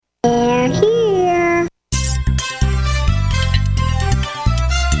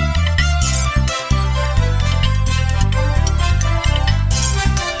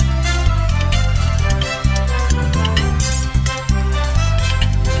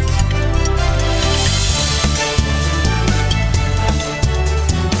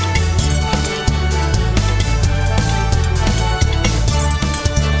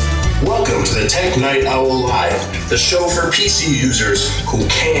Tech Night Owl Live, the show for PC users who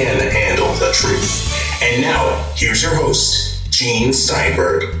can handle the truth. And now, here's your host, Gene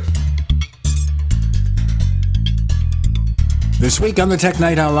Steinberg. This week on the Tech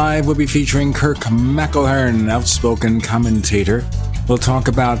Night Owl Live, we'll be featuring Kirk McElhearn, outspoken commentator. We'll talk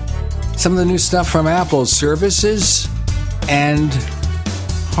about some of the new stuff from Apple, services and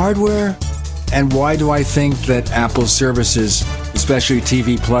hardware. And why do I think that Apple services, especially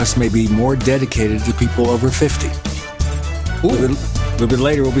TV Plus, may be more dedicated to people over 50? A little bit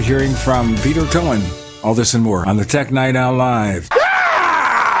later, we'll be hearing from Peter Cohen. All this and more on the Tech Night Owl Live.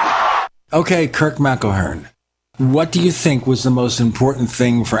 Okay, Kirk McElhearn. What do you think was the most important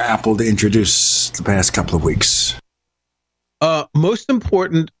thing for Apple to introduce the past couple of weeks? Most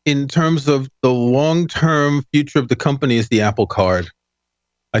important in terms of the long-term future of the company is the Apple Card.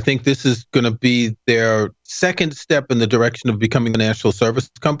 I think this is going to be their second step in the direction of becoming a national service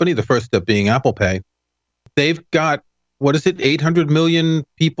company, the first step being Apple Pay. They've got, 800 million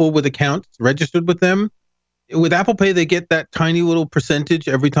people with accounts registered with them. With Apple Pay, they get that tiny little percentage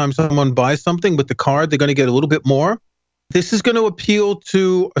every time someone buys something. With the card, they're going to get a little bit more. This is going to appeal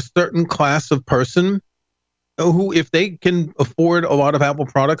to a certain class of person who, if they can afford a lot of Apple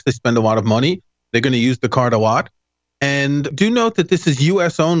products, they spend a lot of money. They're going to use the card a lot. And do note that this is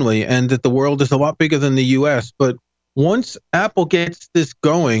U.S. only and that the world is a lot bigger than the U.S. But once Apple gets this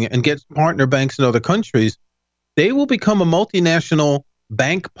going and gets partner banks in other countries, they will become a multinational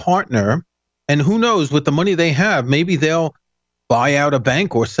bank partner. And who knows, with the money they have, maybe they'll buy out a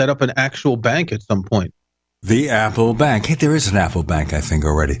bank or set up an actual bank at some point. The Apple Bank. Hey, there is an Apple Bank, I think,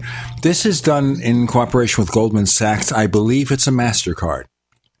 already. This is done in cooperation with Goldman Sachs. I believe it's a MasterCard.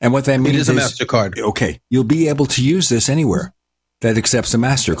 And what that means is a MasterCard. Okay, you'll be able to use this anywhere that accepts a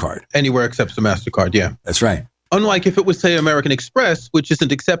MasterCard. Anywhere accepts a MasterCard, yeah. That's right. Unlike if it was, say, American Express, which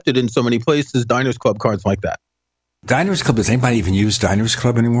isn't accepted in so many places, Diners Club cards like that. Diners Club, does anybody even use Diners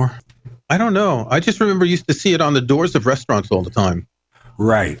Club anymore? I don't know. I just remember used to see it on the doors of restaurants all the time.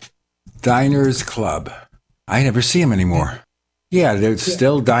 Right. Diners Club. I never see them anymore. Yeah, there's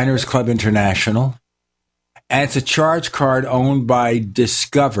still Diners Club International. And it's a charge card owned by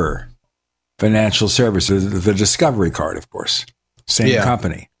Discover Financial Services, the Discovery card, of course. Same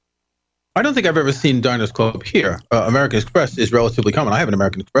company. I don't think I've ever seen Diners Club here. American Express is relatively common. I have an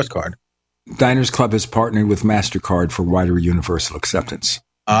American Express card. Diners Club has partnered with MasterCard for wider universal acceptance.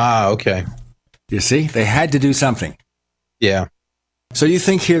 Ah, okay. You see, they had to do something. Yeah. So you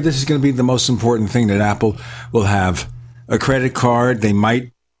think here this is going to be the most important thing, that Apple will have a credit card? They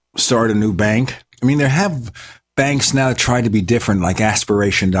might start a new bank. I mean, there have banks now that try to be different, like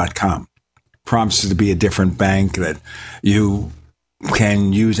Aspiration.com. Promises to be a different bank, that you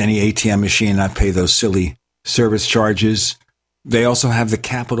can use any ATM machine and not pay those silly service charges. They also have the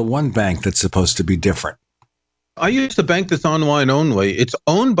Capital One Bank that's supposed to be different. I use the bank that's online only. It's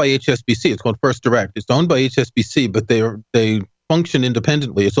owned by HSBC. It's called First Direct. It's owned by HSBC, but they function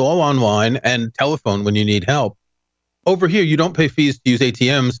independently. It's all online and telephone when you need help. Over here, you don't pay fees to use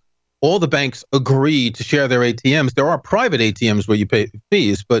ATMs. All the banks agree to share their ATMs. There are private ATMs where you pay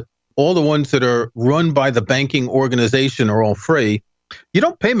fees, but all the ones that are run by the banking organization are all free. You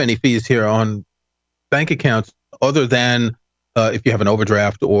don't pay many fees here on bank accounts other than if you have an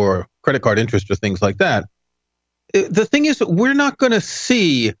overdraft or credit card interest or things like that. The thing is, we're not going to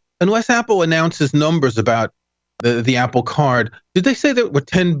see, unless Apple announces numbers about the Apple Card. Did they say there were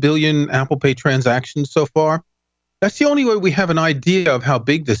 10 billion Apple Pay transactions so far? That's the only way we have an idea of how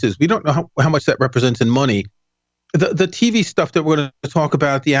big this is. We don't know how much that represents in money. The TV stuff that we're going to talk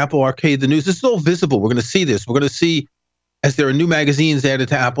about, the Apple Arcade, the news, this is all visible. We're going to see this. We're going to see, as there are new magazines added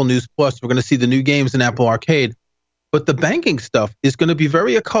to Apple News Plus, we're going to see the new games in Apple Arcade. But the banking stuff is going to be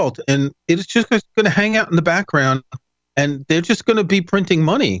very occult, and it's just going to hang out in the background, and they're just going to be printing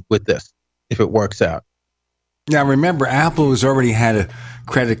money with this if it works out. Now, remember, Apple has already had a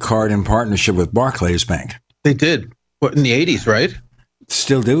credit card in partnership with Barclays Bank. They did. In the 80s, right?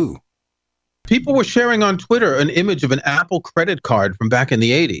 Still do. People were sharing on Twitter an image of an Apple credit card from back in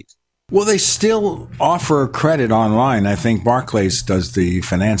the 80s. Well, they still offer credit online. I think Barclays does the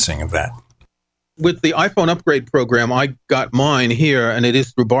financing of that. With the iPhone upgrade program, I got mine here, and it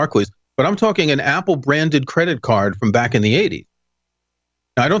is through Barclays. But I'm talking an Apple-branded credit card from back in the 80s.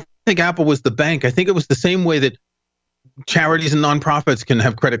 Now, I don't think Apple was the bank. I think it was the same way that charities and nonprofits can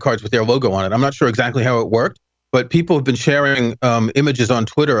have credit cards with their logo on it. I'm not sure exactly how it worked, but people have been sharing images on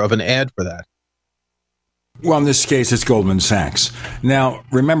Twitter of an ad for that. Well, in this case, it's Goldman Sachs. Now,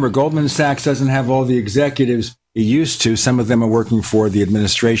 remember, Goldman Sachs doesn't have all the executives it used to. Some of them are working for the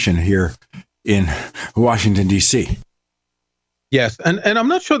administration here in Washington, D.C. Yes, and I'm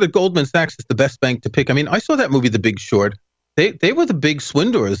not sure that Goldman Sachs is the best bank to pick. I mean, I saw that movie, The Big Short. They were the big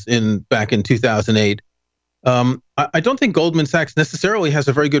swindlers back in 2008. I don't think Goldman Sachs necessarily has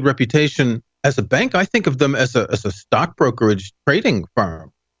a very good reputation as a bank. I think of them as a stock brokerage trading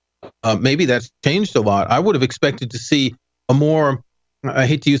firm. Maybe that's changed a lot. I would have expected to see a more, I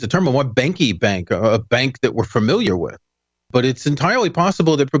hate to use the term, a more banky bank, a bank that we're familiar with. But it's entirely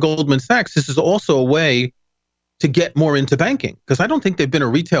possible that for Goldman Sachs, this is also a way to get more into banking, because I don't think they've been a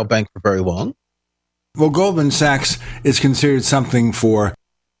retail bank for very long. Well, Goldman Sachs is considered something for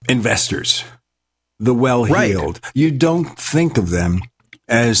investors, the well-heeled. Right. You don't think of them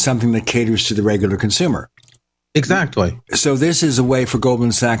as something that caters to the regular consumer. Exactly. So this is a way for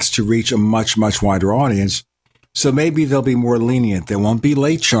Goldman Sachs to reach a much, much wider audience. So maybe they'll be more lenient. There won't be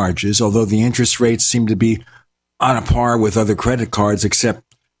late charges, although the interest rates seem to be on a par with other credit cards, except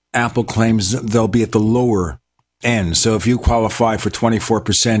Apple claims they'll be at the lower end. So if you qualify for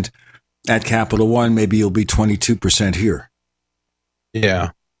 24% at Capital One, maybe you'll be 22% here.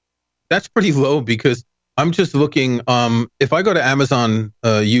 Yeah, that's pretty low, because I'm just looking. If I go to Amazon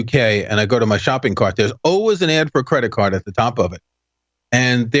UK and I go to my shopping cart, there's always an ad for a credit card at the top of it.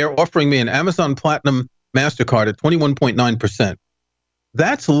 And they're offering me an Amazon Platinum MasterCard at 21.9%.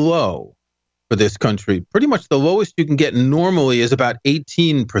 That's low for this country. Pretty much the lowest you can get normally is about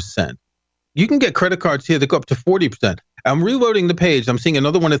 18%. You can get credit cards here that go up to 40%. I'm reloading the page. I'm seeing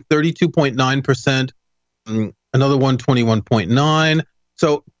another one at 32.9%, another one 21.9%.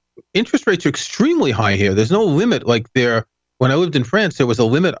 So interest rates are extremely high here. There's no limit like there. When I lived in France, there was a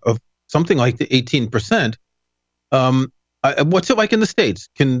limit of something like the 18%. What's it like in the States?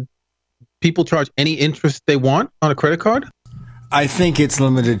 Can people charge any interest they want on a credit card? I think it's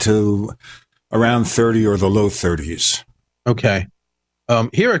limited to around 30 or the low 30s. Okay.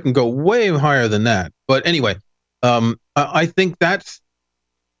 Here I can go way higher than that. But anyway, I think that's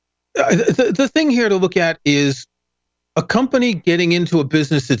the thing here to look at is a company getting into a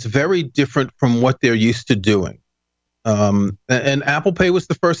business that's very different from what they're used to doing. And Apple Pay was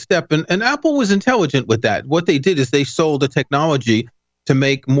the first step. And Apple was intelligent with that. What they did is they sold a technology to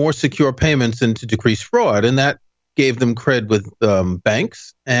make more secure payments and to decrease fraud. And that gave them cred with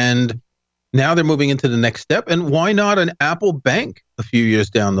banks. And now they're moving into the next step. And why not an Apple Bank a few years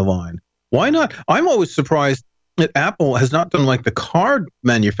down the line? Why not? I'm always surprised that Apple has not done like the card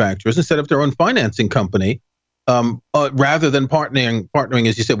manufacturers and set up their own financing company rather than partnering,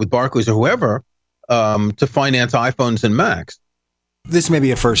 as you said, with Barclays or whoever to finance iPhones and Macs. This may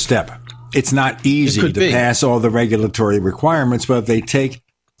be a first step. It's not easy to pass all the regulatory requirements, but if they take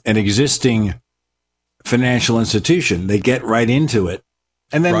an existing financial institution, they get right into it.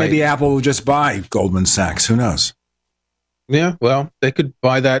 And then maybe Apple will just buy Goldman Sachs. Who knows? Yeah, well, they could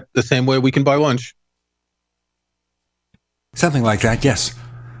buy that the same way we can buy lunch. Something like that, yes.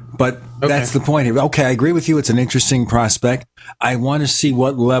 But that's the point here. Okay, I agree with you. It's an interesting prospect. I want to see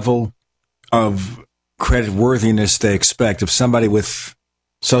what level of credit worthiness they expect of somebody with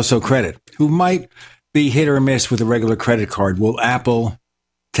so-so credit who might be hit or miss with a regular credit card. Will Apple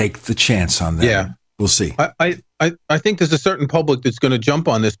take the chance on that? Yeah. We'll see. I think there's a certain public that's going to jump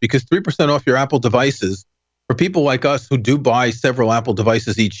on this, because 3% off your Apple devices for people like us who do buy several Apple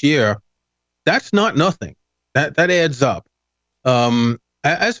devices each year, that's not nothing. That adds up.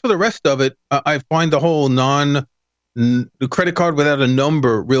 As for the rest of it, I find the whole credit card without a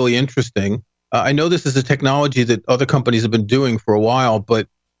number really interesting. I know this is a technology that other companies have been doing for a while, but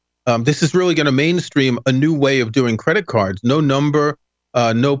this is really going to mainstream a new way of doing credit cards. No number,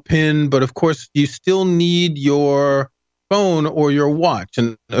 no PIN, but of course you still need your phone or your watch,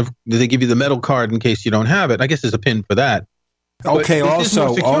 and they give you the metal card in case you don't have it. I guess there's a PIN for that. Okay,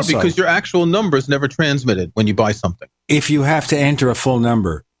 also because your actual number is never transmitted when you buy something. If you have to enter a full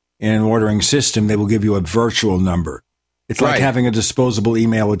number in an ordering system, they will give you a virtual number. It's like having a disposable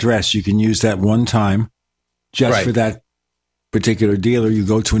email address. You can use that one time just for that particular dealer. You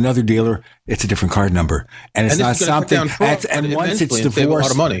go to another dealer, it's a different card number, and it's not something. And once it's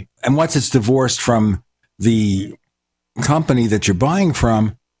divorced, and once it's divorced from the company that you're buying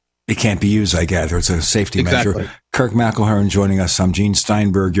from, it can't be used, I gather. It's a safety measure. Kirk McElhearn joining us. I'm Gene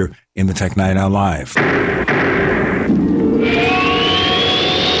Steinberg. You're in the Tech Night Owl Live.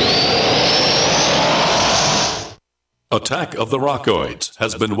 Attack of the Rockoids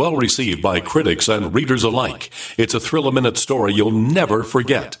has been well received by critics and readers alike. It's a thrill-a-minute story you'll never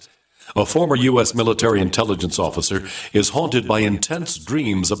forget. A former U.S. military intelligence officer is haunted by intense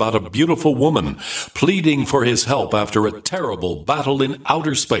dreams about a beautiful woman pleading for his help after a terrible battle in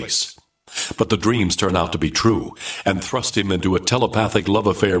outer space. but the dreams turn out to be true and thrust him into a telepathic love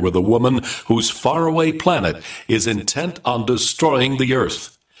affair with a woman whose faraway planet is intent on destroying the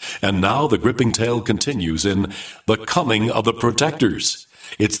Earth. And now the gripping tale continues in The Coming of the Protectors.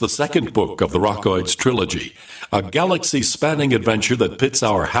 It's the second book of the Rockoids trilogy, a galaxy-spanning adventure that pits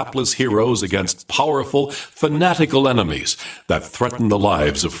our hapless heroes against powerful, fanatical enemies that threaten the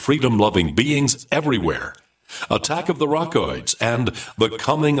lives of freedom-loving beings everywhere. Attack of the Rockoids and The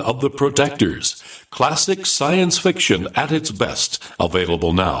Coming of the Protectors. Classic science fiction at its best,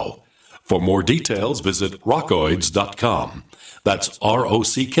 available now. For more details, visit rockoids.com. That's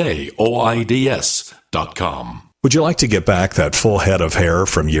ROCKOIDS.com. Would you like to get back that full head of hair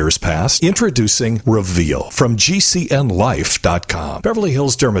from years past? Introducing Reveal from GCNLife.com. Beverly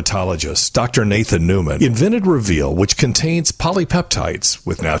Hills dermatologist Dr. Nathan Newman invented Reveal, which contains polypeptides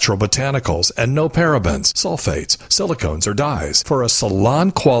with natural botanicals and no parabens, sulfates, silicones, or dyes for a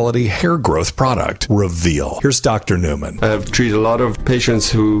salon-quality hair growth product. Reveal. Here's Dr. Newman. I have treated a lot of patients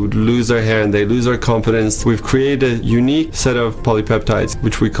who lose their hair and they lose their confidence. We've created a unique set of polypeptides,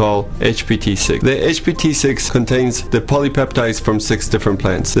 which we call HPT6. The HPT6 contains the polypeptides from 6 different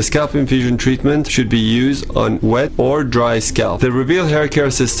plants. The scalp infusion treatment should be used on wet or dry scalp. The Reveal hair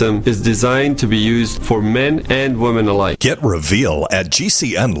care system is designed to be used for men and women alike. Get Reveal at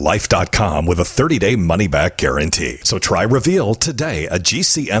GCNLife.com with a 30-day money-back guarantee. So try Reveal today at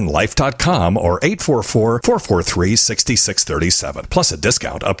GCNLife.com or 844-443-6637. Plus a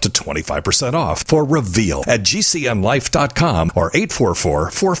discount up to 25% off for Reveal at GCNLife.com or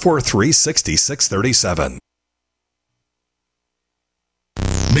 844-443-6637.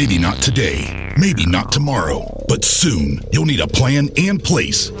 Maybe not today, maybe not tomorrow, but soon you'll need a plan and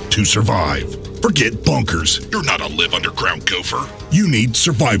place to survive. Forget bunkers. You're not a live underground gopher. You need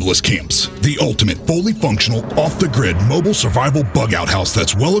survivalist camps, the ultimate fully functional, off-the-grid mobile survival bug-out house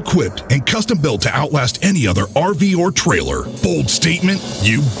that's well-equipped and custom-built to outlast any other RV or trailer. Bold statement?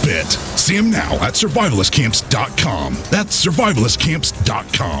 You bet. See them now at survivalistcamps.com. That's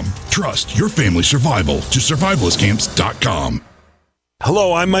survivalistcamps.com. Trust your family's survival to survivalistcamps.com.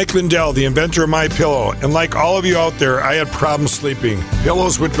 Hello, I'm Mike Lindell, the inventor of MyPillow, and like all of you out there, I had problems sleeping.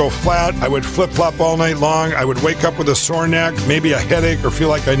 Pillows would go flat, I would flip-flop all night long, I would wake up with a sore neck, maybe a headache, or feel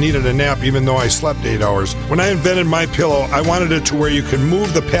like I needed a nap even though I slept 8 hours. When I invented MyPillow, I wanted it to where you can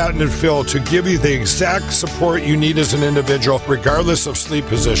move the patented fill to give you the exact support you need as an individual, regardless of sleep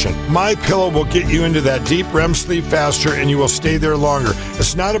position. MyPillow will get you into that deep REM sleep faster, and you will stay there longer.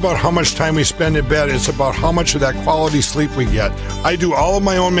 It's not about how much time we spend in bed, it's about how much of that quality sleep we get. I do all of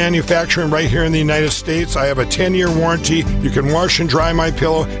my own manufacturing right here in the United States. I have a 10-year warranty. You can wash and dry my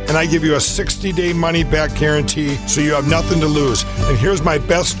pillow, and I give you a 60-day money-back guarantee, so you have nothing to lose. And here's my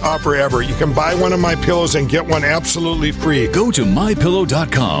best offer ever. You can buy one of my pillows and get one absolutely free. Go to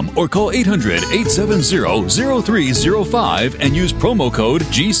mypillow.com or call 800-870-0305 and use promo code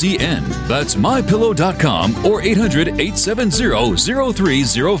GCN. That's mypillow.com or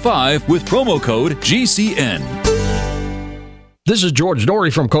 800-870-0305 with promo code GCN. This is George Dory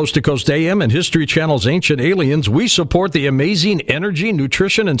from Coast to Coast AM and History Channel's Ancient Aliens. We support the amazing energy,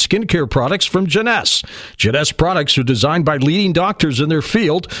 nutrition, and skincare products from Jeunesse. Jeunesse products are designed by leading doctors in their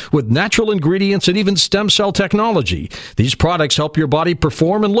field with natural ingredients and even stem cell technology. These products help your body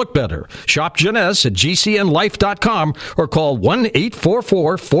perform and look better. Shop Jeunesse at GCNLife.com or call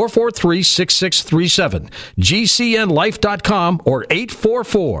 1-844-443-6637. GCNLife.com or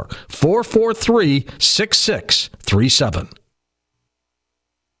 844-443-6637.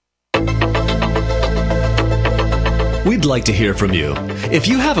 We'd like to hear from you. If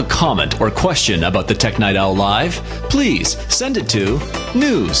you have a comment or question about the Tech Night Owl Live, please send it to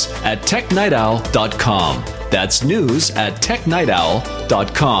news@technightowl.com. That's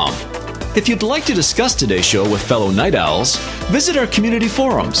news@technightowl.com. If you'd like to discuss today's show with fellow night owls, visit our community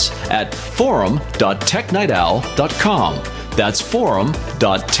forums at forum.technightowl.com. That's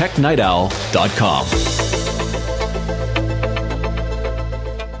forum.technightowl.com.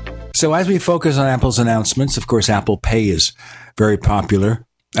 So as we focus on Apple's announcements, of course, Apple Pay is very popular.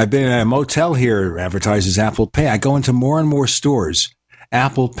 I've been in a motel here that advertises Apple Pay. I go into more and more stores,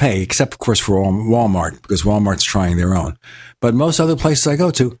 Apple Pay, except, of course, for Walmart, because Walmart's trying their own. But most other places I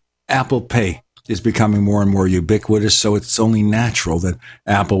go to, Apple Pay is becoming more and more ubiquitous, so it's only natural that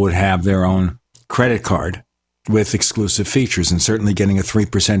Apple would have their own credit card with exclusive features and certainly getting a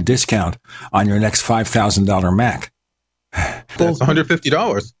 3% discount on your next $5,000 Mac. That's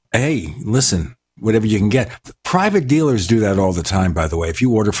 $150. Hey, listen, whatever you can get. Private dealers do that all the time, by the way. If you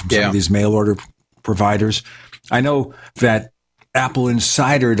order from some of these mail order providers, I know that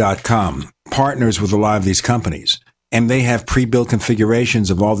AppleInsider.com partners with a lot of these companies. and they have pre-built configurations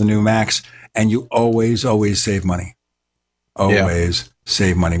of all the new Macs, and you always save money. Always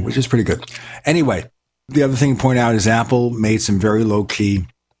save money, which is pretty good. Anyway, the other thing to point out is Apple made some very low-key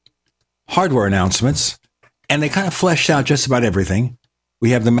hardware announcements, and they kind of fleshed out just about everything.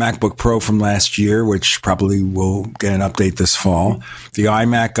 We have the MacBook Pro from last year, which probably will get an update this fall. The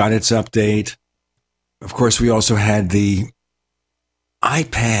iMac got its update. Of course, we also had the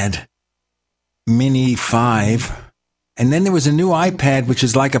iPad Mini 5. And then there was a new iPad, which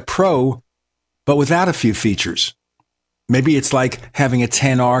is like a Pro, but without a few features. Maybe it's like having a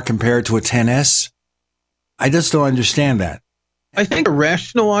 10R compared to a 10S. I just don't understand that. I think they're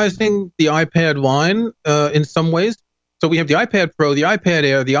rationalizing the iPad line in some ways. So we have the iPad Pro, the iPad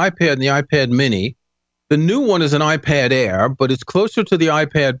Air, the iPad, and the iPad Mini. The new one is an iPad Air, but it's closer to the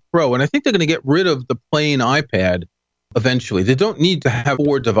iPad Pro. And I think they're going to get rid of the plain iPad eventually. They don't need to have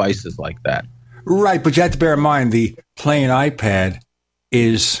 4 devices like that. Right, but you have to bear in mind the plain iPad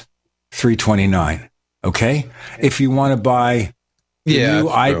is $329. Okay, if you want to buy the new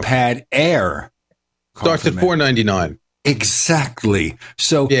iPad Air, starts at $499. Exactly.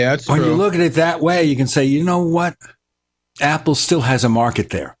 So that's when true. you look at it that way, you can say, you know what? Apple still has a market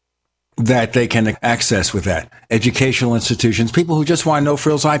there that they can access with that. Educational institutions, people who just want a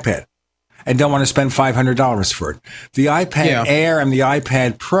no-frills iPad and don't want to spend $500 for it. The iPad Air and the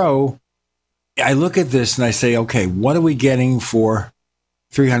iPad Pro, I look at this and I say, okay, what are we getting for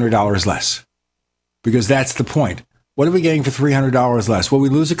 $300 less? Because that's the point. What are we getting for $300 less? Well, we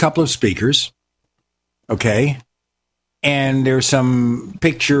lose a couple of speakers, okay? And there's some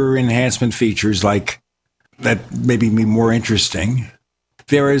picture enhancement features like that maybe be more interesting.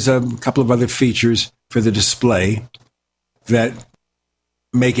 There is a couple of other features for the display that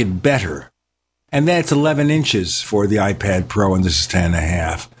make it better. And that's 11 inches for the iPad Pro, and this is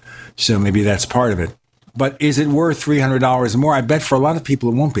 10.5. So maybe that's part of it. But is it worth $300 more? I bet for a lot of people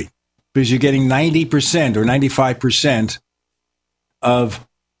it won't be, because you're getting 90% or 95% of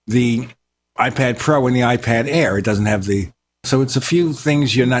the iPad Pro and the iPad Air. It doesn't have so it's a few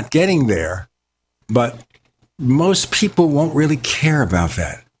things you're not getting there, but most people won't really care about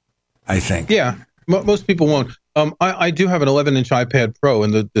that, I think. Yeah, most people won't. I do have an 11-inch iPad Pro,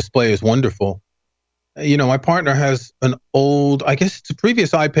 and the display is wonderful. You know, my partner has an old, I guess it's a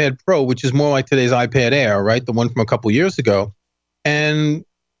previous iPad Pro, which is more like today's iPad Air, right? The one from a couple years ago. And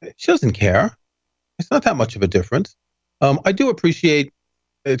she doesn't care. It's not that much of a difference. I do appreciate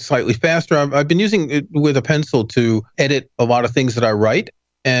it's slightly faster. I've been using it with a pencil to edit a lot of things that I write,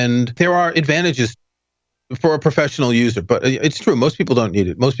 and there are advantages for a professional user. But it's true, most people don't need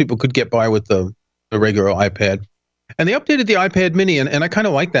it. Most people could get by with the regular iPad. And they updated the iPad Mini, and I kind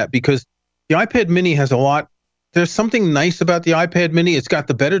of like that because the iPad Mini has a lot. There's something nice about the iPad Mini. It's got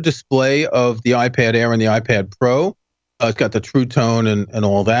the better display of the iPad Air and the iPad Pro. It's got the True Tone and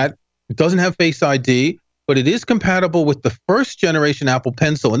all that. It doesn't have Face ID, but it is compatible with the first generation Apple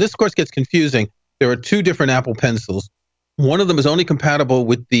Pencil. And this, of course, gets confusing. There are 2 different Apple Pencils. One of them is only compatible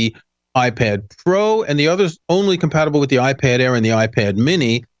with the iPad Pro, and the other is only compatible with the iPad Air and the iPad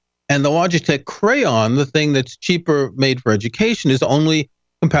Mini. And the Logitech Crayon, the thing that's cheaper, made for education, is only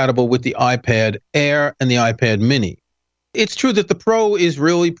compatible with the iPad Air and the iPad Mini. It's true that the Pro is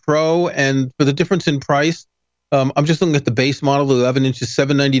really Pro, and for the difference in price, I'm just looking at the base model, the 11 inches,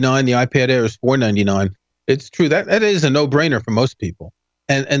 $799. The iPad Air is $499. It's true that is a no-brainer for most people.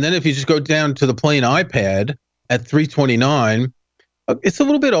 And then if you just go down to the plain iPad at $329, it's a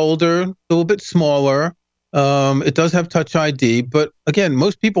little bit older, a little bit smaller. It does have Touch ID, but again,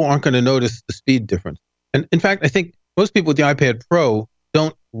 most people aren't going to notice the speed difference. And in fact, I think most people with the iPad Pro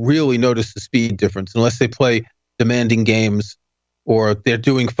don't really notice the speed difference unless they play demanding games or they're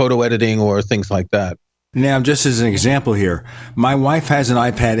doing photo editing or things like that. Now, just as an example here, my wife has an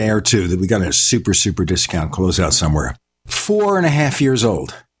iPad Air 2 that we got a super discount, close out somewhere. 4.5 years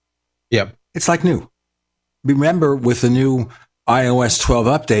old. Yep. It's like new. Remember, with the new iOS 12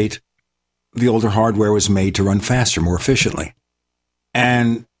 update, the older hardware was made to run faster, more efficiently.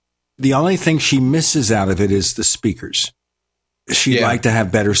 And the only thing she misses out of it is the speakers. She'd like to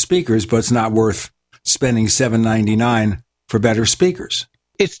have better speakers, but it's not worth spending $799 for better speakers.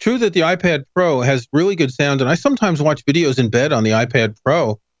 It's true that the iPad Pro has really good sound, and I sometimes watch videos in bed on the iPad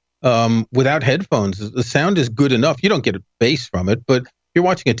Pro without headphones. The sound is good enough. You don't get a bass from it, but if you're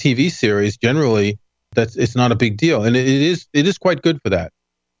watching a TV series, generally, it's not a big deal, and it is quite good for that.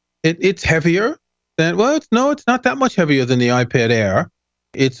 It's heavier than, it's not that much heavier than the iPad Air.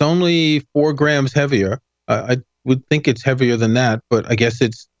 It's only 4 grams heavier. I would think it's heavier than that, but I guess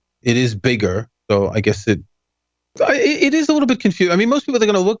it is bigger. So I guess it is a little bit confused. I mean, most people, they're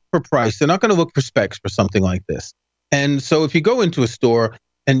going to look for price. They're not going to look for specs for something like this. And so if you go into a store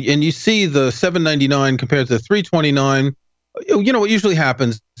and you see the $7.99 compared to the $3.29, you know, what usually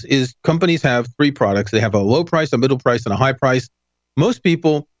happens is companies have three products. They have a low price, a middle price, and a high price. Most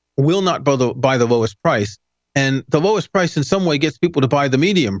people will not buy the lowest price. And the lowest price in some way gets people to buy the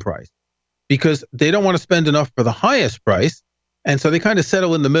medium price because they don't want to spend enough for the highest price. And so they kind of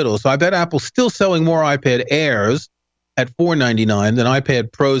settle in the middle. So I bet Apple's still selling more iPad Airs at $4.99 than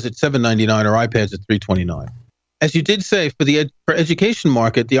iPad Pros at $7.99 or iPads at $3.29. As you did say, for education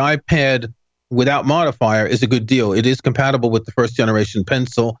market, the iPad without modifier is a good deal. It is compatible with the first generation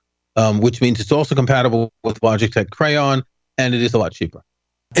Pencil, which means it's also compatible with Logitech Crayon, and it is a lot cheaper.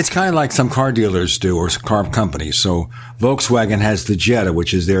 It's kind of like some car dealers do, or car companies. So Volkswagen has the Jetta,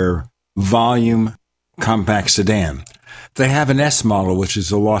 which is their volume compact sedan. They have an S model, which is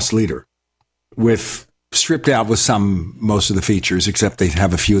a loss leader, with stripped out with most of the features, except they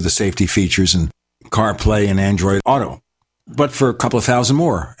have a few of the safety features and CarPlay and Android Auto. But for a couple of thousand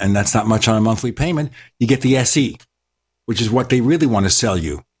more, and that's not much on a monthly payment, you get the SE, which is what they really want to sell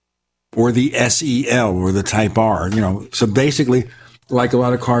you, or the SEL or the Type R. You know, so basically, like a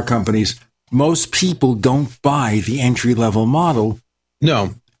lot of car companies, most people don't buy the entry-level model.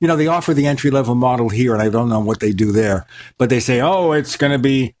 No. You know, they offer the entry-level model here, and I don't know what they do there. But they say, oh, it's going to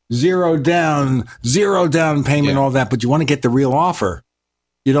be zero down payment, all that. But you want to get the real offer.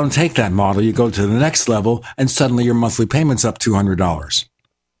 You don't take that model. You go to the next level, and suddenly your monthly payment's up $200.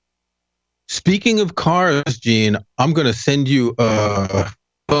 Speaking of cars, Gene, I'm going to send you a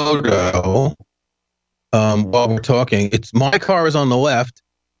photo while we're talking. My car is on the left,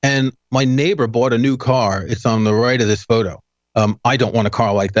 and my neighbor bought a new car. It's on the right of this photo. I don't want a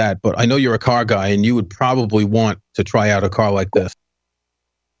car like that, but I know you're a car guy, and you would probably want to try out a car like this.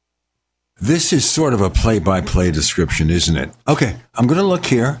 This is sort of a play-by-play description, isn't it? Okay, I'm going to look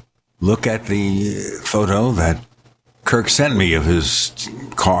here. Look at the photo that Kirk sent me of his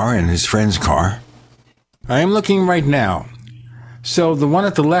car and his friend's car. I am looking right now. So the one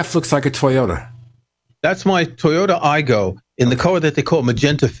at the left looks like a Toyota. That's my Toyota Aygo in the color that they call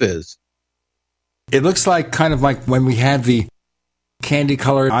Magenta Fizz. It looks like kind of like when we had the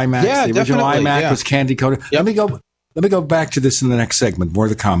candy-colored iMac. Yeah, the original iMac yeah. was candy-colored. Yep. Let me go back to this in the next segment. More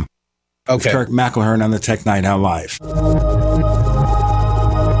to come. Okay. With Kirk McElhearn on the Tech Night Owl Live.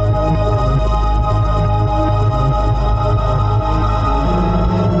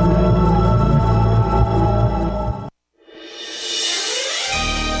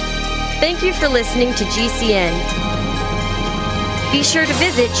 Thank you for listening to GCN. Be sure to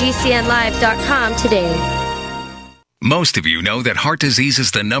visit GCNlive.com today. Most of you know that heart disease is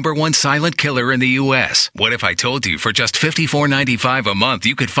the #1 silent killer in the U.S. What if I told you for just $54.95 a month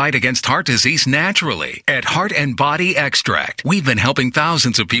you could fight against heart disease naturally? At Heart and Body Extract, we've been helping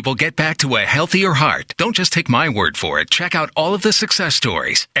thousands of people get back to a healthier heart. Don't just take my word for it. Check out all of the success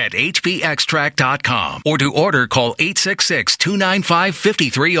stories at hbextract.com. Or to order, call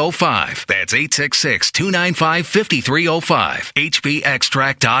 866-295-5305. That's 866-295-5305.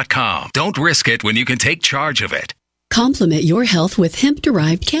 hbextract.com. Don't risk it when you can take charge of it. Complement your health with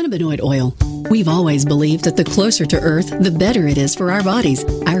hemp-derived cannabinoid oil. We've always believed that the closer to Earth, the better it is for our bodies.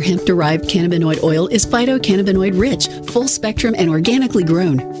 Our hemp-derived cannabinoid oil is phytocannabinoid rich, full spectrum, and organically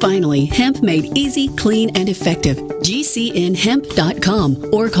grown. Finally, hemp made easy, clean, and effective.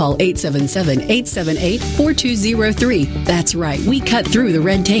 GCNhemp.com or call 877-878-4203. That's right, we cut through the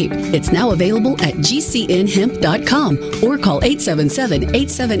red tape. It's now available at GCNhemp.com or call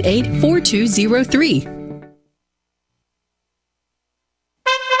 877-878-4203.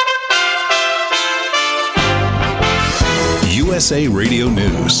 USA Radio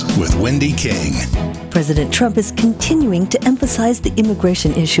News with Wendy King. President Trump is continuing to emphasize the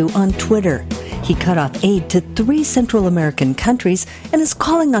immigration issue on Twitter. He cut off aid to 3 Central American countries and is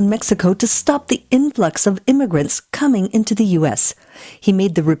calling on Mexico to stop the influx of immigrants coming into the U.S. He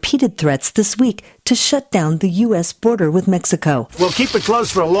made the repeated threats this week to shut down the U.S. border with Mexico. We'll keep it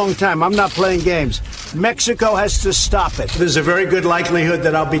closed for a long time. I'm not playing games. Mexico has to stop it. There's a very good likelihood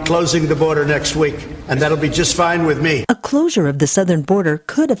that I'll be closing the border next week, and that'll be just fine with me. A closure of the southern border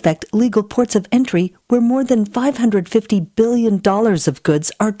could affect legal ports of entry where more than $550 billion of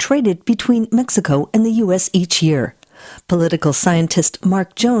goods are traded between Mexico and the U.S. each year. Political scientist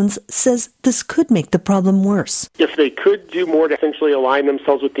Mark Jones says this could make the problem worse. If they could do more to essentially align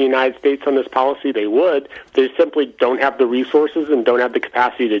themselves with the United States on this policy, they would. They simply don't have the resources and don't have the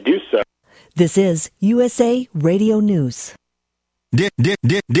capacity to do so. This is USA Radio News.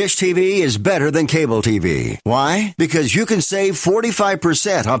 Dish TV is better than cable TV. Why? Because you can save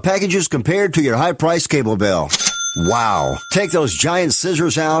 45% on packages compared to your high-priced cable bill. Wow. Take those giant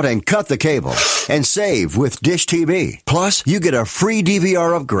scissors out and cut the cable and save with Dish TV. Plus, you get a free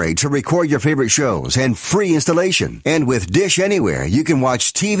DVR upgrade to record your favorite shows and free installation. And with Dish Anywhere, you can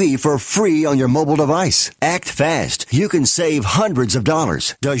watch TV for free on your mobile device. Act fast. You can save hundreds of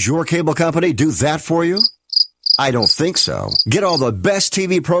dollars. Does your cable company do that for you? I don't think so. Get all the best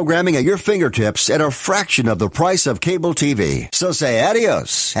TV programming at your fingertips at a fraction of the price of cable TV. So say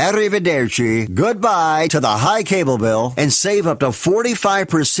adios, arrivederci, goodbye to the high cable bill and save up to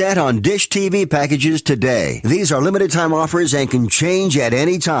 45% on Dish TV packages today. These are limited time offers and can change at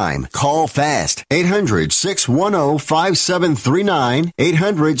any time. Call fast. 800-610-5739.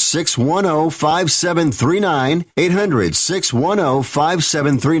 800-610-5739.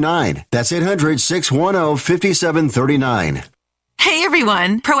 800-610-5739. That's 800-610-5739. Hey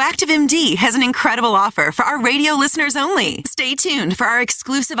everyone, Proactive MD has an incredible offer for our radio listeners only. Stay tuned for our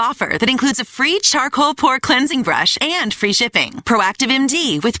exclusive offer that includes a free charcoal pore cleansing brush and free shipping. Proactive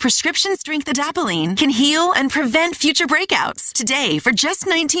MD with prescription strength adapalene can heal and prevent future breakouts. Today, for just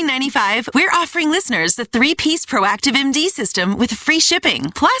 $19.95, we're offering listeners the 3-piece Proactive MD system with free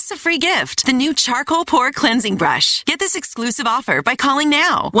shipping, plus a free gift, the new charcoal pore cleansing brush. Get this exclusive offer by calling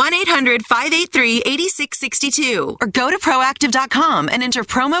now, 1-800-583-8662, or go to proactive.com and enter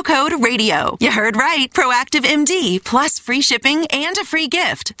promo code RADIO. You heard right. Proactive MD plus free shipping and a free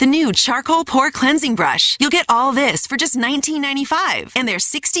gift. The new charcoal pore cleansing brush. You'll get all this for just $19.95 and their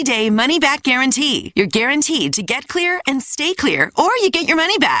 60-day money-back guarantee. You're guaranteed to get clear and stay clear, or you get your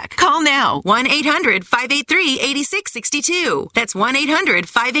money back. Call now. 1-800-583-8662. That's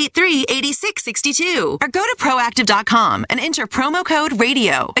 1-800-583-8662. Or go to proactive.com and enter promo code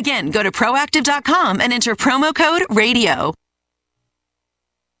RADIO. Again, go to proactive.com and enter promo code RADIO.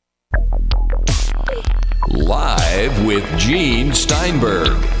 Live with Gene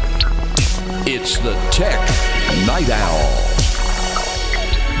Steinberg. It's the Tech Night Owl.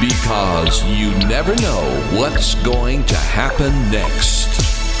 Because you never know what's going to happen next.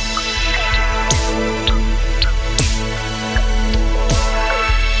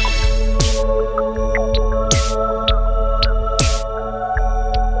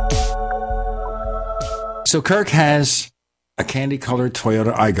 So Kirk has a candy-colored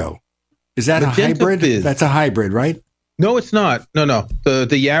Toyota Aygo. Is that Magenta a hybrid? Fizz. That's a hybrid, right? No, it's not. No. The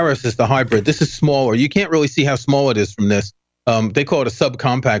Yaris is the hybrid. This is smaller. You can't really see how small it is from this. They call it a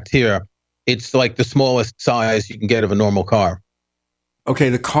subcompact here. It's like the smallest size you can get of a normal car. Okay,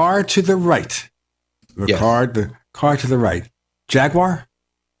 the car to the right. The car to the right. Jaguar?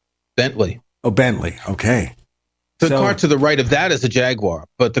 Bentley. Oh, Bentley. Okay. The car to the right of that is a Jaguar,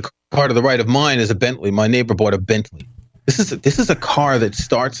 but the car to the right of mine is a Bentley. My neighbor bought a Bentley. This is a car that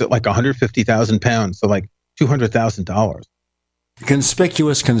starts at like 150,000 pounds, so like $200,000.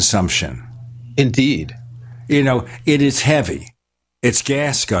 Conspicuous consumption. Indeed. You know, it is heavy. It's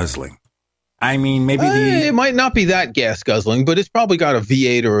gas guzzling. I mean, maybe it might not be that gas guzzling, but it's probably got a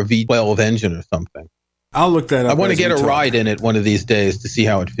V8 or a V12 engine or something. I'll look that up. I want to get a ride in it one of these days to see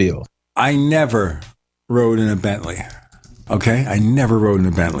how it feels. I never rode in a Bentley. Okay? I never rode in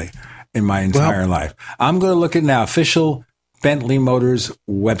a Bentley in my entire life. I'm going to look at now. Official Bentley Motors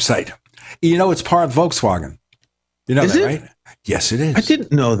website. You know, it's part of Volkswagen. You know that, right? Yes, it is. I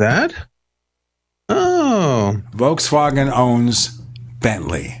didn't know that. Oh. Volkswagen owns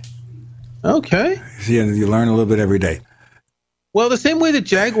Bentley. Okay. You learn a little bit every day. Well, the same way that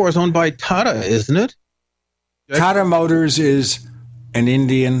Jaguar is owned by Tata, isn't it? Tata Motors is an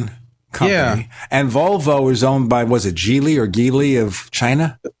Indian company. Yeah. And Volvo is owned by, was it Geely or Geely of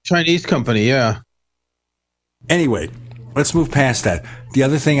China? Chinese company, yeah. Anyway, let's move past that. The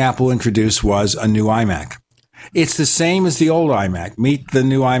other thing Apple introduced was a new iMac. It's the same as the old iMac. Meet the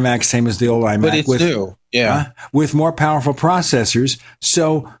new iMac, same as the old iMac. But it's new, yeah. With more powerful processors.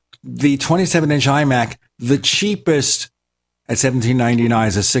 So the 27-inch iMac, the cheapest at $1,799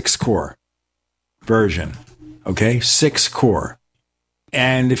 is a 6-core version. Okay, 6-core.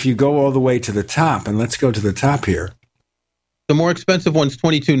 And if you go all the way to the top, and let's go to the top here. The more expensive one's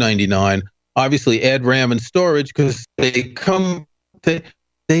 $22.99. Obviously, add RAM and storage because they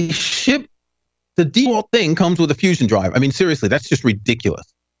ship. The default thing comes with a Fusion drive. I mean, seriously, that's just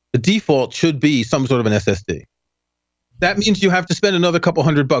ridiculous. The default should be some sort of an SSD. That means you have to spend another couple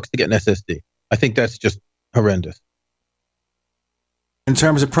 $100 to get an SSD. I think that's just horrendous. In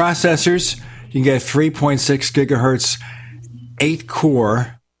terms of processors, you can get 3.6 gigahertz,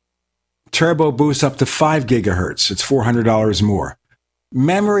 8-core, turbo boost up to 5 gigahertz. It's $400 more.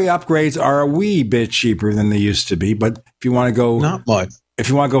 Memory upgrades are a wee bit cheaper than they used to be, but if you want to go, not much. If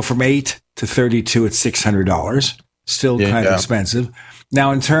you want to go from 8 to 32, it's $600. Still kind of expensive.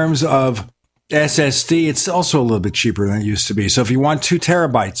 Now, in terms of SSD, it's also a little bit cheaper than it used to be. So if you want 2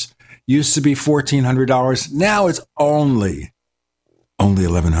 terabytes, used to be $1,400. Now it's only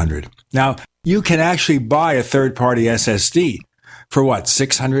 $1,100. Now, you can actually buy a third-party SSD for what,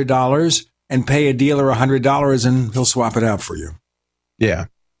 $600, and pay a dealer $100, and he'll swap it out for you. Yeah.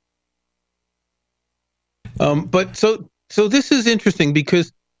 But so this is interesting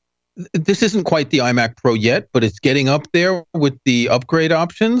because this isn't quite the iMac Pro yet, but it's getting up there with the upgrade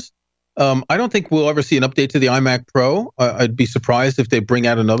options. I don't think we'll ever see an update to the iMac Pro. I'd be surprised if they bring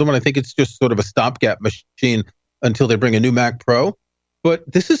out another one. I think it's just sort of a stopgap machine until they bring a new Mac Pro. But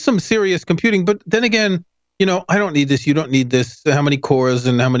this is some serious computing. But then again, I don't need this. You don't need this. How many cores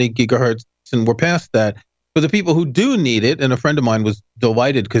and how many gigahertz? And we're past that. For the people who do need it, and a friend of mine was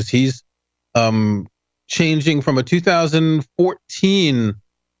delighted because he's changing from a 2014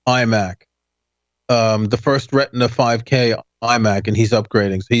 iMac, the first Retina 5K iMac, and he's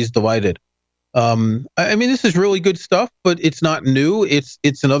upgrading. So he's delighted. I mean, this is really good stuff, but it's not new.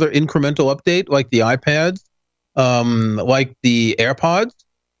 It's another incremental update like the iPads, like the AirPods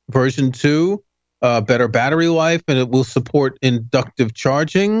version 2, better battery life, and it will support inductive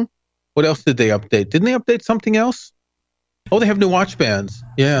charging. What else did they update? Didn't they update something else? Oh, they have new watch bands.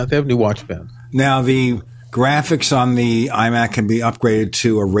 Yeah, they have new watch bands. Now, the graphics on the iMac can be upgraded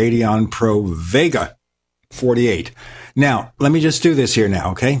to a Radeon Pro Vega 48. Now, let me just do this here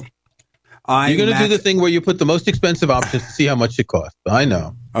now, okay? You're going to do the thing where you put the most expensive options to see how much it costs. I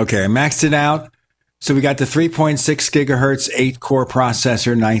know. Okay, I maxed it out. So we got the 3.6 gigahertz 8-core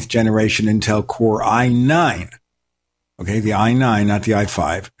processor, 9th generation Intel Core i9. Okay, the i9, not the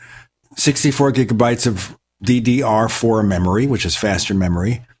i5. 64 gigabytes of DDR4 memory, which is faster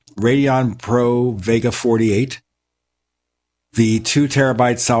memory. Radeon Pro Vega 48. The 2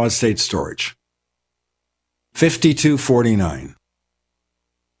 terabyte solid state storage. $52.49.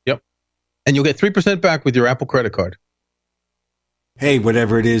 Yep. And you'll get 3% back with your Apple credit card. Hey,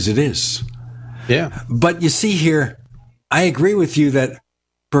 whatever it is, it is. Yeah. But you see here, I agree with you that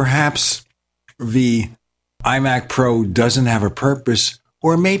perhaps the iMac Pro doesn't have a purpose,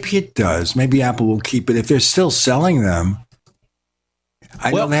 or maybe it does. Maybe Apple will keep it if they're still selling them.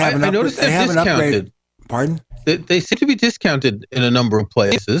 I noticed they haven't upgraded. Pardon? They seem to be discounted in a number of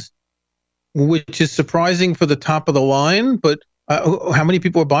places, which is surprising for the top of the line. But how many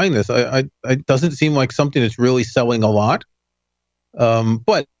people are buying this? It doesn't seem like something that's really selling a lot.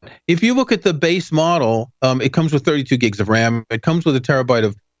 But if you look at the base model, it comes with 32 gigs of RAM. It comes with a terabyte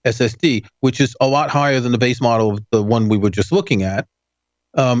of SSD, which is a lot higher than the base model of the one we were just looking at.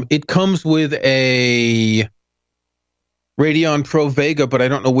 It comes with a Radeon Pro Vega, but I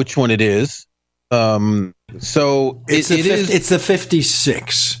don't know which one it is. So it's the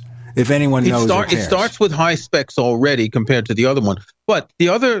 56. If anyone knows, it starts with high specs already compared to the other one. But the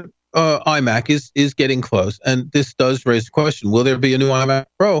other iMac is getting close, and this does raise the question: will there be a new iMac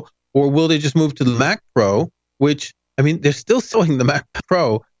Pro, or will they just move to the Mac Pro? Which, I mean, they're still selling the Mac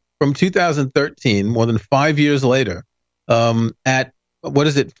Pro from 2013, more than 5 years later, at what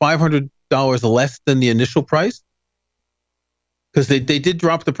is it, $500 less than the initial price? Because they did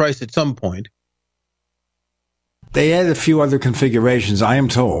drop the price at some point. They added a few other configurations, I am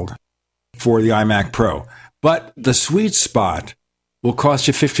told, for the iMac Pro. But the sweet spot will cost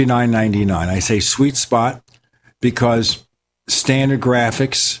you $59.99. I say sweet spot because standard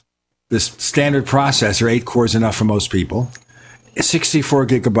graphics, the standard processor, 8 cores enough for most people, 64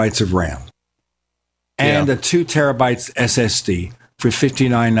 gigabytes of RAM, and a 2 terabytes SSD for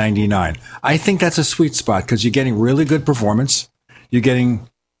 $59.99. I think that's a sweet spot because you're getting really good performance. You're getting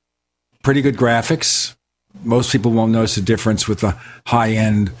pretty good graphics. Most people won't notice the difference with the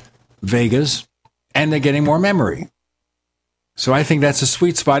high-end Vegas, and they're getting more memory. So I think that's a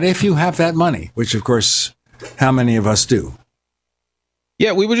sweet spot if you have that money, which, of course, how many of us do?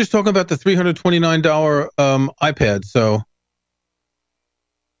 Yeah, we were just talking about the $329 iPad. So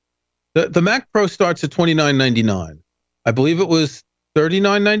the Mac Pro starts at $29.99. I believe it was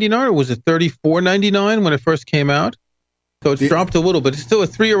 $39.99, or was it $34.99 when it first came out? So it's dropped a little, but it's still a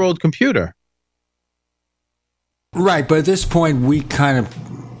 3-year-old computer. Right, but at this point, we kind of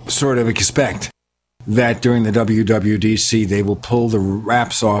sort of expect that during the WWDC, they will pull the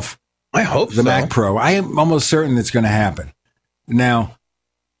wraps off I hope the Mac Pro. I am almost certain it's going to happen. Now,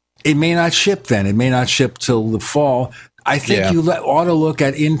 it may not ship then. It may not ship till the fall. I think you ought to look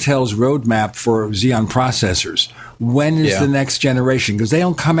at Intel's roadmap for Xeon processors. When is the next generation? Because they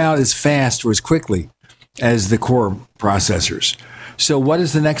don't come out as fast or as quickly as the core processors. So what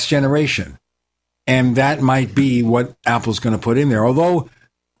is the next generation? And that might be what Apple's going to put in there. Although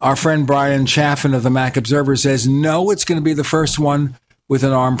our friend Brian Chaffin of the Mac Observer says, no, it's going to be the first one with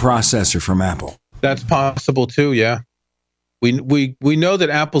an ARM processor from Apple. That's possible too. Yeah, we know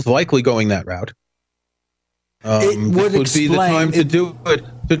that Apple's likely going that route. It would be the time to do it.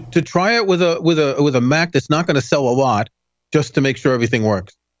 To try it with a Mac that's not going to sell a lot, just to make sure everything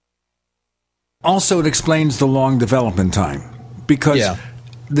works. Also, it explains the long development time because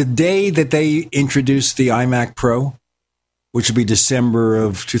the day that they introduced the iMac Pro, which would be December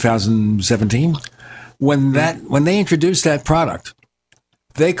of 2017, when they introduced that product,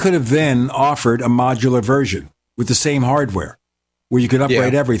 they could have then offered a modular version with the same hardware where you could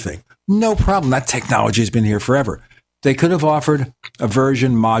upgrade everything. No problem. That technology has been here forever. They could have offered a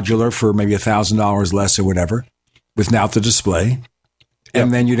version modular for maybe $1,000 less or whatever without the display,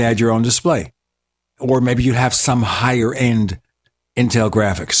 and then you'd add your own display. Or maybe you'd have some higher end Intel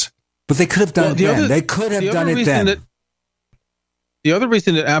graphics. But they could have done it then. They could have done it then. The other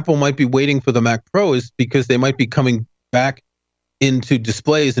reason that Apple might be waiting for the Mac Pro is because they might be coming back into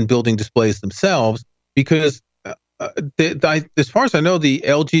displays and building displays themselves, because as far as I know, the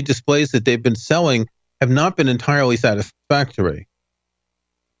LG displays that they've been selling have not been entirely satisfactory.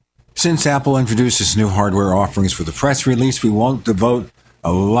 Since Apple introduces new hardware offerings for the press release, we won't devote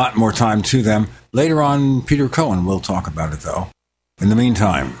a lot more time to them. Later on, Peter Cohen will talk about it, though. In the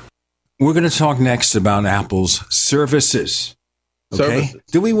meantime, we're going to talk next about Apple's services. Okay?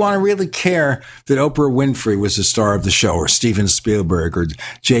 Do we want to really care that Oprah Winfrey was the star of the show, or Steven Spielberg, or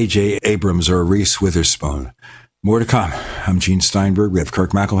J.J. Abrams, or Reese Witherspoon? More to come. I'm Gene Steinberg. We have Kirk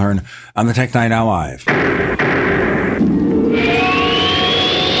McElhearn on the Tech Night Now Live.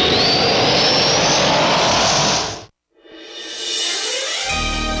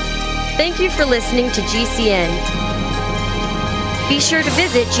 Thank you for listening to GCN. Be sure to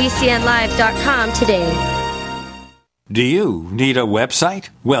visit GCNlive.com today. Do you need a website?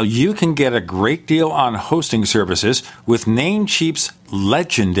 Well, you can get a great deal on hosting services with Namecheap's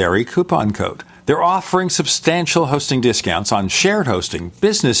legendary coupon code. They're offering substantial hosting discounts on shared hosting,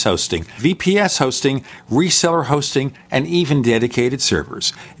 business hosting, VPS hosting, reseller hosting, and even dedicated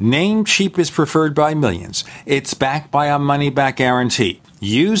servers. Namecheap is preferred by millions. It's backed by a money-back guarantee.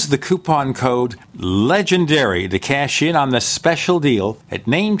 Use the coupon code LEGENDARY to cash in on the special deal at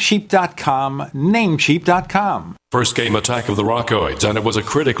Namecheap.com, Namecheap.com. First came Attack of the Rockoids, and it was a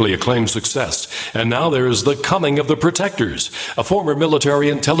critically acclaimed success. And now there is The Coming of the Protectors. A former military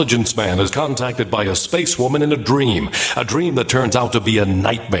intelligence man is contacted by a space woman in a dream that turns out to be a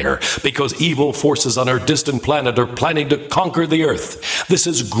nightmare because evil forces on her distant planet are planning to conquer the Earth. This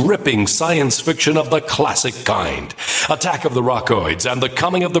is gripping science fiction of the classic kind. Attack of the Rockoids and The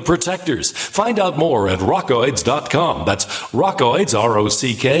Coming of the Protectors. Find out more at rockoids.com. That's Rockoids,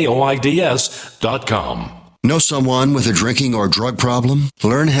 ROCKOIDS.com. Know someone with a drinking or drug problem?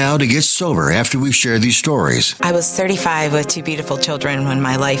 Learn how to get sober after we share these stories. I was 35 with 2 beautiful children when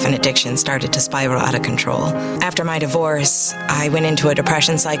my life and addiction started to spiral out of control. After my divorce, I went into a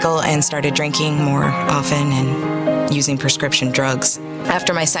depression cycle and started drinking more often and using prescription drugs.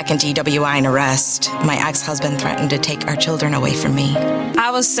 After my second DWI and arrest, my ex-husband threatened to take our children away from me. I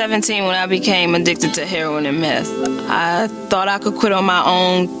was 17 when I became addicted to heroin and meth. I thought I could quit on my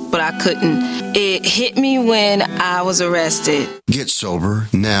own, but I couldn't. It hit me when I was arrested. Get sober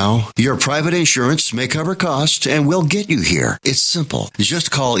now. Your private insurance may cover costs and we'll get you here. It's simple.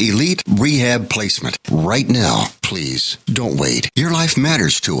 Just call Elite Rehab Placement right now. Please, don't wait. Your life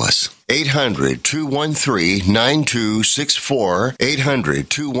matters to us. 800-213-9264.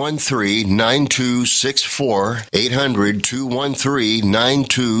 800-213-9264.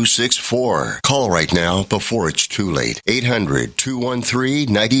 800-213-9264. Call right now before it's too late.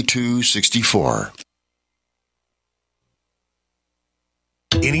 800-213-9264.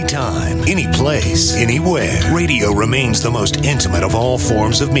 Anytime, any place, anywhere. Radio remains the most intimate of all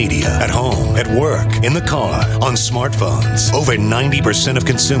forms of media. At home, at work, in the car, on smartphones. Over 90% of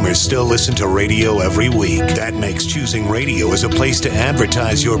consumers still listen to radio every week. That makes choosing radio as a place to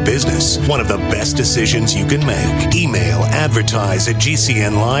advertise your business one of the best decisions you can make. Email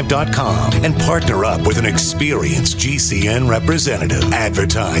advertise@gcnlive.com and partner up with an experienced GCN representative.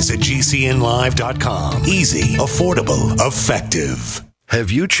 Advertise@gcnlive.com. Easy, affordable, effective. Have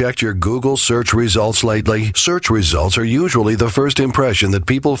you checked your Google search results lately? Search results are usually the first impression that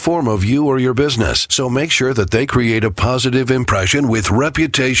people form of you or your business, so make sure that they create a positive impression with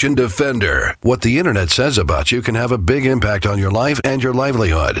Reputation Defender. What the internet says about you can have a big impact on your life and your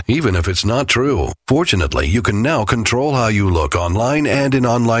livelihood, even if it's not true. Fortunately, you can now control how you look online and in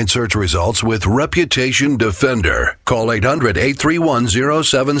online search results with Reputation Defender. Call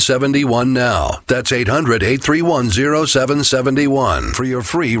 800-831-0771 now. That's 800-831-0771. for your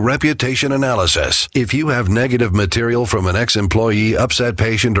free reputation analysis. If you have negative material from an ex-employee, upset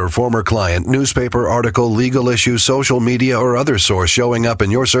patient, or former client, newspaper article, legal issue, social media, or other source showing up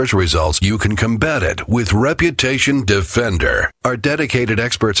in your search results, you can combat it with Reputation Defender. Our dedicated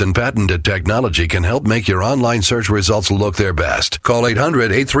experts in patented technology can help make your online search results look their best. Call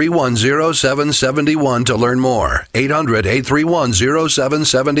 800-831-0771 to learn more.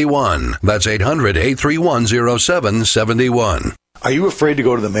 800-831-0771. That's 800-831-0771. Are you afraid to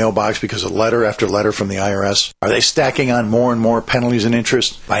go to the mailbox because of letter after letter from the IRS? Are they stacking on more and more penalties and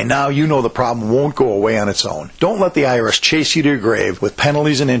interest? By now, you know the problem won't go away on its own. Don't let the IRS chase you to your grave with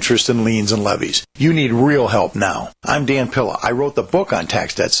penalties and interest and liens and levies. You need real help now. I'm Dan Pilla. I wrote the book on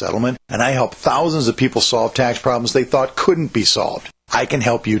tax debt settlement, and I help thousands of people solve tax problems they thought couldn't be solved. I can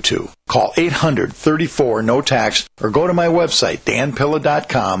help you too. Call 800-34-NO-TAX or go to my website,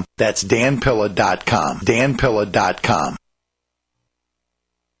 danpilla.com. That's danpilla.com. danpilla.com.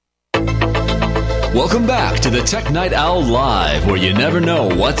 Welcome back to the Tech Night Owl Live, where you never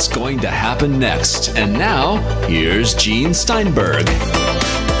know what's going to happen next. And now, here's Gene Steinberg.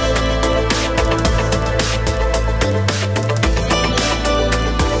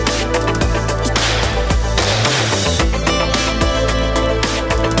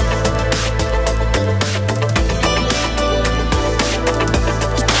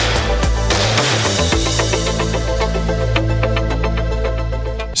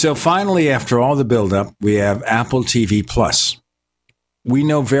 So finally, after all the buildup, we have Apple TV Plus. We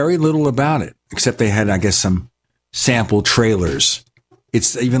know very little about it, except they had, I guess, some sample trailers.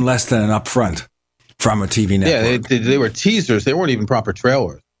 It's even less than an upfront from a TV network. Yeah, they were teasers. They weren't even proper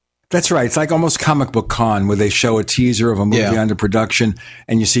trailers. That's right. It's like almost Comic Book Con, where they show a teaser of a movie under production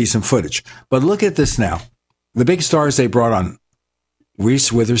and you see some footage. But look at this now. The big stars they brought on: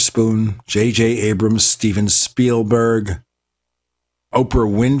 Reese Witherspoon, J.J. Abrams, Steven Spielberg, Oprah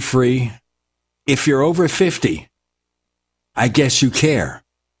Winfrey. If you're over 50, I guess you care.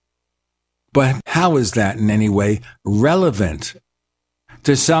 But how is that in any way relevant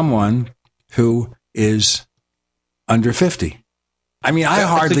to someone who is under 50? I mean, I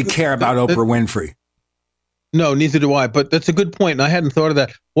hardly care about Oprah Winfrey. No, neither do I. But that's a good point, and I hadn't thought of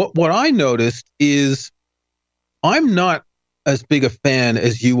that. What I noticed is I'm not as big a fan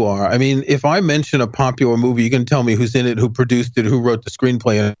as you are. I mean, if I mention a popular movie, you can tell me who's in it, who produced it, who wrote the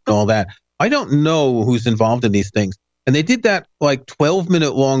screenplay, and all that. I don't know who's involved in these things. And they did that like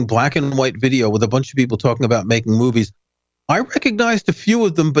 12-minute long black and white video with a bunch of people talking about making movies. I recognized a few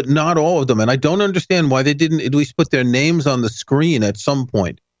of them, but not all of them. And I don't understand why they didn't at least put their names on the screen at some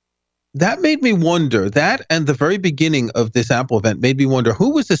point. That made me wonder. That and the very beginning of this Apple event made me wonder,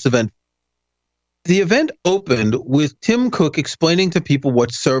 who was this event? The event opened with Tim Cook explaining to people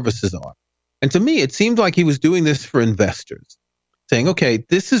what services are. And to me, it seemed like he was doing this for investors, saying, okay,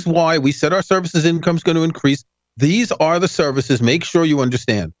 this is why we said our services income is going to increase. These are the services. Make sure you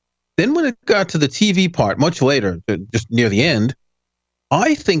understand. Then when it got to the TV part, much later, just near the end,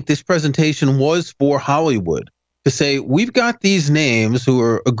 I think this presentation was for Hollywood to say, we've got these names who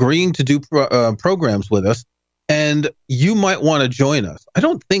are agreeing to do programs with us, and you might want to join us. I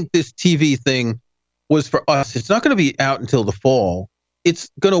don't think this TV thing was for us. It's not going to be out until the fall. It's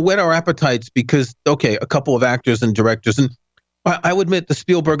going to whet our appetites because, okay, a couple of actors and directors. And I would admit the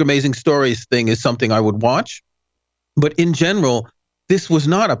Spielberg Amazing Stories thing is something I would watch. But in general, this was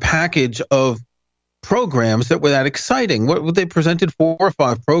not a package of programs that were that exciting. What they presented 4 or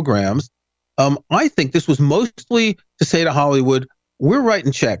 5 programs. I think this was mostly to say to Hollywood, we're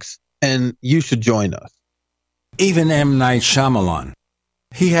writing checks and you should join us. Even M. Night Shyamalan,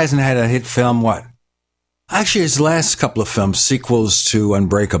 he hasn't had a hit film, what? Actually, his last couple of films, sequels to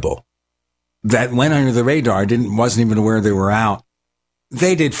Unbreakable, that went under the radar, wasn't even aware they were out.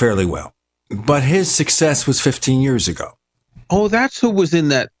 They did fairly well. But his success was 15 years ago. Oh, that's who was in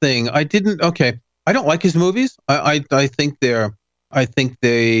that thing. I don't like his movies. I think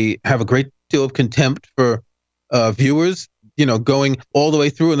they have a great deal of contempt for viewers, going all the way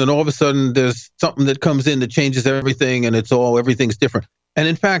through, and then all of a sudden there's something that comes in that changes everything, and everything's different. And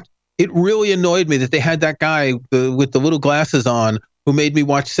in fact, it really annoyed me that they had that guy with the little glasses on who made me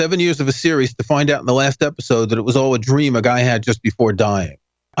watch 7 years of a series to find out in the last episode that it was all a dream a guy had just before dying.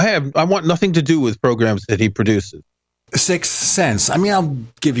 I want nothing to do with programs that he produces. Sixth Sense. I mean, I'll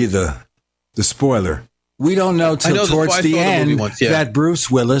give you the spoiler. We don't know till towards the end that Bruce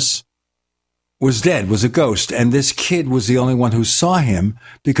Willis was dead, was a ghost, and this kid was the only one who saw him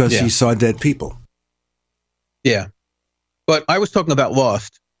because he saw dead people. Yeah. But I was talking about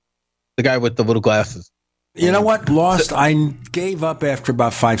Lost, the guy with the little glasses. You know what? Lost, I gave up after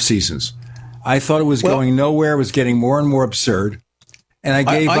about 5 seasons. I thought it was going nowhere. It was getting more and more absurd. And I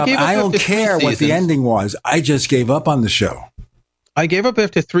gave up. I don't care what the ending was. I just gave up on the show. I gave up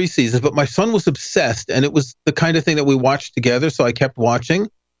after 3 seasons, but my son was obsessed, and it was the kind of thing that we watched together, so I kept watching.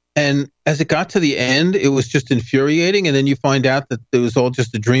 And as it got to the end, it was just infuriating, and then you find out that it was all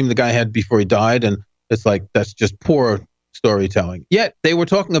just a dream the guy had before he died, and it's like, that's just poor storytelling. Yet, they were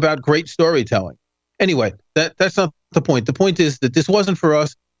talking about great storytelling. Anyway, that's not the point. The point is that this wasn't for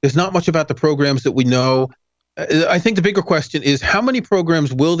us. There's not much about the programs that we know. I think the bigger question is, how many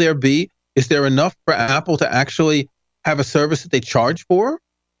programs will there be? Is there enough for Apple to actually have a service that they charge for?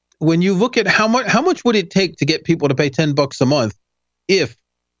 When you look at how much would it take to get people to pay $10 a month if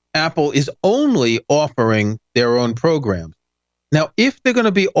Apple is only offering their own programs? Now, if they're going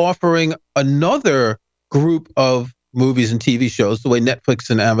to be offering another group of movies and TV shows the way Netflix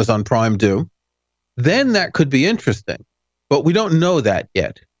and Amazon Prime do, then that could be interesting. But we don't know that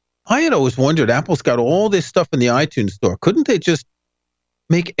yet. I had always wondered, Apple's got all this stuff in the iTunes store. Couldn't they just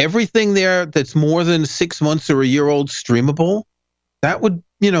make everything there that's more than 6 months or a year old streamable? That would,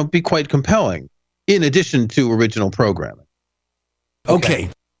 be quite compelling, in addition to original programming. Okay.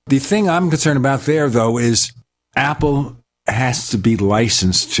 The thing I'm concerned about there, though, is Apple has to be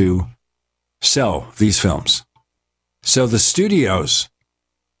licensed to sell these films. So the studios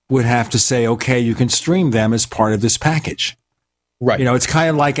would have to say, okay, you can stream them as part of this package. Right. It's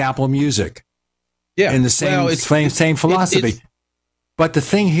kind of like Apple Music. Yeah. In the same philosophy. But the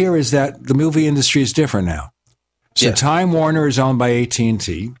thing here is that the movie industry is different now. So yes. Time Warner is owned by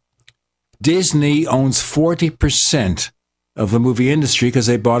AT&T. Disney owns 40% of the movie industry because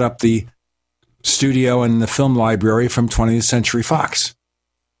they bought up the studio and the film library from 20th Century Fox.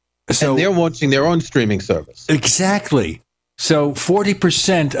 So and they're launching their own streaming service. Exactly. So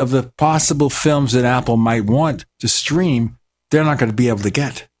 40% of the possible films that Apple might want to stream, they're not going to be able to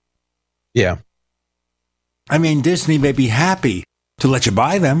get. Yeah. I mean, Disney may be happy to let you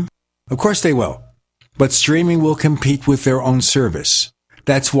buy them. Of course they will. But streaming will compete with their own service.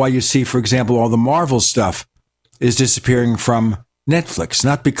 That's why you see, for example, all the Marvel stuff is disappearing from Netflix.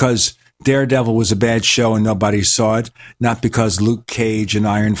 Not because Daredevil was a bad show and nobody saw it. Not because Luke Cage and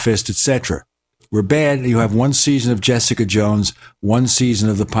Iron Fist, etc. were bad. You have 1 season of Jessica Jones, 1 season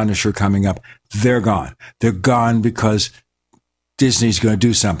of The Punisher coming up. They're gone. They're gone because Disney's going to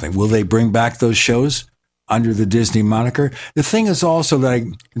do something. Will they bring back those shows under the Disney moniker? The thing is also that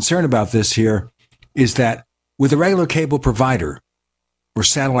I'm concerned about this here is that with a regular cable provider or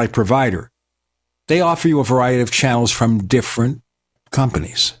satellite provider, they offer you a variety of channels from different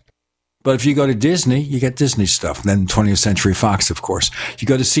companies. But if you go to Disney, you get Disney stuff. Then 20th Century Fox, of course. You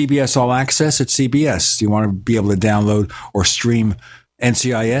go to CBS All Access, it's CBS. You want to be able to download or stream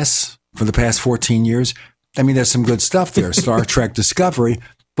NCIS for the past 14 years. I mean, there's some good stuff there, Star Trek Discovery,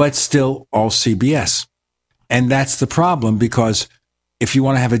 but still all CBS. And that's the problem, because if you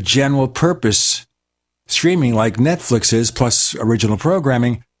want to have a general purpose streaming like Netflix is, plus original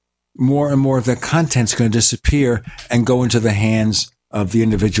programming, more and more of the content's going to disappear and go into the hands of the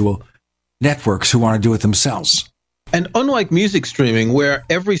individual networks who want to do it themselves. And unlike music streaming, where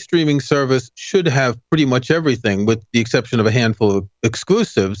every streaming service should have pretty much everything, with the exception of a handful of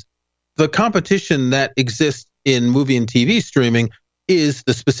exclusives, the competition that exists in movie and TV streaming is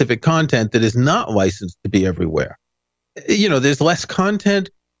the specific content that is not licensed to be everywhere. There's less content,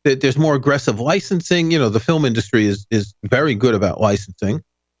 there's more aggressive licensing. The film industry is very good about licensing,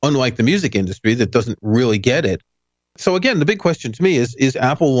 unlike the music industry that doesn't really get it. So again, the big question to me is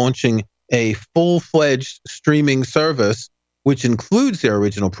Apple launching a full-fledged streaming service which includes their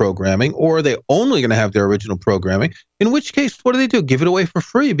original programming, or are they only going to have their original programming? In which case, what do? Give it away for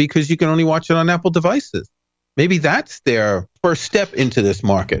free because you can only watch it on Apple devices. Maybe that's their first step into this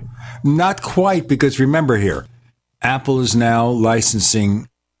market. Not quite, because remember here, Apple is now licensing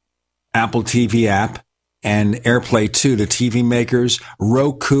Apple TV app and AirPlay 2 to TV makers,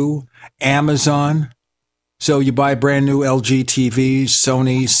 Roku, Amazon. So you buy a brand new LG TV,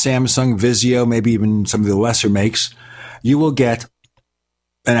 Sony, Samsung, Vizio, maybe even some of the lesser makes, you will get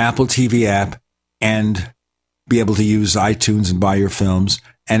an Apple TV app and be able to use iTunes and buy your films,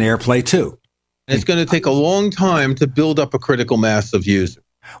 and AirPlay 2. And it's going to take a long time to build up a critical mass of users.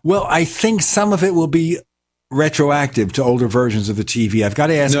 Well, I think some of it will be retroactive to older versions of the TV. I've got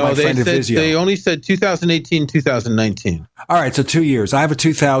to ask my friend at Vizio. They only said 2018, 2019. All right, so 2 years. I have a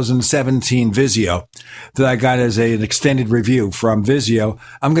 2017 Vizio that I got as an extended review from Vizio.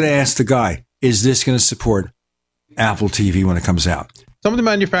 I'm going to ask the guy, is this going to support Apple TV when it comes out? Some of the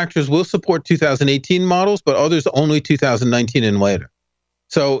manufacturers will support 2018 models, but others only 2019 and later.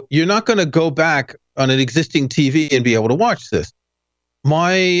 So you're not going to go back on an existing TV and be able to watch this.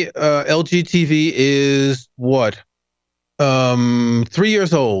 My LG TV is 3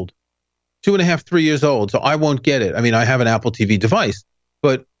 years old, 2.5, 3 years old. So I won't get it. I mean, I have an Apple TV device,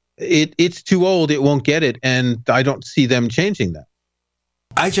 but it's too old. It won't get it. And I don't see them changing that.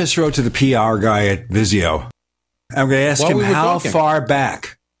 I just wrote to the PR guy at Vizio. I'm going to ask him how far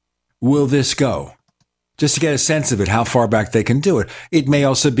back will this go? Just to get a sense of it, how far back they can do it. It may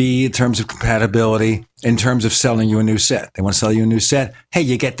also be in terms of compatibility, in terms of selling you a new set. They want to sell you a new set. Hey,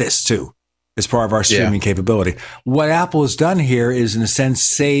 you get this too, as part of our streaming capability. What Apple has done here is, in a sense,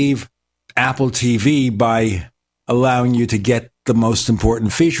 save Apple TV by allowing you to get the most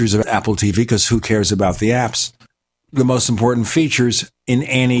important features of Apple TV, because who cares about the apps? The most important features in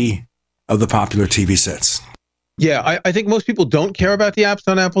any of the popular TV sets. Yeah, I think most people don't care about the apps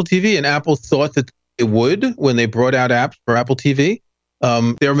on Apple TV, and Apple thought that it would when they brought out apps for Apple TV.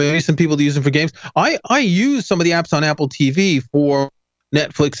 There may be some people that use them for games. I use some of the apps on Apple TV for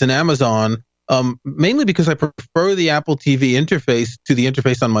Netflix and Amazon, mainly because I prefer the Apple TV interface to the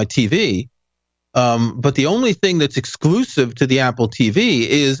interface on my TV. But the only thing that's exclusive to the Apple TV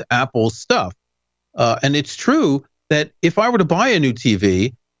is Apple stuff. And it's true that if I were to buy a new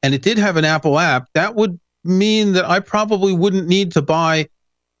TV and it did have an Apple app, that would mean that I probably wouldn't need to buy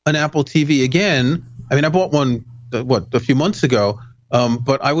an Apple TV again. I mean, I bought one, a few months ago,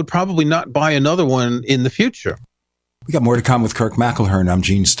 but I would probably not buy another one in the future. We got more to come with Kirk McElhearn. I'm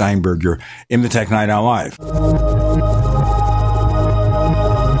Gene Steinberg. You're in the Tech Night Owl Live.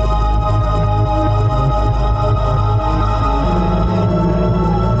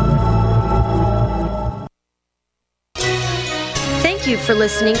 Thank you for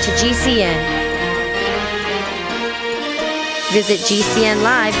listening to GCN. Visit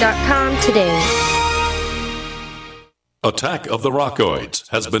GCNlive.com today. Attack of the Rockoids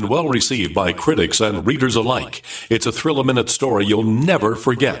has been well received by critics and readers alike. It's a thrill-a-minute story you'll never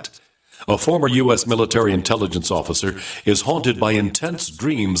forget. A former U.S. military intelligence officer is haunted by intense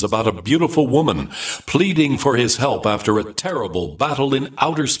dreams about a beautiful woman pleading for his help after a terrible battle in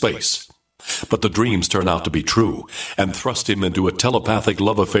outer space. But the dreams turn out to be true and thrust him into a telepathic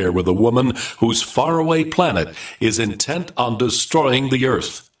love affair with a woman whose faraway planet is intent on destroying the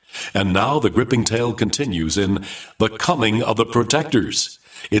Earth. And now the gripping tale continues in The Coming of the Protectors.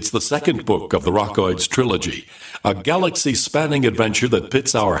 It's the second book of the Rockoids trilogy, a galaxy-spanning adventure that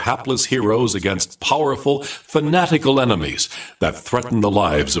pits our hapless heroes against powerful, fanatical enemies that threaten the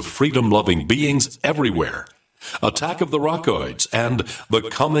lives of freedom-loving beings everywhere. Attack of the Rockoids and The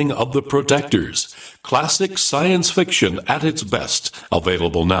Coming of the Protectors. Classic science fiction at its best.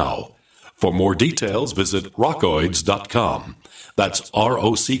 Available now. For more details, visit rockoids.com. That's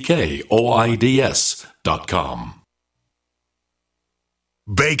ROCKOIDS.com.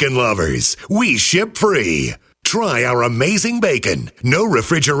 Bacon lovers, we ship free. Try our amazing bacon. No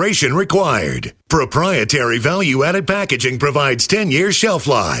refrigeration required. Proprietary value-added packaging provides 10-year shelf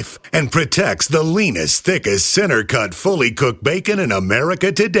life and protects the leanest, thickest, center-cut, fully cooked bacon in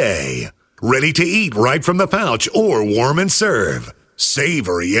America today. Ready to eat right from the pouch or warm and serve.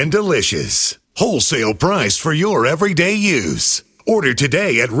 Savory and delicious. Wholesale price for your everyday use. Order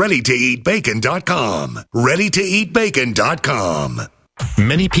today at ReadyToEatBacon.com. ReadyToEatBacon.com.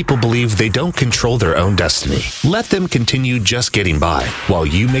 Many people believe they don't control their own destiny. Let them continue just getting by while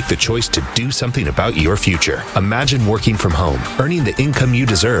you make the choice to do something about your future. Imagine working from home, earning the income you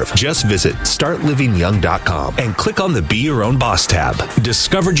deserve. Just visit StartLivingYoung.com and click on the Be Your Own Boss tab.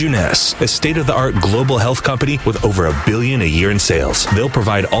 Discover Juness, a state-of-the-art global health company with over $1 billion a year in sales. They'll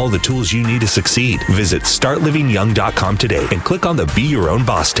provide all the tools you need to succeed. Visit StartLivingYoung.com today and click on the Be Your Own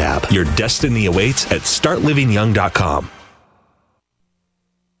Boss tab. Your destiny awaits at StartLivingYoung.com.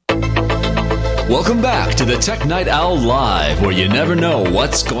 Welcome back to the Tech Night Owl Live, where you never know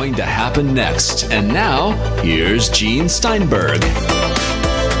what's going to happen next. And now, here's Gene Steinberg.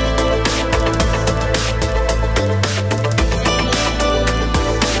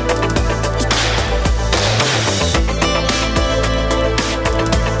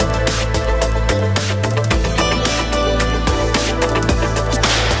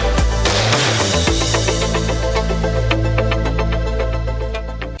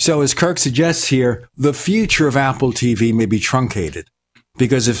 So as Kirk suggests here, the future of Apple TV may be truncated,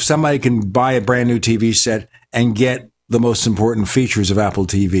 because if somebody can buy a brand new TV set and get the most important features of Apple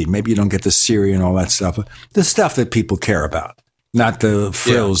TV, maybe you don't get the Siri and all that stuff, but the stuff that people care about, not the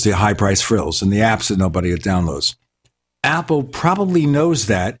frills, the high price frills and the apps that nobody downloads. Apple probably knows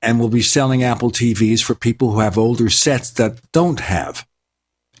that and will be selling Apple TVs for people who have older sets that don't have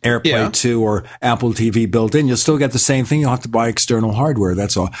AirPlay 2 or Apple TV built in. You'll still get the same thing. You'll have to buy external hardware.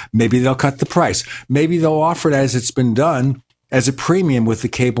 That's all. Maybe they'll cut the price. Maybe they'll offer it as it's been done as a premium with the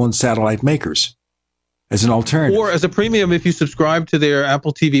cable and satellite makers. as an alternative. Or as a premium if you subscribe to their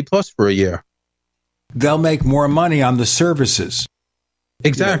Apple TV Plus for a year. They'll make more money on the services.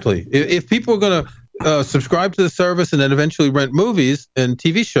 Exactly. If people are going to subscribe to the service and then eventually rent movies and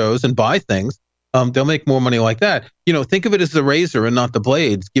TV shows and buy things, they'll make more money like that. Think of it as the razor and not the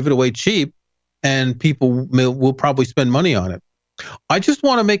blades. Give it away cheap, and people will probably spend money on it. I just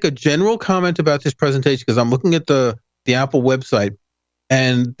want to make a general comment about this presentation because I'm looking at the Apple website,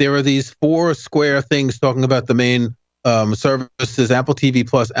 and there are these 4 square things talking about the main services: Apple TV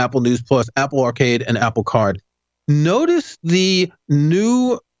Plus, Apple News Plus, Apple Arcade, and Apple Card. Notice the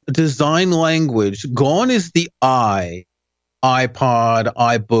new design language. Gone is the iPod,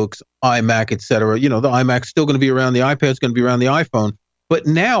 iBooks, iMac, etc. The iMac's still going to be around. The iPad's going to be around. The iPhone. But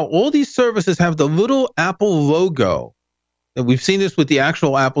now all these services have the little Apple logo. And we've seen this with the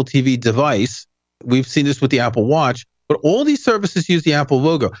actual Apple TV device. We've seen this with the Apple Watch. But all these services use the Apple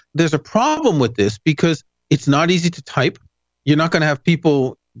logo. There's a problem with this because it's not easy to type. You're not going to have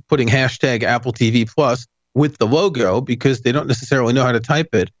people putting hashtag Apple TV Plus with the logo because they don't necessarily know how to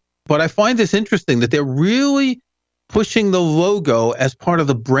type it. But I find this interesting that they're really pushing the logo as part of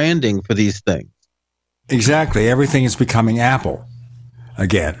the branding for these things. Exactly. Everything is becoming Apple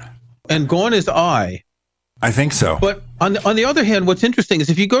again. And gone is I think so. But on the other hand, what's interesting is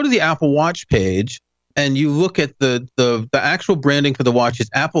if you go to the Apple Watch page and you look at the actual branding for the watch is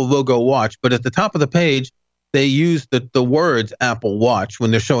Apple logo watch, but at the top of the page, they use the words Apple Watch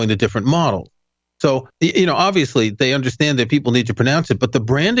when they're showing the different models. So, obviously they understand that people need to pronounce it, but the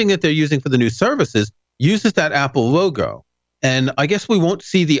branding that they're using for the new services uses that Apple logo. And I guess we won't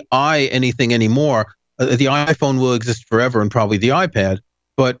see the I anything anymore. The iPhone will exist forever and probably the iPad,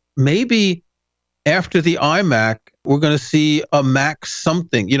 but maybe after the iMac, we're going to see a Mac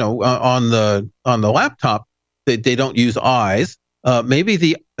something, on the laptop they don't use I's. Maybe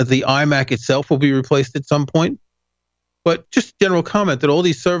the iMac itself will be replaced at some point. But just general comment that all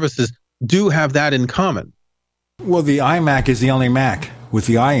these services do have that in common. Well, the iMac is the only Mac with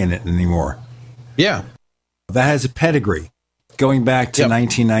the I in it anymore. Yeah. That has a pedigree going back to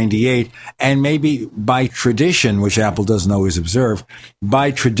 1998. And maybe by tradition, which Apple doesn't always observe, by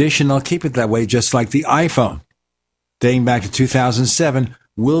tradition, they'll keep it that way, just like the iPhone. Dating back to 2007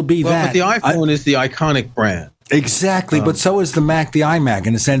 will be that. But the iPhone is the iconic brand. Exactly. But so is the Mac, the iMac.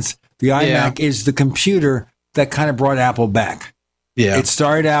 In a sense, the iMac is the computer that kind of brought Apple back. Yeah. It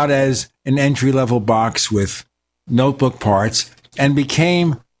started out as an entry-level box with notebook parts and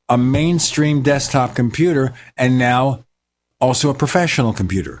became a mainstream desktop computer and now also a professional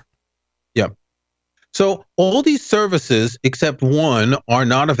computer. Yep. So all these services, except one, are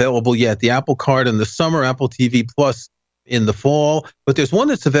not available yet. The Apple Card in the summer, Apple TV Plus in the fall. But there's one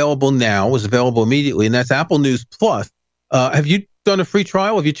that's available now, was available immediately, and that's Apple News Plus. Have you done a free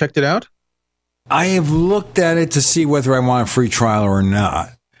trial? Have you checked it out? I have looked at it to see whether I want a free trial or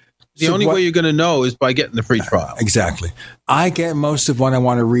not. The only way you're going to know is by getting the free trial. Exactly. I get most of what I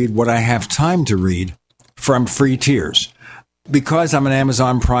want to read, what I have time to read, from free tiers. Because I'm an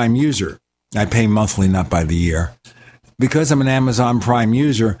Amazon Prime user, I pay monthly, not by the year. Because I'm an Amazon Prime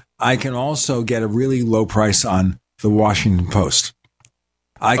user, I can also get a really low price on the Washington Post.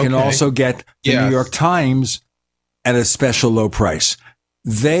 I can also get the New York Times at a special low price.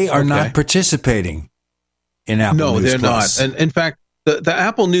 They are not participating in Apple News Plus. No, they're not. And in fact, the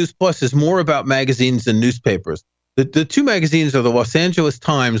Apple News Plus is more about magazines than newspapers. The two magazines are the Los Angeles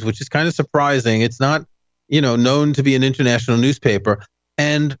Times, which is kind of surprising. It's not, known to be an international newspaper,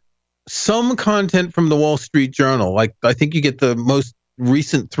 and some content from the Wall Street Journal. Like, I think you get the most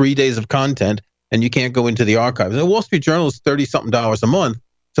recent 3 days of content, and you can't go into the archives. The Wall Street Journal is $30-something a month,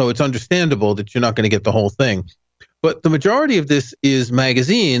 so it's understandable that you're not going to get the whole thing. But the majority of this is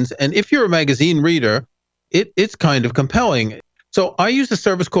magazines, and if you're a magazine reader, it's kind of compelling. So I use a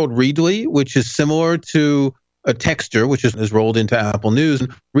service called Readly, which is similar to a Texture, which is rolled into Apple News.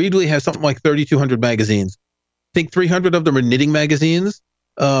 And Readly has something like 3,200 magazines. I think 300 of them are knitting magazines.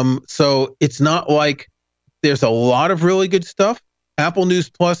 So it's not like there's a lot of really good stuff. Apple News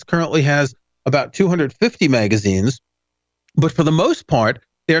Plus currently has about 250 magazines, but for the most part,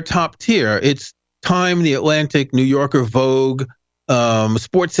 they're top tier. It's Time, The Atlantic, New Yorker, Vogue,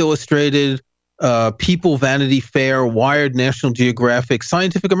 Sports Illustrated, People, Vanity Fair, Wired, National Geographic,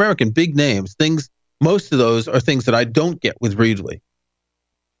 Scientific American, big names. Most of those are things that I don't get with Readly.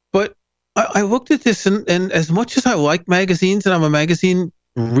 But I looked at this, and as much as I like magazines and I'm a magazine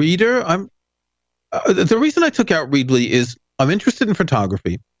reader, the reason I took out Readly is I'm interested in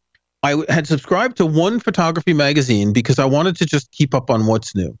photography. I had subscribed to one photography magazine because I wanted to just keep up on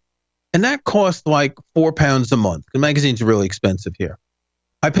what's new. And that cost like £4 a month. The magazines are really expensive here.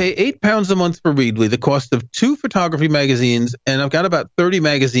 I pay £8 a month for Readly, the cost of 2 photography magazines, and I've got about 30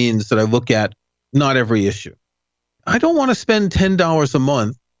 magazines that I look at, not every issue. I don't want to spend $10 a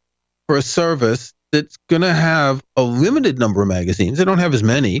month for a service that's going to have a limited number of magazines. I don't have as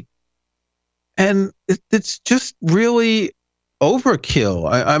many. And it's just really overkill.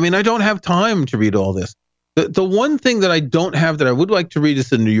 I mean, I don't have time to read all this. The one thing that I don't have that I would like to read is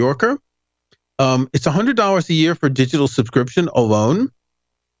The New Yorker. It's $100 a year for digital subscription alone.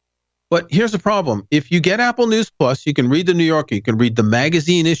 But here's the problem. If you get Apple News Plus, you can read The New Yorker. You can read the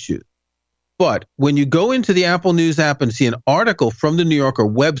magazine issues. But when you go into the Apple News app and see an article from the New Yorker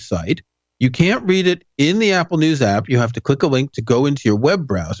website, you can't read it in the Apple News app. You have to click a link to go into your web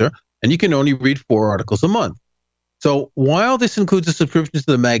browser, and you can only read 4 articles a month. So while this includes a subscription to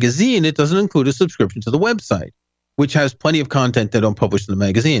the magazine, it doesn't include a subscription to the website, which has plenty of content they don't publish in the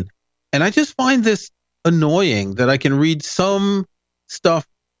magazine. And I just find this annoying that I can read some stuff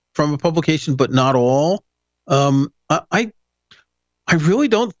from a publication, but not all. I really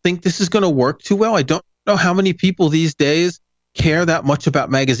don't think this is going to work too well. I don't know how many people these days care that much about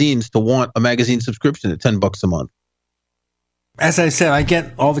magazines to want a magazine subscription at $10 a month. As I said, I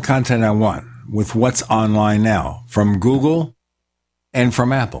get all the content I want with what's online now from Google and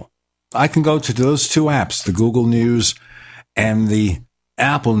from Apple. I can go to those 2 apps, the Google News and the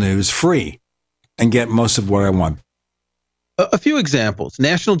Apple News, free and get most of what I want. A few examples: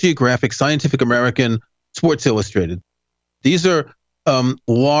 National Geographic, Scientific American, Sports Illustrated. These are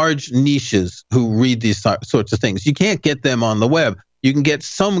large niches who read these sorts of things. You can't get them on the web. You can get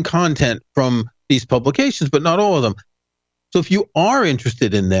some content from these publications, but not all of them. So if you are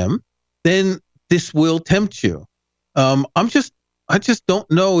interested in them, then this will tempt you. I just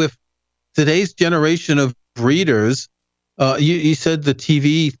don't know if today's generation of readers, you said the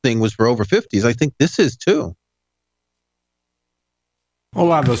TV thing was for over 50s. I think this is too. A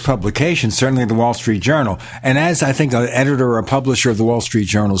lot of those publications, certainly the Wall Street Journal. And as I think an editor or a publisher of the Wall Street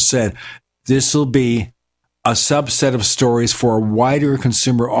Journal said, this will be a subset of stories for a wider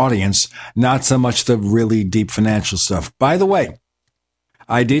consumer audience, not so much the really deep financial stuff. By the way,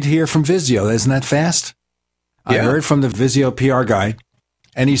 I did hear from Vizio. Isn't that fast? Yeah. I heard from the Vizio PR guy,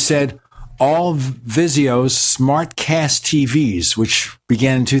 and he said all Vizio's SmartCast TVs, which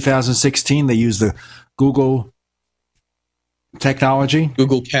began in 2016, they use the Google technology.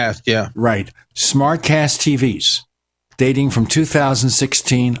 Google Cast, yeah. Right. SmartCast TVs, dating from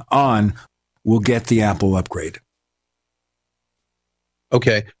 2016 on, will get the Apple upgrade.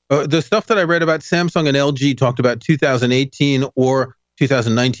 Okay. The stuff that I read about Samsung and LG talked about 2018 or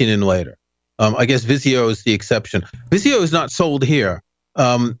 2019 and later. I guess Vizio is the exception. Vizio is not sold here.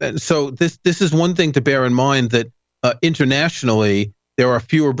 So this is one thing to bear in mind, that internationally, there are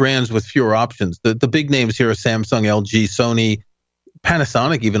fewer brands with fewer options. The big names here are Samsung, LG, Sony,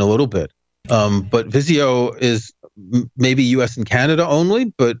 Panasonic, even a little bit. But Vizio is maybe US and Canada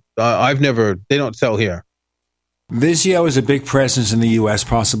only, but they don't sell here. Vizio is a big presence in the US,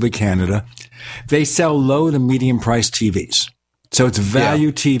 possibly Canada. They sell low to medium price TVs. So it's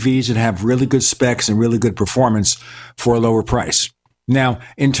value TVs that have really good specs and really good performance for a lower price. Now,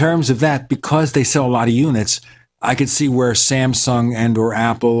 in terms of that, because they sell a lot of units, I could see where Samsung and or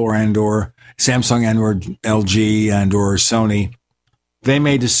Apple or Samsung and or LG and or Sony, they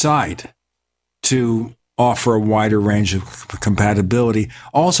may decide to offer a wider range of compatibility.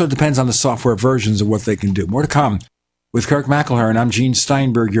 Also depends on the software versions of what they can do. More to come with Kirk McElhearn. I'm Gene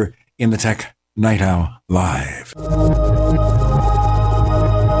Steinberg. You're in the Tech Night Owl Live.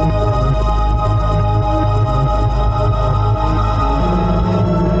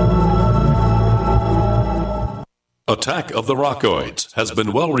 Attack of the Rockoids has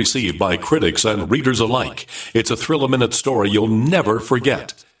been well received by critics and readers alike. It's a thrill-a-minute story you'll never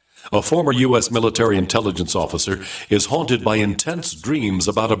forget. A former U.S. military intelligence officer is haunted by intense dreams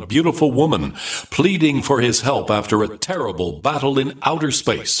about a beautiful woman pleading for his help after a terrible battle in outer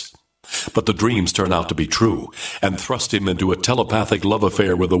space. But the dreams turn out to be true and thrust him into a telepathic love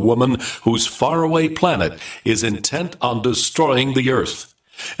affair with a woman whose faraway planet is intent on destroying the Earth.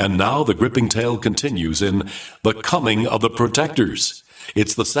 And now the gripping tale continues in The Coming of the Protectors.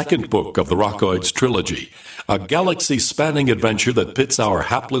 It's the second book of the Rockoids trilogy, a galaxy-spanning adventure that pits our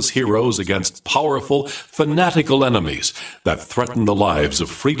hapless heroes against powerful, fanatical enemies that threaten the lives of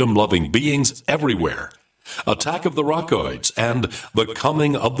freedom-loving beings everywhere. Attack of the Rockoids and The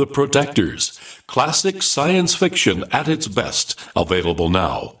Coming of the Protectors. Classic science fiction at its best, available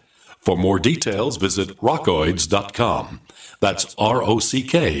now. For more details, visit rockoids.com. That's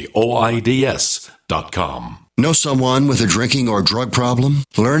ROCKOIDS.com. Know someone with a drinking or drug problem?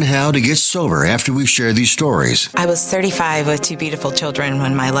 Learn how to get sober after we share these stories. I was 35 with 2 beautiful children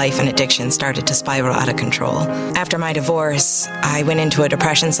when my life and addiction started to spiral out of control. After my divorce, I went into a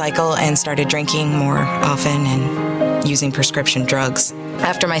depression cycle and started drinking more often and using prescription drugs.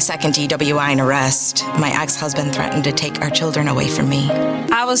 After my second DWI and arrest, my ex-husband threatened to take our children away from me.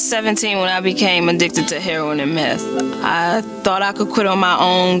 I was 17 when I became addicted to heroin and meth. I thought I could quit on my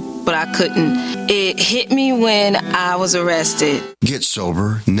own, but I couldn't. It hit me when I was arrested. Get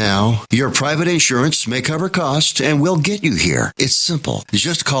sober now. Your private insurance may cover costs and we'll get you here. It's simple.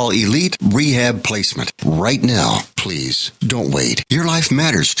 Just call Elite Rehab Placement right now. Please don't wait. Your life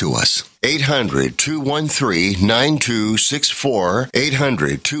matters to us. 800-213-9264.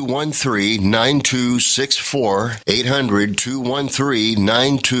 800-213-9264.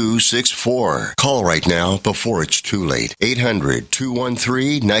 800-213-9264. Call right now before it's too late.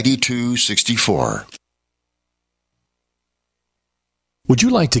 800-213-9264. Would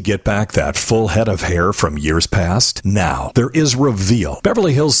you like to get back that full head of hair from years past? Now, there is Reveal.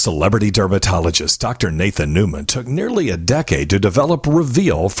 Beverly Hills celebrity dermatologist Dr. Nathan Newman took nearly a decade to develop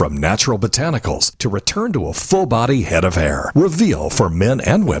Reveal from natural botanicals to return to a full-body head of hair. Reveal for men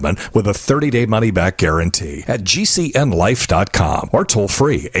and women with a 30-day money-back guarantee at GCNlife.com or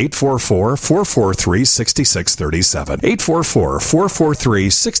toll-free 844-443-6637.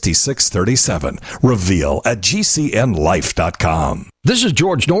 844-443-6637. Reveal at GCNlife.com. This is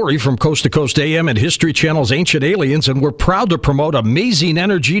George Norrie from Coast to Coast AM and History Channel's Ancient Aliens, and we're proud to promote amazing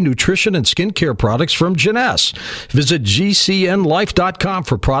energy, nutrition, and skincare products from Jeunesse. Visit GCNlife.com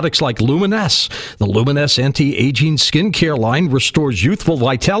for products like Luminesse. The Luminesse anti-aging skincare line restores youthful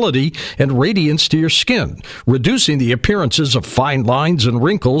vitality and radiance to your skin, reducing the appearances of fine lines and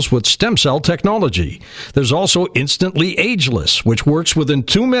wrinkles with stem cell technology. There's also Instantly Ageless, which works within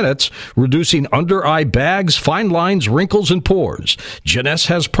 2 minutes, reducing under-eye bags, fine lines, wrinkles, and pores. Jeunesse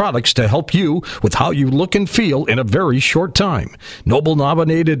has products to help you with how you look and feel in a very short time.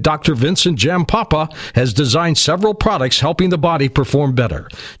 Nobel-nominated Dr. Vincent Jampapa has designed several products helping the body perform better.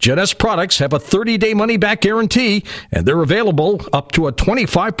 Jeunesse products have a 30-day money-back guarantee, and they're available up to a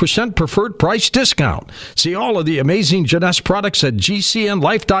 25% preferred price discount. See all of the amazing Jeunesse products at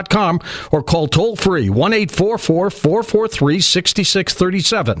GCNlife.com or call toll-free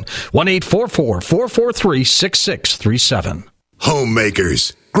 1-844-443-6637. 1-844-443-6637.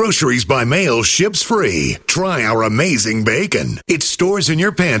 Homemakers. Groceries by mail ships free. Try our amazing bacon. It stores in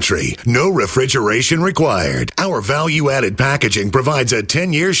your pantry. No refrigeration required. Our value-added packaging provides a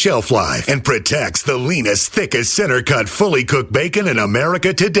 10-year shelf life and protects the leanest, thickest, center-cut, fully cooked bacon in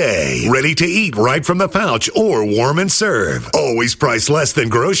America today. Ready to eat right from the pouch or warm and serve. Always priced less than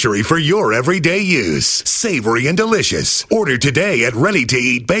grocery for your everyday use. Savory and delicious. Order today at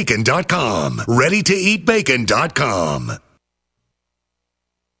ReadyToEatBacon.com. ReadyToEatBacon.com.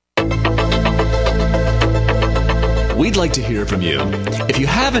 We'd like to hear from you. If you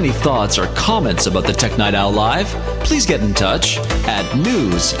have any thoughts or comments about the Tech Night Owl Live, please get in touch at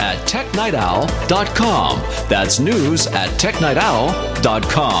news@technightowl.com. That's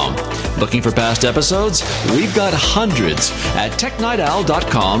news@technightowl.com. Looking for past episodes? We've got hundreds at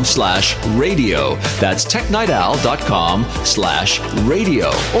technightowl.com/radio. That's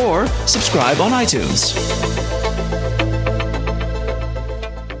technightowl.com/radio. Or subscribe on iTunes.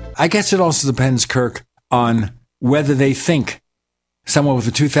 I guess it also depends, Kirk, on whether they think someone with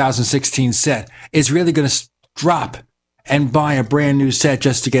a 2016 set is really going to drop and buy a brand new set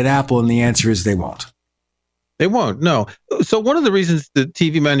just to get Apple, and the answer is they won't. They won't, no. So one of the reasons the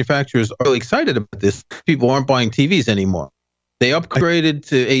TV manufacturers are really excited about this, people aren't buying TVs anymore. They upgraded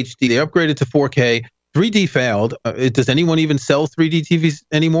to HD, they upgraded to 4K. 3D failed. Does anyone even sell 3D TVs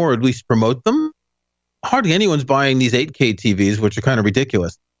anymore, or at least promote them? Hardly anyone's buying these 8K TVs, which are kind of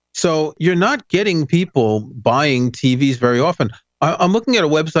ridiculous. So you're not getting people buying TVs very often. I'm looking at a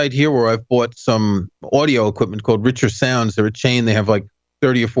website here where I've bought some audio equipment called Richer Sounds. They're a chain. They have like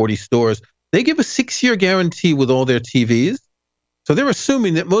 30 or 40 stores. They give a 6-year guarantee with all their TVs. So they're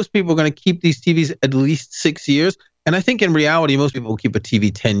assuming that most people are going to keep these TVs at least 6 years. And I think in reality, most people will keep a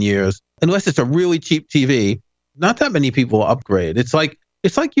TV 10 years. Unless it's a really cheap TV, not that many people will upgrade. It's like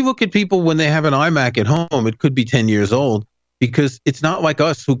you look at people when they have an iMac at home, it could be 10 years old. Because it's not like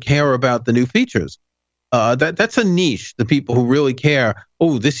us who care about the new features. That's a niche, the people who really care.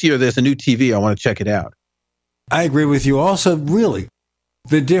 Oh, this year there's a new TV. I want to check it out. I agree with you. Also, really,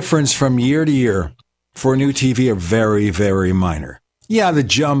 the difference from year to year for a new TV are very, very minor. Yeah, the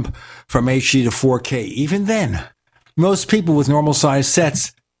jump from HD to 4K, even then, most people with normal size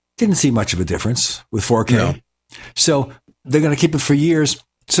sets didn't see much of a difference with 4K. No. So they're going to keep it for years.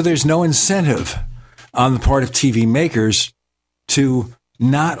 So there's no incentive on the part of TV makers to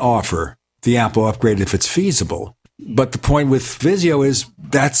not offer the Apple upgrade if it's feasible. But the point with Vizio is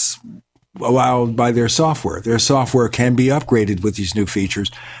that's allowed by their software. Their software can be upgraded with these new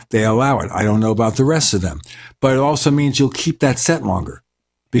features. They allow it. I don't know about the rest of them. But it also means you'll keep that set longer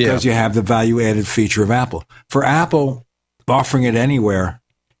because you have the value-added feature of Apple. For Apple, offering it anywhere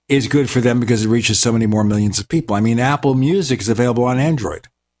is good for them because it reaches so many more millions of people. I mean, Apple Music is available on Android.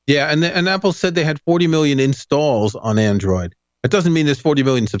 Yeah, and Apple said they had 40 million installs on Android. That doesn't mean there's 40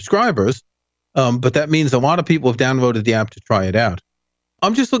 million subscribers, but that means a lot of people have downloaded the app to try it out.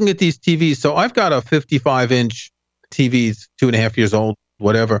 I'm just looking at these TVs. So I've got a 55-inch TV, 2.5 years old,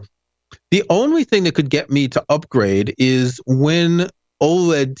 whatever. The only thing that could get me to upgrade is when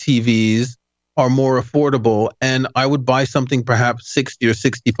OLED TVs are more affordable, and I would buy something perhaps 60 or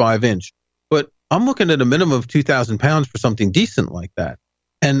 65-inch. But I'm looking at a minimum of £2,000 for something decent like that.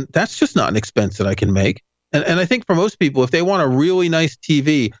 And that's just not an expense that I can make. And I think for most people, if they want a really nice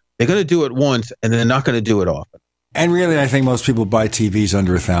TV, they're going to do it once, and they're not going to do it often. And really, I think most people buy TVs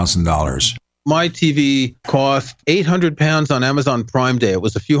under $1,000. My TV cost £800 on Amazon Prime Day. It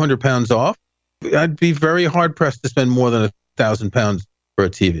was a few £100 off. I'd be very hard-pressed to spend more than £1,000 for a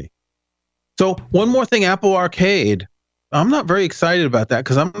TV. So one more thing, Apple Arcade. I'm not very excited about that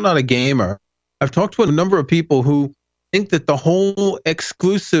because I'm not a gamer. I've talked to a number of people who think that the whole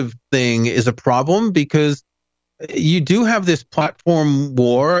exclusive thing is a problem because you do have this platform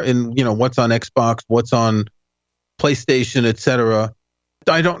war and, what's on Xbox, what's on PlayStation, etc.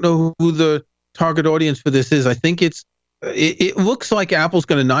 I don't know who the target audience for this is. I think it looks like Apple's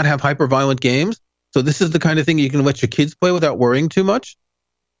going to not have hyper-violent games. So this is the kind of thing you can let your kids play without worrying too much.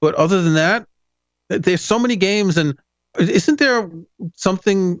 But other than that, there's so many games. And wasn't there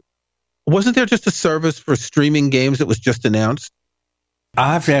just a service for streaming games that was just announced?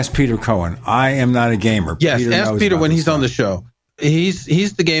 I have to ask Peter Cohen. I am not a gamer. Yes, Peter ask Peter when he's on the show. He's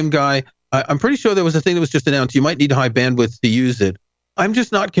the game guy. I'm pretty sure there was a thing that was just announced. You might need high bandwidth to use it. I'm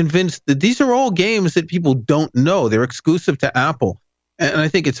just not convinced that these are all games that people don't know. They're exclusive to Apple. And I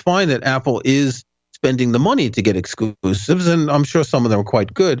think it's fine that Apple is spending the money to get exclusives, and I'm sure some of them are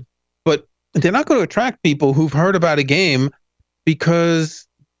quite good. But they're not going to attract people who've heard about a game because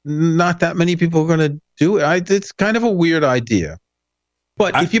not that many people are going to do it. It's kind of a weird idea.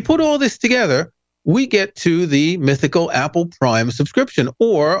 But if you put all this together, we get to the mythical Apple Prime subscription,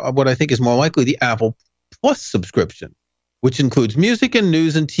 or what I think is more likely, the Apple Plus subscription, which includes music and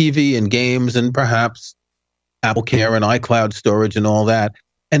news and TV and games and perhaps Apple Care and iCloud storage and all that.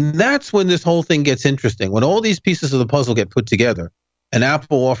 And that's when this whole thing gets interesting, when all these pieces of the puzzle get put together and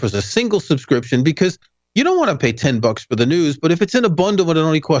Apple offers a single subscription, because you don't want to pay $10 for the news, but if it's in a bundle and it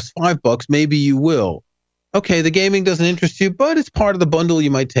only costs $5, maybe you will. Okay, the gaming doesn't interest you, but it's part of the bundle,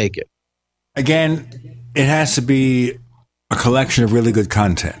 you might take it. Again, it has to be a collection of really good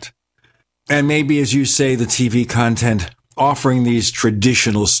content. And maybe, as you say, the TV content offering these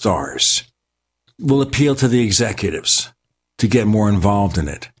traditional stars will appeal to the executives to get more involved in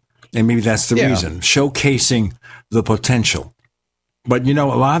it. And maybe that's the reason, showcasing the potential. But, a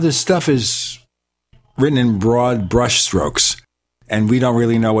lot of this stuff is written in broad brushstrokes, and we don't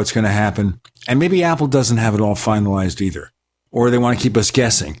really know what's going to happen. And maybe Apple doesn't have it all finalized either, or they want to keep us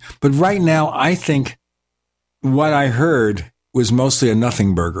guessing. But right now, I think what I heard was mostly a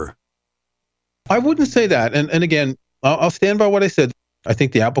nothing burger. I wouldn't say that. And again, I'll stand by what I said. I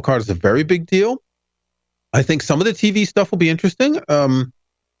think the Apple Card is a very big deal. I think some of the TV stuff will be interesting.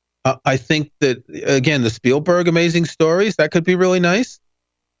 I think that, again, the Spielberg amazing stories, that could be really nice.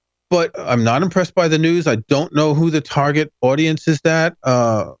 But I'm not impressed by the news. I don't know who the target audience is that.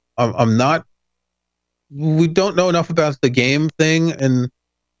 We don't know enough about the game thing. And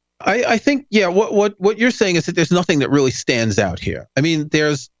I think, what you're saying is that there's nothing that really stands out here. I mean,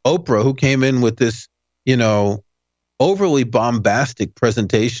 there's Oprah, who came in with this, overly bombastic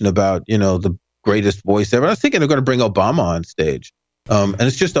presentation about, the greatest voice ever. I was thinking they're going to bring Obama on stage. And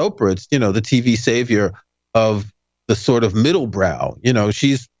it's just Oprah. It's, the TV savior of the sort of middle brow.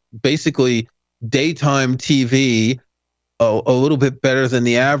 She's basically daytime TV, a little bit better than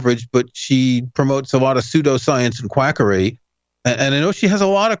the average, but she promotes a lot of pseudoscience and quackery. And I know she has a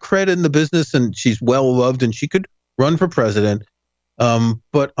lot of credit in the business, and she's well loved, and she could run for president.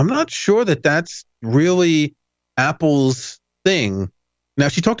 But I'm not sure that that's really Apple's thing. Now,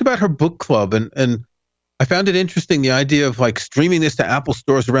 she talked about her book club, and I found it interesting, the idea of streaming this to Apple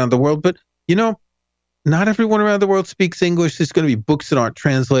stores around the world. But, not everyone around the world speaks English. There's going to be books that aren't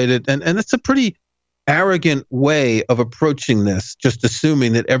translated. And it's a pretty arrogant way of approaching this, just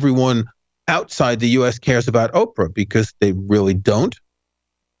assuming that everyone outside the U.S. cares about Oprah, because they really don't.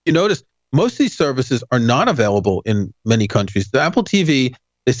 You notice Most of these services are not available in many countries. The Apple TV,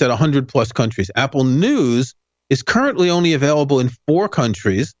 they said 100 plus countries. Apple News is currently only available in 4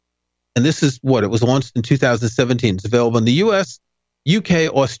 countries. And this is what it was launched in 2017. It's available in the US, UK,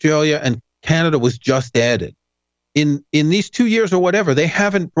 Australia, and Canada was just added. In these 2 years or whatever, they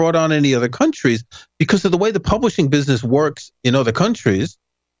haven't brought on any other countries because of the way the publishing business works in other countries.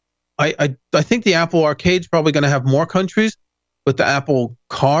 I think the Apple Arcade's probably going to have more countries, but the Apple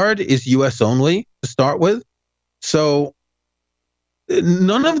Card is US only to start with. So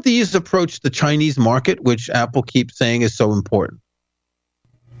none of these approach the Chinese market, which Apple keeps saying is so important.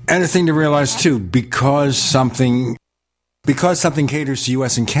 And the thing to realize, too, because something caters to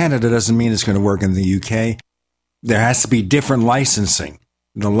US and Canada doesn't mean it's going to work in the UK. There has to be different licensing.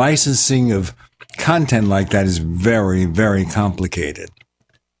 The licensing of content like that is very, very complicated.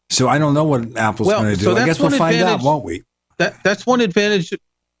 So I don't know what Apple's going to do. I guess we'll find out, won't we? That's one advantage.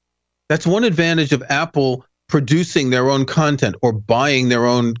 That's one advantage of Apple producing their own content or buying their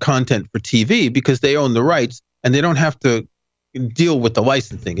own content for TV, because they own the rights and they don't have to deal with the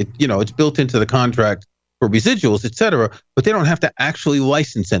licensing. It's built into the contract for residuals, et cetera, but they don't have to actually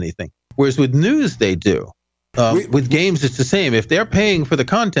license anything. Whereas with news, they do. With games, it's the same. If they're paying for the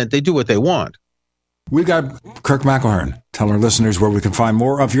content, they do what they want. We've got Kirk McElhearn. Tell our listeners where we can find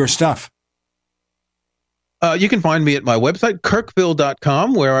more of your stuff. You can find me at my website,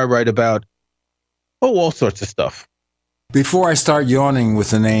 kirkville.com, where I write about all sorts of stuff. Before I start yawning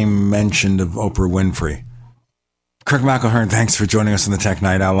with the name mentioned of Oprah Winfrey, Kirk McElhearn, thanks for joining us on the Tech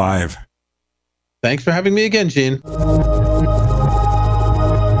Night Owl Live. Thanks for having me again, Gene.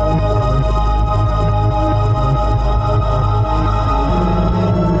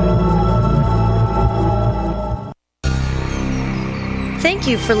 Thank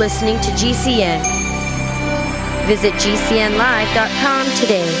you for listening to GCN. Visit GCNlive.com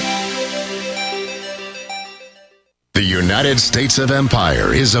today. The United States of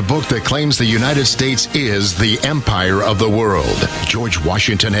Empire is a book that claims the United States is the empire of the world. George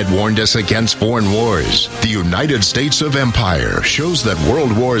Washington had warned us against foreign wars. The United States of Empire shows that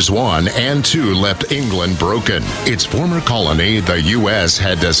World Wars I and II left England broken. Its former colony, the U.S.,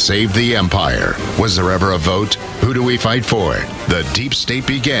 had to save the empire. Was there ever a vote? Who do we fight for? The deep state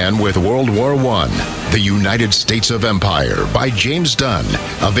began with World War I. The United States of Empire by James Dunn.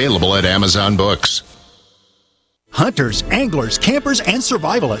 Available at Amazon Books. Hunters, anglers, campers, and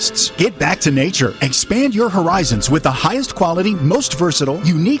survivalists, get back to nature. Expand your horizons with the highest quality, most versatile,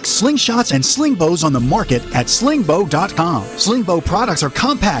 unique slingshots and sling bows on the market at slingbow.com. Slingbow products are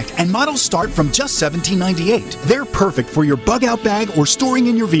compact and models start from just $17.98. They're perfect for your bug-out bag or storing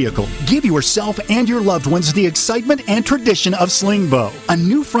in your vehicle. Give yourself and your loved ones the excitement and tradition of Slingbow, a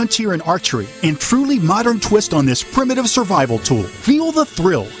new frontier in archery and truly modern twist on this primitive survival tool. Feel the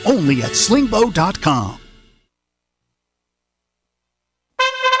thrill only at slingbow.com.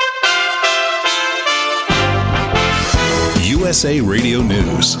 USA Radio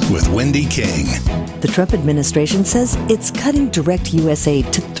News with Wendy King. The Trump administration says it's cutting direct U.S.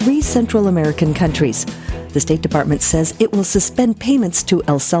 aid to 3 Central American countries. The State Department says it will suspend payments to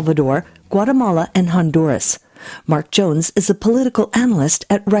El Salvador, Guatemala, and Honduras. Mark Jones is a political analyst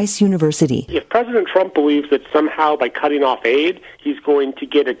at Rice University. If President Trump believes that somehow by cutting off aid, he's going to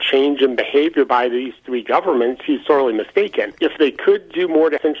get a change in behavior by these 3 governments, he's sorely mistaken. If they could do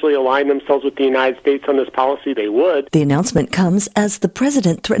more to essentially align themselves with the United States on this policy, they would. The announcement comes as the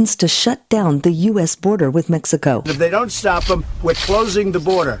president threatens to shut down the U.S. border with Mexico. If they don't stop them, we're closing the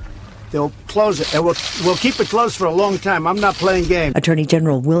border. They'll close it, and we'll keep it closed for a long time. I'm not playing games. Attorney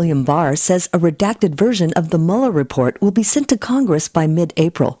General William Barr says a redacted version of the Mueller report will be sent to Congress by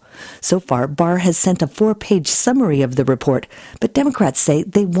mid-April. So far, Barr has sent a 4-page summary of the report, but Democrats say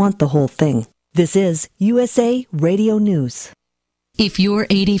they want the whole thing. This is USA Radio News. If you're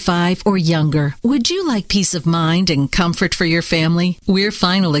 85 or younger, would you like peace of mind and comfort for your family? We're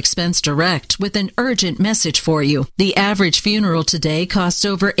Final Expense Direct with an urgent message for you. The average funeral today costs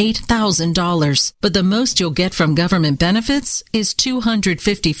over $8,000, but the most you'll get from government benefits is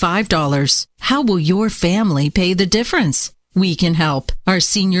 $255. How will your family pay the difference? We can help. Our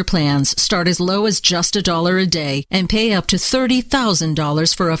senior plans start as low as just $1 a day and pay up to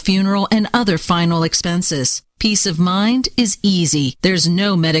 $30,000 for a funeral and other final expenses. Peace of mind is easy. There's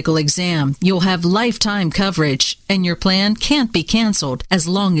no medical exam. You'll have lifetime coverage, and your plan can't be canceled as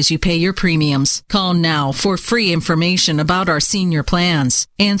long as you pay your premiums. Call now for free information about our senior plans.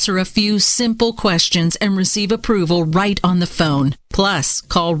 Answer a few simple questions and receive approval right on the phone. Plus,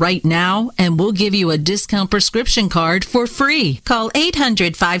 call right now and we'll give you a discount prescription card for free. Call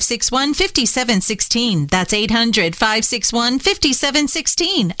 800-561-5716. That's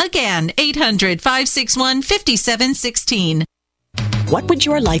 800-561-5716. Again, 800-561-5716. What would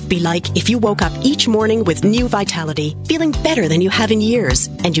your life be like if you woke up each morning with new vitality, feeling better than you have in years,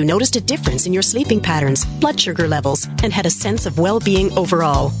 and you noticed a difference in your sleeping patterns, blood sugar levels, and had a sense of well-being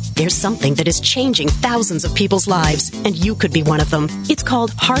overall? There's something that is changing thousands of people's lives, and you could be one of them. It's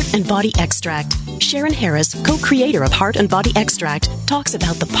called Heart and Body Extract. Sharon Harris, co-creator of Heart and Body Extract, talks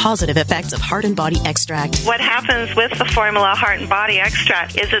about the positive effects of Heart and Body Extract. What happens with the formula Heart and Body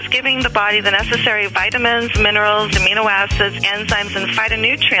Extract is it's giving the body the necessary vitamins, minerals, amino acids, enzymes, and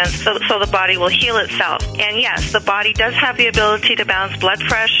phytonutrients so the body will heal itself. And yes, the body does have the ability to balance blood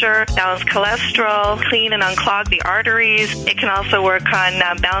pressure, balance cholesterol, clean and unclog the arteries. It can also work on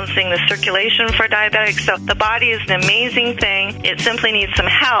balancing the circulation for diabetics. So the body is an amazing thing. It simply needs some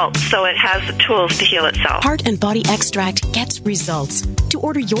help so it has the tools to heal itself. Heart and Body Extract gets results. To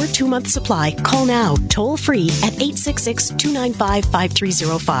order your 2-month supply, call now, toll free at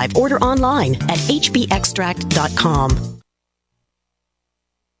 866-295-5305. Order online at hbextract.com.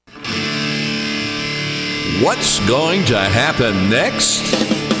 What's going to happen next?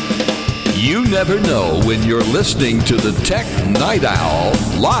 You never know when you're listening to the Tech Night Owl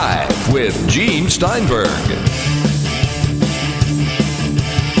live with Gene Steinberg.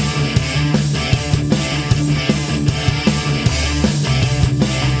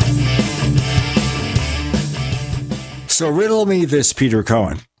 So riddle me this, Peter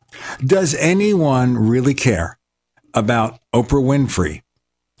Cohen. Does anyone really care about Oprah Winfrey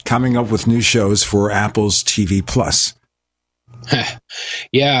coming up with new shows for Apple's TV Plus?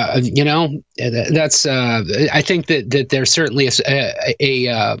 Yeah, that's. I think that there's certainly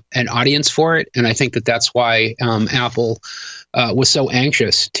an audience for it, and I think that's why Apple was so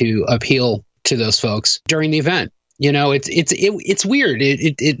anxious to appeal to those folks during the event. It's weird.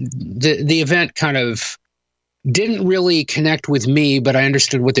 The event kind of didn't really connect with me, but I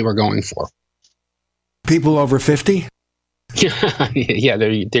understood what they were going for. People over 50? Yeah, there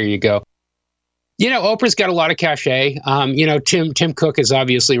you go. Oprah's got a lot of cachet. Tim Cook is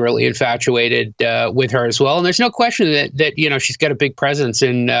obviously really infatuated with her as well, and there's no question that she's got a big presence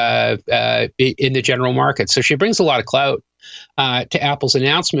in the general market. So she brings a lot of clout to Apple's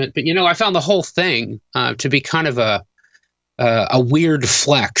announcement. But I found the whole thing to be kind of a weird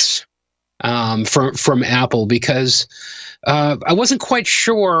flex from Apple, because I wasn't quite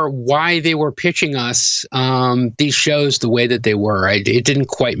sure why they were pitching us these shows the way that they were. It didn't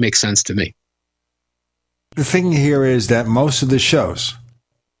quite make sense to me. The thing here is that most of the shows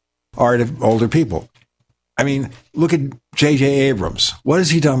are to older people. I mean, look at J.J. Abrams. What has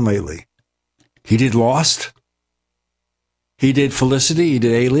he done lately? He did Lost. He did Felicity. He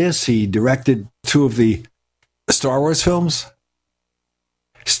did Alias. He directed 2 of the Star Wars films.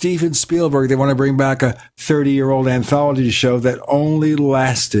 Steven Spielberg, they want to bring back a 30-year-old anthology show that only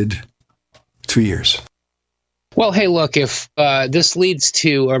lasted 2 years. Well, hey, look, if this leads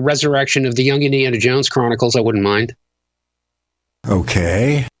to a resurrection of the Young Indiana Jones Chronicles, I wouldn't mind.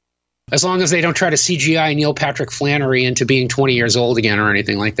 Okay. As long as they don't try to CGI Neil Patrick Flannery into being 20 years old again or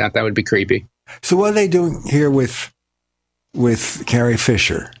anything like that, that would be creepy. So what are they doing here with Carrie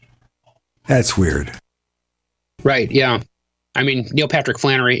Fisher? That's weird. Right, yeah. I mean, Neil Patrick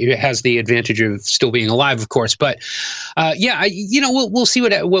Flannery has the advantage of still being alive, of course. But we'll see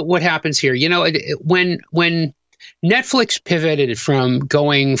what happens here. When Netflix pivoted from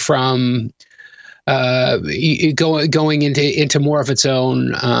going into more of its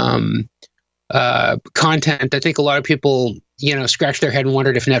own content, I think a lot of people scratched their head and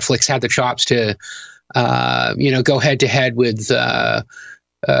wondered if Netflix had the chops to go head to head with the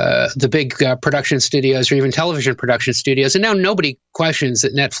big production studios or even television production studios. And now nobody questions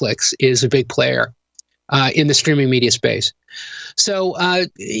that Netflix is a big player in the streaming media space. So,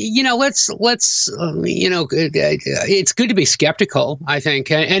 it's good to be skeptical. I think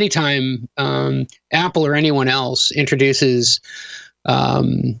anytime Apple or anyone else introduces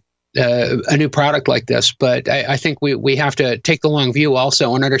a new product like this, but I think we have to take the long view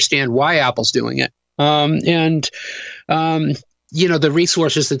also and understand why Apple's doing it. The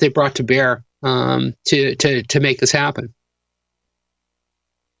resources that they brought to bear to make this happen.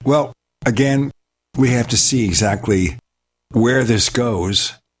 Well, again, we have to see exactly where this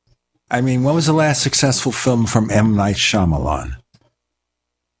goes. I mean, when was the last successful film from M. Night Shyamalan?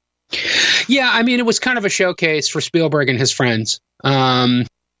 Yeah, I mean, it was kind of a showcase for Spielberg and his friends.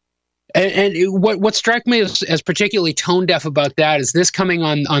 And what struck me as particularly tone deaf about that is this coming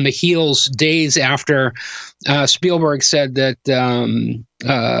on the heels days after Spielberg said that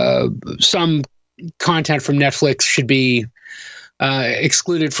some content from Netflix should be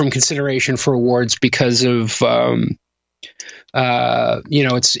excluded from consideration for awards because of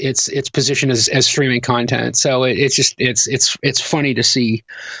its position as streaming content. So it's funny to see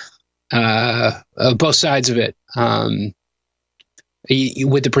both sides of it.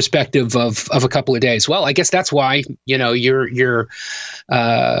 With the perspective of a couple of days. Well, I guess that's why, you're not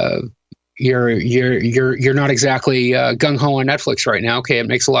exactly gung ho on Netflix right now. Okay, it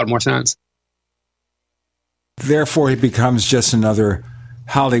makes a lot more sense. Therefore, he becomes just another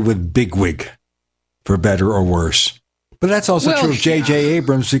Hollywood bigwig, for better or worse. But that's also true of J.J.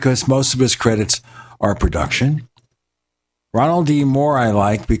 Abrams, because most of his credits are production. Ronald D. Moore I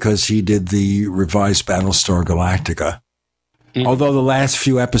like because he did the revised Battlestar Galactica. Mm-hmm. Although the last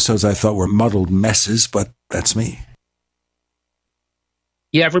few episodes I thought were muddled messes, but that's me.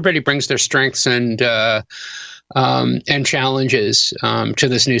 Yeah, everybody brings their strengths and challenges to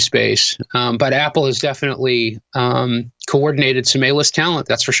this new space. But Apple has definitely coordinated some A-list talent,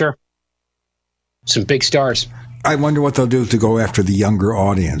 that's for sure. Some big stars. I wonder what they'll do to go after the younger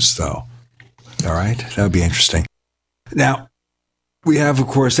audience, though. All right? That would be interesting. Now, we have, of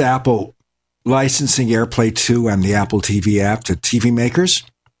course, Apple licensing AirPlay 2 and the Apple TV app to TV makers,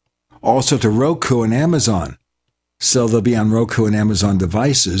 also to Roku and Amazon. So they'll be on Roku and Amazon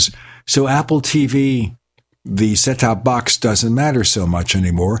devices. So Apple TV, the set-top box, doesn't matter so much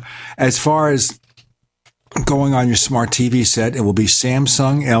anymore. As far as going on your smart TV set, it will be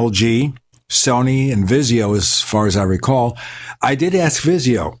Samsung, LG, Sony, and Vizio, as far as I recall. I did ask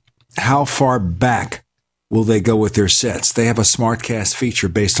Vizio, how far back will they go with their sets? They have a SmartCast feature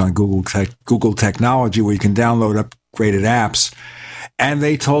based on Google technology where you can download upgraded apps. And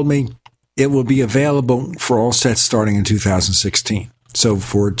they told me it will be available for all sets starting in 2016. So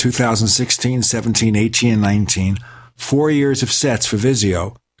for 2016, 17, 18, and 19, 4 years of sets for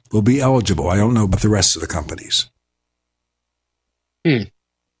Vizio will be eligible. I don't know about the rest of the companies.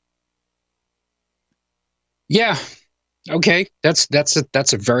 Yeah. Okay. That's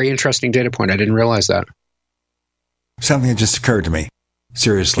a very interesting data point. I didn't realize that. Something that just occurred to me.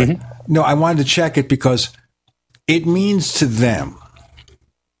 Seriously. Mm-hmm. No, I wanted to check it because it means to them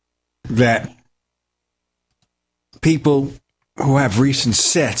that people who have recent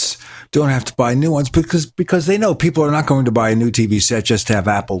sets don't have to buy new ones because they know people are not going to buy a new TV set just to have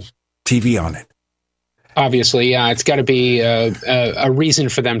Apple TV on it. Obviously, yeah. It's got to be a reason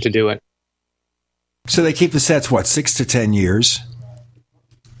for them to do it. So they keep the sets, 6 to 10 years?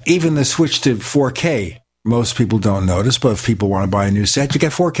 Even the switch to 4K, most people don't notice, but if people want to buy a new set, you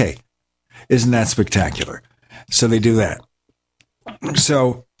get 4K. Isn't that spectacular? So they do that.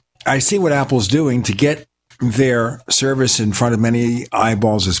 So I see what Apple's doing to get their service in front of many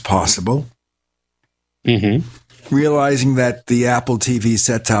eyeballs as possible. Mm-hmm. Realizing that the Apple TV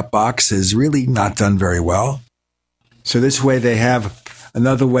set-top box is really not done very well. So this way they have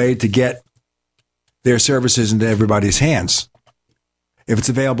another way to get their services into everybody's hands. If it's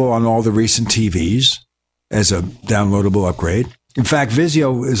available on all the recent TVs as a downloadable upgrade. In fact,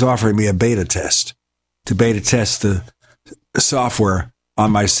 Vizio is offering me a beta test to beta test the software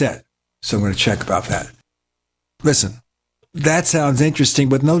on my set. So I'm going to check about that. Listen, that sounds interesting,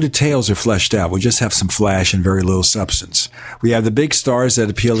 but no details are fleshed out. We just have some flash and very little substance. We have the big stars that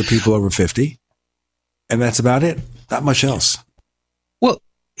appeal to people over 50, and that's about it. Not much else. Well,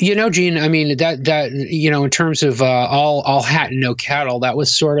 Gene, I mean, that in terms of all hat and no cattle, that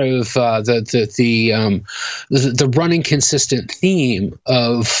was sort of the running consistent theme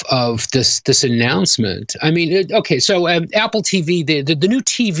of this announcement. I mean, so Apple TV, the new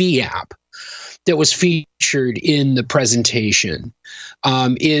TV app that was featured in the presentation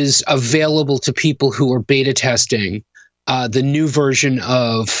is available to people who are beta testing the new version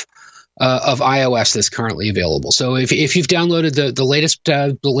of iOS that's currently available. So if you've downloaded the latest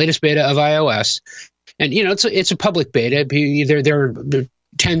beta of iOS, and it's a public beta, there are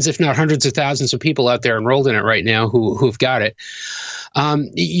tens, if not hundreds of thousands of people out there enrolled in it right now who've got it.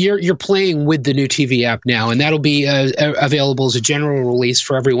 You're playing with the new TV app now, and that'll be available as a general release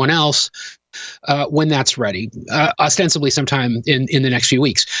for everyone else when that's ready, ostensibly sometime in the next few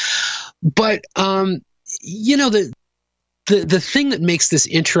weeks. But the thing that makes this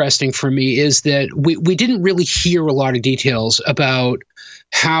interesting for me is that we didn't really hear a lot of details about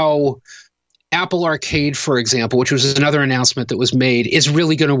how Apple Arcade, for example, which was another announcement that was made, is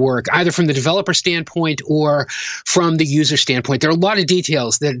really going to work, either from the developer standpoint or from the user standpoint. There are a lot of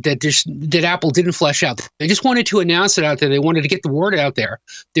details that Apple didn't flesh out. They just wanted to announce it out there. They wanted to get the word out there.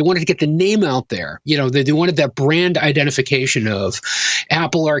 They wanted to get the name out there. You know, they wanted that brand identification of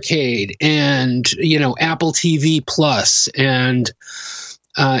Apple Arcade and, you know, Apple TV Plus and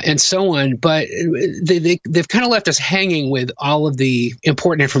so on, but they've kind of left us hanging with all of the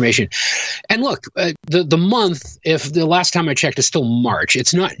important information. And look, the month, if the last time I checked, is still March.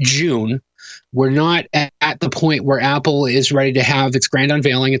 It's not June. We're not at the point where Apple is ready to have its grand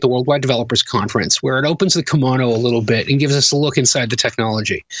unveiling at the Worldwide Developers Conference, where it opens the kimono a little bit and gives us a look inside the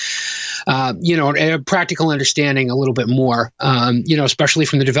technology. You know, a practical understanding a little bit more, you know, especially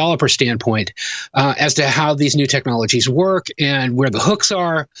from the developer standpoint, as to how these new technologies work and where the hooks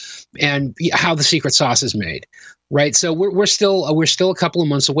are and how the secret sauce is made. Right. So we're still a couple of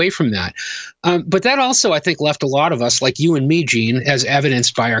months away from that. But that also, I think, left a lot of us, like you and me, Gene, as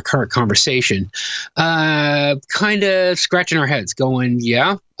evidenced by our current conversation, kind of scratching our heads going,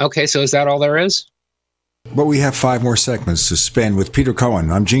 yeah, OK, so is that all there is? But we have 5 more segments to spend with Peter Cohen.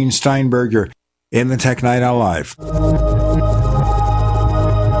 I'm Gene Steinberger in the Tech Night Owl Live.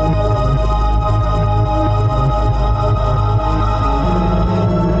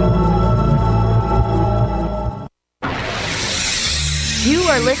 You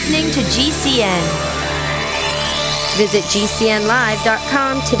are listening to GCN. Visit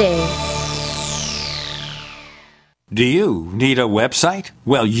GCNlive.com today. Do you need a website?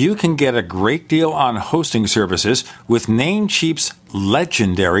 Well, you can get a great deal on hosting services with Namecheap's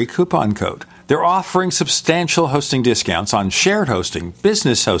legendary coupon code. They're offering substantial hosting discounts on shared hosting,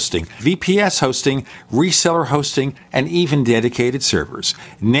 business hosting, VPS hosting, reseller hosting, and even dedicated servers.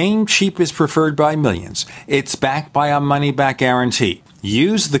 Namecheap is preferred by millions. It's backed by a money-back guarantee.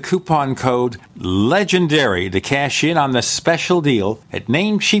 Use the coupon code LEGENDARY to cash in on the special deal at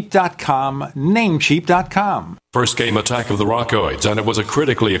Namecheap.com, Namecheap.com. First came Attack of the Rockoids, and it was a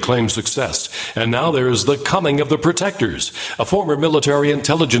critically acclaimed success. And now there's The Coming of the Protectors. A former military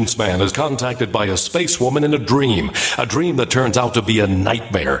intelligence man is contacted by a space woman in a dream that turns out to be a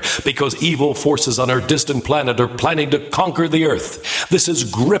nightmare because evil forces on her distant planet are planning to conquer the Earth. This is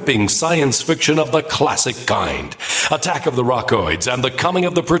gripping science fiction of the classic kind. Attack of the Rockoids and The Coming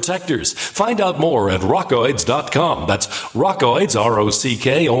of the Protectors. Find out more at rockoids.com. That's Rockoids,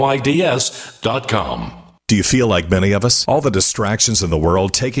 ROCKOIDS.com. Do you feel like many of us? All the distractions in the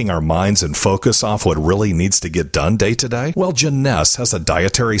world taking our minds and focus off what really needs to get done day to day? Well, Jeunesse has a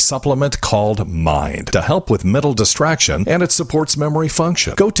dietary supplement called Mind to help with mental distraction, and it supports memory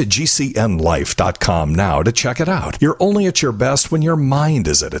function. Go to GCNlife.com now to check it out. You're only at your best when your mind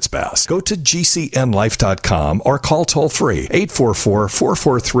is at its best. Go to GCNlife.com or call toll-free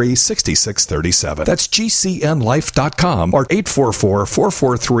 844-443-6637. That's GCNlife.com or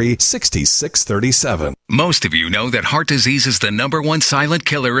 844-443-6637. Most of you know that heart disease is the #1 silent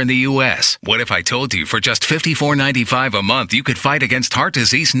killer in the U.S. What if I told you for just $54.95 a month you could fight against heart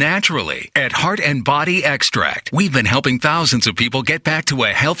disease naturally? At Heart and Body Extract, we've been helping thousands of people get back to a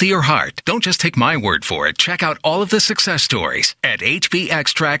healthier heart. Don't just take my word for it. Check out all of the success stories at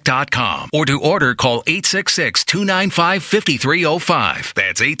hbextract.com. Or to order, call 866-295-5305.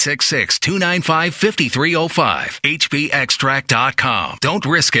 That's 866-295-5305. hbextract.com. Don't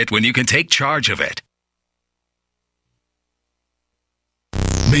risk it when you can take charge of it.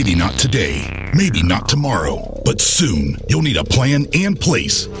 Maybe not today, maybe not tomorrow, but soon you'll need a plan and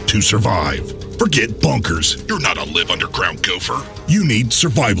place to survive. Forget bunkers. You're not a live underground gopher. You need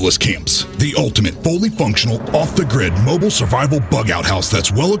survivalist camps, the ultimate fully functional, off-the-grid mobile survival bug-out house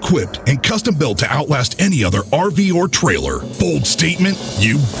that's well-equipped and custom-built to outlast any other RV or trailer. Bold statement?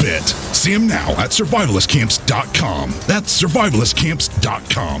 You bet. See them now at survivalistcamps.com. That's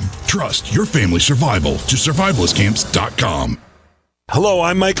survivalistcamps.com. Trust your family survival to survivalistcamps.com. Hello,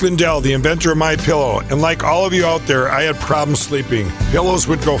 I'm Mike Lindell, the inventor of MyPillow, and like all of you out there, I had problems sleeping. Pillows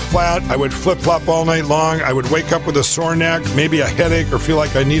would go flat, I would flip-flop all night long, I would wake up with a sore neck, maybe a headache, or feel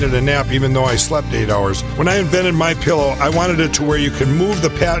like I needed a nap even though I slept 8 hours. When I invented MyPillow, I wanted it to where you can move the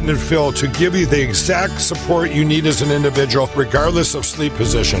patented fill to give you the exact support you need as an individual, regardless of sleep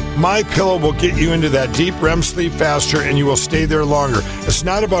position. MyPillow will get you into that deep REM sleep faster, and you will stay there longer. It's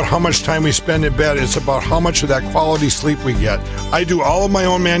not about how much time we spend in bed, it's about how much of that quality sleep we get. I do do all of my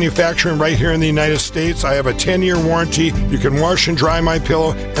own manufacturing right here in the United States. I have a 10-year warranty. You can wash and dry my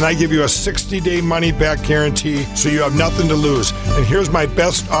pillow, and I give you a 60-day money-back guarantee, so you have nothing to lose. And here's my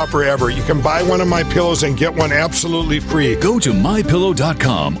best offer ever. You can buy one of my pillows and get one absolutely free. Go to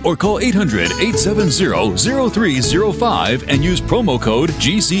mypillow.com or call 800-870-0305 and use promo code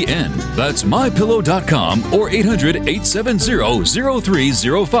GCN. That's mypillow.com or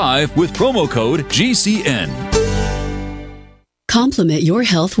 800-870-0305 with promo code GCN. Complement your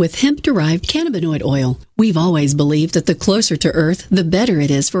health with hemp-derived cannabinoid oil. We've always believed that the closer to Earth, the better it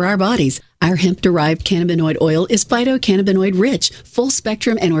is for our bodies. Our hemp-derived cannabinoid oil is phytocannabinoid rich, full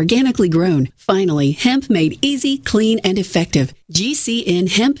spectrum, and organically grown. Finally, hemp made easy, clean, and effective.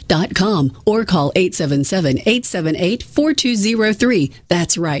 GCNhemp.com or call 877-878-4203.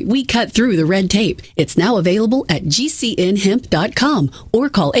 That's right, we cut through the red tape. It's now available at GCNhemp.com or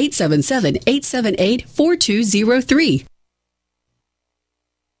call 877-878-4203.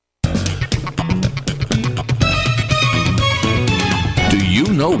 Do you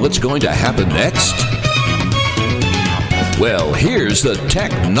know what's going to happen next? Well, here's the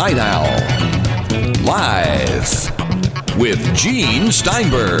Tech Night Owl. Live with Gene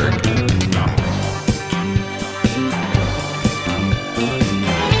Steinberg.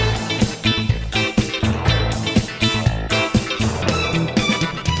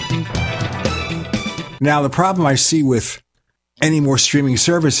 Now, the problem I see with any more streaming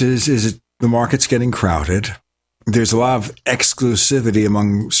services is that the market's getting crowded. There's a lot of exclusivity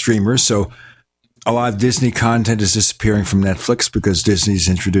among streamers, so a lot of Disney content is disappearing from Netflix because Disney's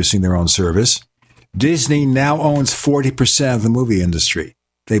introducing their own service. Disney now owns 40% of the movie industry.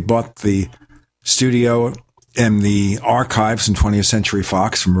 They bought the studio and the archives in 20th Century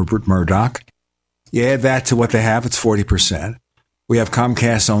Fox from Rupert Murdoch. You add that to what they have, it's 40%. We have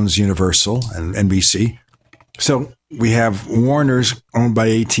Comcast owns Universal and NBC. So we have Warner's owned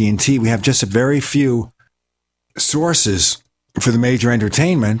by AT&T. We have just a very few sources for the major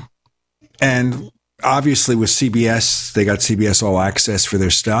entertainment. And obviously with CBS, they got CBS All Access for their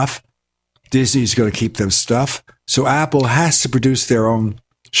stuff. Disney's going to keep them stuff. So Apple has to produce their own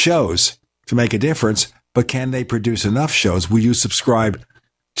shows to make a difference. But can they produce enough shows? Will you subscribe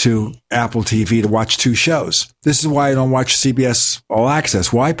to Apple TV to watch 2 shows? This is why I don't watch CBS All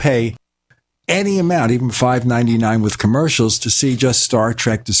Access. Why pay any amount, even $5.99 with commercials, to see just Star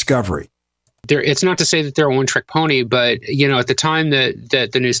Trek Discovery? It's not to say that they're a one-trick pony, but at the time that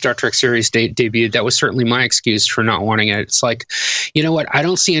the new Star Trek series debuted, that was certainly my excuse for not wanting it. It's like, you know what? I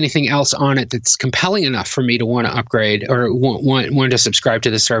don't see anything else on it that's compelling enough for me to want to upgrade or want to subscribe to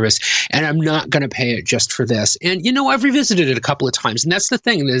the service, and I'm not going to pay it just for this. And I've revisited it a couple of times, and that's the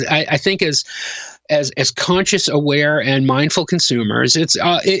thing. I think as conscious, aware, and mindful consumers, it's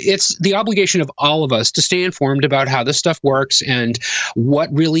the obligation of all of us to stay informed about how this stuff works and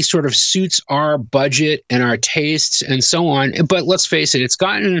what really sort of suits our budget and our tastes and so on. But let's face it, it's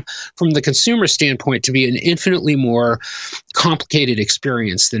gotten, from the consumer standpoint, to be an infinitely more complicated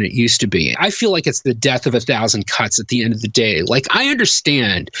experience than it used to be. I feel like it's the death of 1,000 cuts at the end of the day. Like, I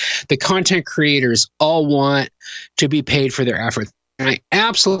understand the content creators all want to be paid for their effort. And I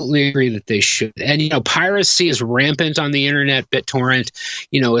absolutely agree that they should. And, piracy is rampant on the internet. BitTorrent,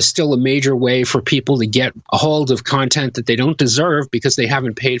 is still a major way for people to get a hold of content that they don't deserve because they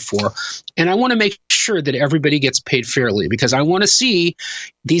haven't paid for. And I want to make sure that everybody gets paid fairly, because I want to see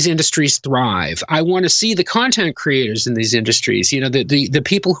these industries thrive. I want to see the content creators in these industries, the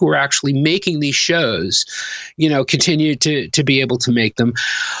people who are actually making these shows, continue to be able to make them.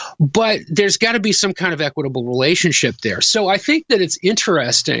 But there's got to be some kind of equitable relationship there. So I think that it's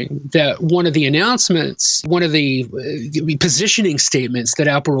interesting that one of the announcements, one of the positioning statements that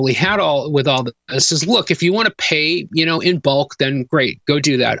Apple really had with all this is, look, if you want to pay, in bulk, then great, go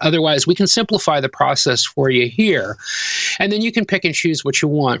do that. Otherwise, we can simplify the process for you here. And then you can pick and choose what you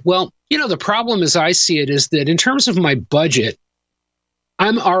want. Well, the problem as I see it is that in terms of my budget,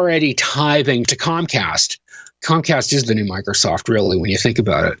 I'm already tithing to Comcast. Comcast is the new Microsoft, really, when you think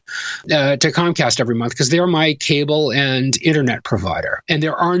about it, to Comcast every month, because they're my cable and internet provider. And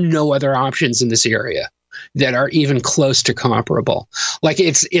there are no other options in this area that are even close to comparable. Like,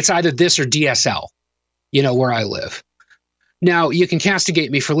 it's either this or DSL, where I live. Now, you can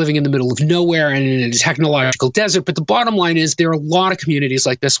castigate me for living in the middle of nowhere and in a technological desert, but the bottom line is there are a lot of communities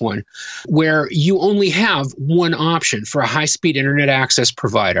like this one where you only have one option for a high-speed internet access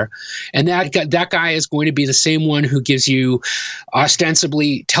provider, and that guy is going to be the same one who gives you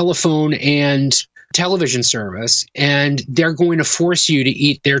ostensibly telephone and television service, and they're going to force you to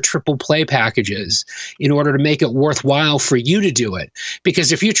eat their triple play packages in order to make it worthwhile for you to do it.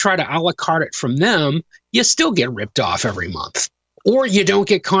 Because if you try to a la carte it from them, you still get ripped off every month. or you don't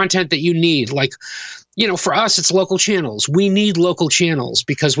get content that you need. Like, for us, it's local channels. We need local channels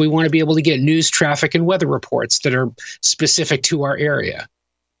because we want to be able to get news, traffic, and weather reports that are specific to our area.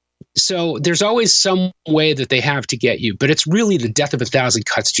 So there's always some way that they have to get you, but it's really the death of a thousand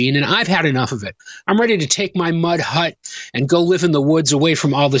cuts, Gene, and I've had enough of it. I'm ready to take my mud hut and go live in the woods away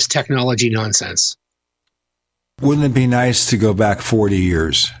from all this technology nonsense. Wouldn't it be nice to go back 40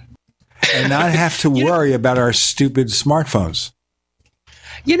 years and not have to worry about our stupid smartphones?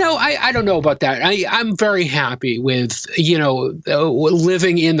 I don't know about that. I'm very happy with,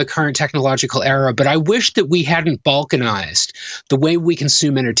 living in the current technological era, but I wish that we hadn't balkanized the way we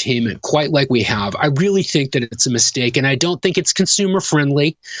consume entertainment quite like we have. I really think that it's a mistake, and I don't think it's consumer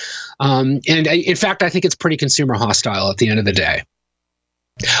friendly. In fact, I think it's pretty consumer hostile at the end of the day.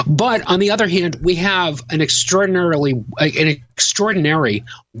 But on the other hand, we have an extraordinary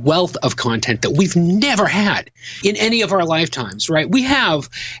wealth of content that we've never had in any of our lifetimes, right? We have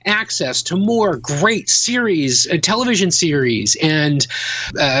access to more great series, television series, and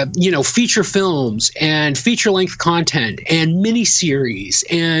feature films, and feature-length content, and miniseries,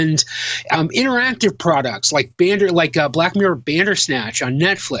 and interactive products like Black Mirror Bandersnatch on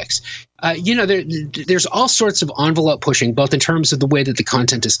Netflix. There's all sorts of envelope pushing, both in terms of the way that the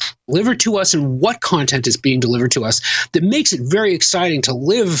content is delivered to us and what content is being delivered to us, that makes it very exciting to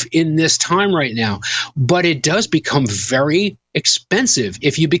live in this time right now. But it does become very expensive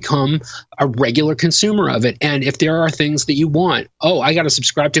if you become a regular consumer of it. And if there are things that you want, I got to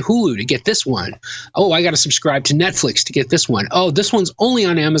subscribe to Hulu to get this one. I got to subscribe to Netflix to get this one. This one's only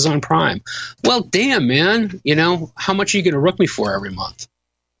on Amazon Prime. Well, damn, man. How much are you going to rook me for every month?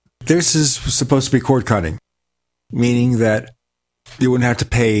 This is supposed to be cord cutting, meaning that you wouldn't have to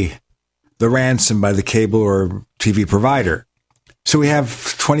pay the ransom by the cable or TV provider. So we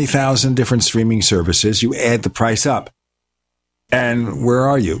have 20,000 different streaming services. You add the price up. And where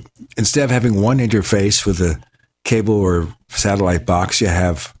are you? Instead of having one interface with a cable or satellite box, you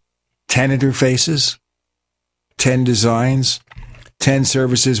have 10 interfaces, 10 designs, 10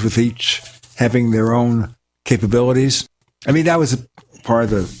 services with each having their own capabilities. I mean, that was a part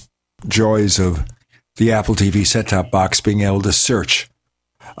of the joys of the Apple TV set-top box, being able to search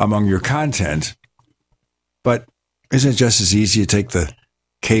among your content. But isn't it just as easy to take the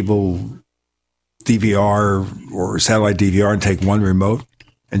cable DVR or satellite DVR and take one remote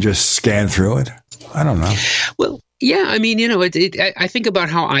and just scan through it? I don't know. Well, yeah, I mean, I think about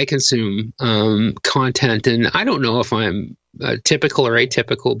how I consume content, and I don't know if I'm typical or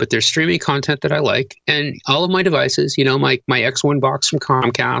atypical, but there's streaming content that I like, and all of my devices, my X1 box from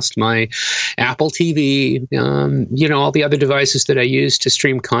Comcast, my Apple TV, all the other devices that I use to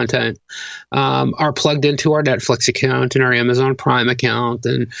stream content are plugged into our Netflix account and our Amazon Prime account,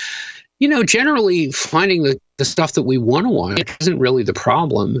 and generally finding the stuff that we want to watch isn't really the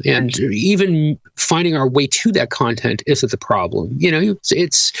problem. And even finding our way to that content isn't the problem.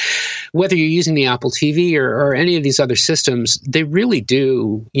 It's whether you're using the Apple TV or any of these other systems, they really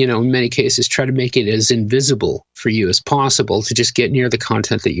do, in many cases, try to make it as invisible for you as possible to just get near the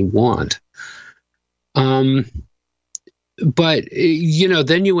content that you want. But,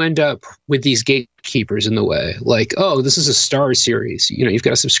 then you end up with these gatekeepers in the way. Like, this is a Starz series. You've got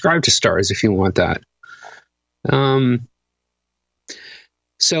to subscribe to Starz if you want that.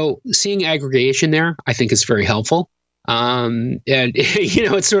 So seeing aggregation there, I think is very helpful. And,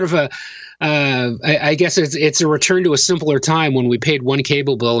 it's sort of I guess it's a return to a simpler time when we paid one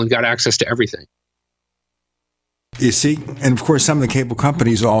cable bill and got access to everything. You see, and of course, some of the cable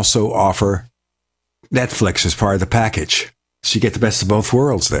companies also offer Netflix as part of the package. So you get the best of both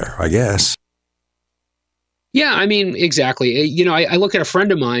worlds there, I guess. Yeah, I mean, exactly. I look at a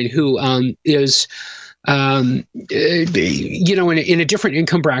friend of mine who is, in a different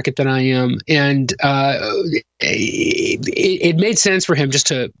income bracket than I am. And it made sense for him just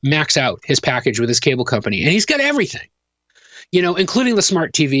to max out his package with his cable company. And he's got everything. Including the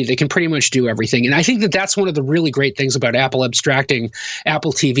smart TV. They can pretty much do everything. And I think that that's one of the really great things about Apple abstracting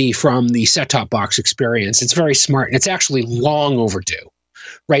Apple TV from the set-top box experience. It's very smart, and it's actually long overdue,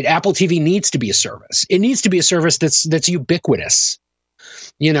 right? Apple TV needs to be a service. It needs to be a service that's ubiquitous,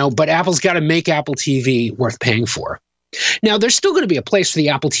 but Apple's got to make Apple TV worth paying for. Now, there's still going to be a place for the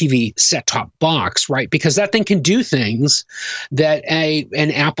Apple TV set-top box, right? Because that thing can do things that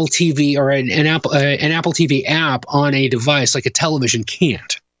an Apple TV or an Apple TV app on a device like a television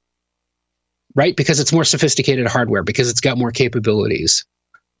can't, right? Because it's more sophisticated hardware, because it's got more capabilities.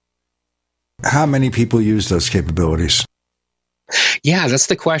 How many people use those capabilities? Yeah, that's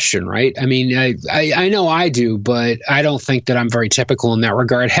the question, right? I mean, I know I do, but I don't think that I'm very typical in that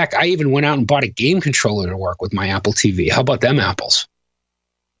regard. Heck, I even went out and bought a game controller to work with my Apple TV. How about them apples?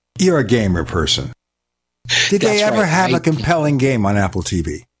 You're a gamer person. Did they ever have a compelling game on Apple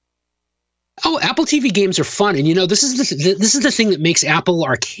TV? Oh, Apple TV games are fun, and this is the thing that makes Apple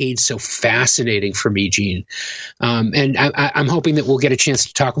Arcade so fascinating for me, Gene. And I'm hoping that we'll get a chance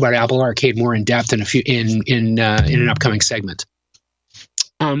to talk about Apple Arcade more in depth in an upcoming segment.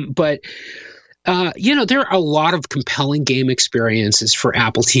 But there are a lot of compelling game experiences for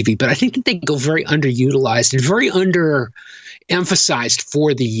Apple TV, but I think that they go very underutilized and very emphasized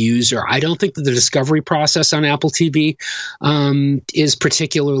for the user. I don't think that the discovery process on Apple TV is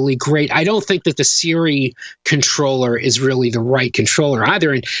particularly great. I don't think that the Siri controller is really the right controller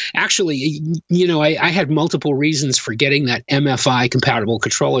either. And actually, I had multiple reasons for getting that MFI compatible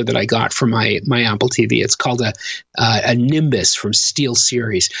controller that I got for my Apple TV. It's called a Nimbus from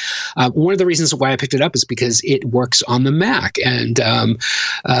SteelSeries. One of the reasons why I picked it up is because it works on the Mac, and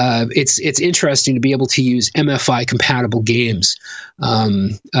it's interesting to be able to use MFI compatible games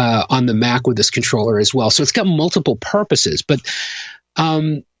on the Mac with this controller as well. So it's got multiple purposes, but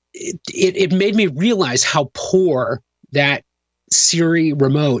it made me realize how poor that Siri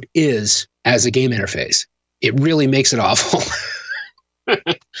remote is as a game interface. It really makes it awful.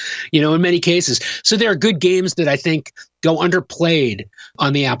 In many cases. So there are good games that I think go underplayed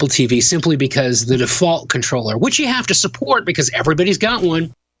on the Apple TV simply because the default controller, which you have to support because everybody's got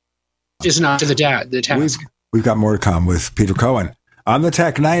one, is not to the task. We've got more to come with Peter Cohen on the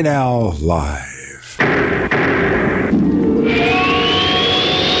Tech Night Owl Live.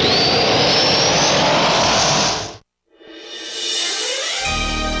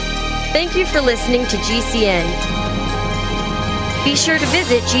 Thank you for listening to GCN. Be sure to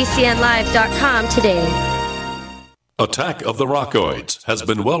visit GCNlive.com today. Attack of the Rockoids has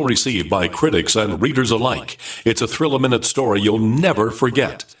been well received by critics and readers alike. It's a thrill-a-minute story you'll never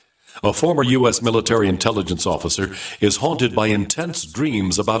forget. A former U.S. military intelligence officer is haunted by intense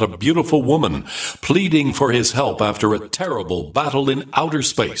dreams about a beautiful woman pleading for his help after a terrible battle in outer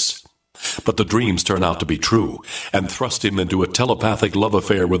space. But the dreams turn out to be true and thrust him into a telepathic love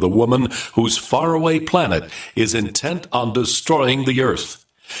affair with a woman whose faraway planet is intent on destroying the Earth.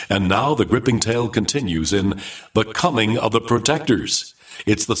 And now the gripping tale continues in The Coming of the Protectors.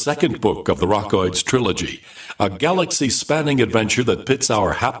 It's the second book of the Rockoids trilogy, a galaxy-spanning adventure that pits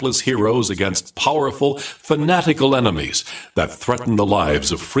our hapless heroes against powerful, fanatical enemies that threaten the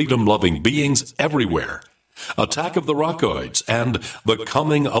lives of freedom-loving beings everywhere. Attack of the Rockoids and The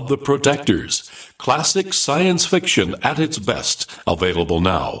Coming of the Protectors. Classic science fiction at its best, available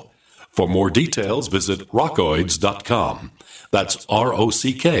now. For more details, visit rockoids.com. That's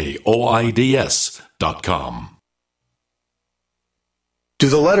ROCKOIDS.com. Do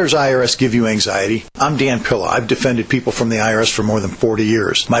the letters IRS give you anxiety? I'm Dan Pilla. I've defended people from the IRS for more than 40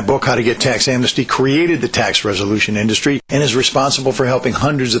 years. My book, How to Get Tax Amnesty, created the tax resolution industry and is responsible for helping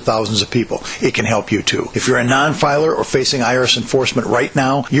hundreds of thousands of people. It can help you too. If you're a non-filer or facing IRS enforcement right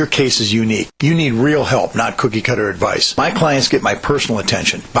now, your case is unique. You need real help, not cookie-cutter advice. My clients get my personal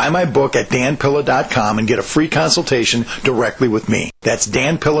attention. Buy my book at danpilla.com and get a free consultation directly with me. That's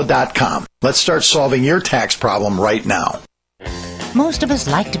danpilla.com. Let's start solving your tax problem right now. Most of us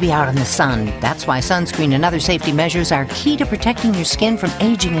like to be out in the sun. That's why sunscreen and other safety measures are key to protecting your skin from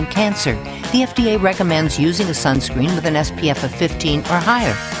aging and cancer. The FDA recommends using a sunscreen with an SPF of 15 or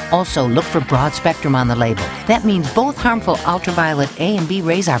higher. Also, look for broad spectrum on the label. That means both harmful ultraviolet A and B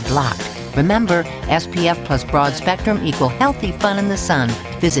rays are blocked. Remember, SPF plus broad spectrum equal healthy fun in the sun.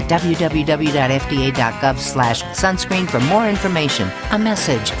 Visit www.fda.gov/sunscreen for more information. A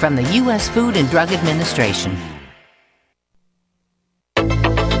message from the U.S. Food and Drug Administration.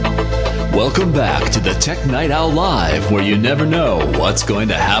 Welcome back to the Tech Night Owl Live, where you never know what's going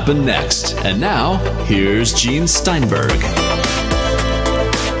to happen next. And now, here's Gene Steinberg.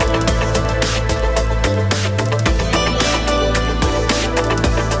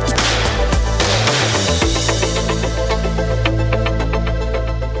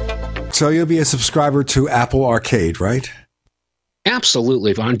 So you'll be a subscriber to Apple Arcade, right?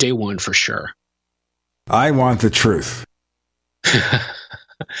 Absolutely, on day one for sure. I want the truth.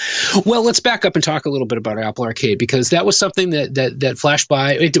 Well, let's back up and talk a little bit about Apple Arcade, because that was something that flashed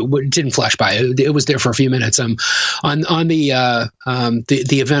by. It didn't flash by. It was there for a few minutes on the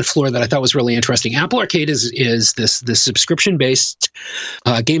event floor that I thought was really interesting. Apple Arcade is this subscription-based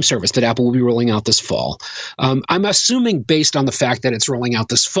game service that Apple will be rolling out this fall. I'm assuming, based on the fact that it's rolling out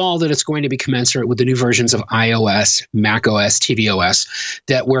this fall, that it's going to be commensurate with the new versions of iOS, macOS, tvOS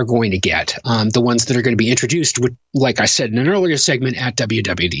that we're going to get. The ones that are going to be introduced, like I said in an earlier segment, at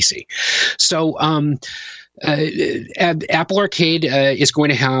WWDC. So Apple Arcade is going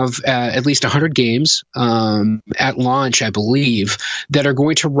to have at least 100 games at launch, I believe, that are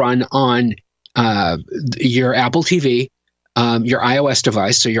going to run on your Apple TV, your iOS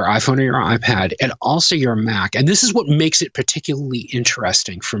device, so your iPhone or your iPad, and also your Mac. And this is what makes it particularly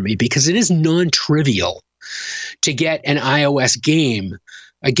interesting for me, because it is non-trivial to get an iOS game,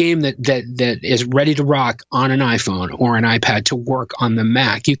 a game that is ready to rock on an iPhone or an iPad to work on the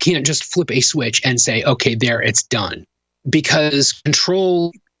Mac. You can't just flip a switch and say, okay, there, it's done. Because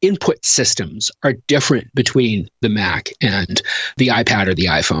control input systems are different between the Mac and the iPad or the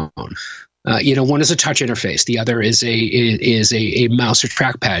iPhone. One is a touch interface. The other is a mouse or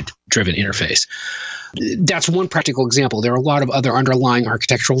trackpad driven interface. That's one practical example. There are a lot of other underlying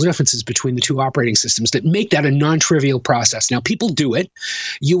architectural differences between the two operating systems that make that a non-trivial process. Now, people do it.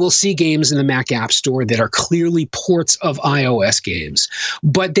 You will see games in the Mac App Store that are clearly ports of iOS games,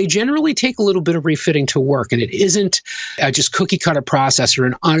 but they generally take a little bit of refitting to work, and it isn't just cookie-cutter process or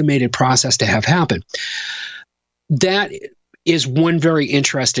an automated process to have happen. That is one very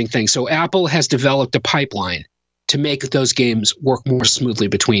interesting thing. So Apple has developed a pipeline to make those games work more smoothly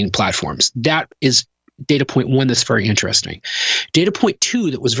between platforms. That is data point one that's very interesting. Data point two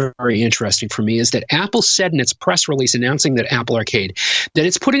that was very, very interesting for me is that Apple said in its press release announcing that Apple Arcade, that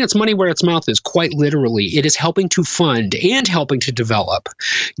it's putting its money where its mouth is. Quite literally, it is helping to fund and helping to develop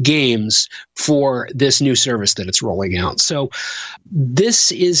games for this new service that it's rolling out. So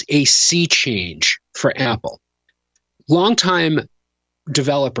this is a sea change for Apple. Longtime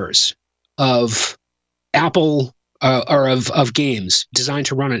developers of Apple or of games designed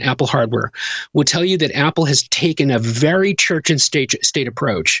to run on Apple hardware would tell you that Apple has taken a very church and state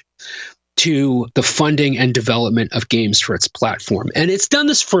approach to the funding and development of games for its platform. And it's done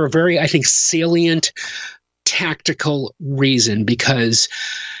this for a very, I think, salient tactical reason, because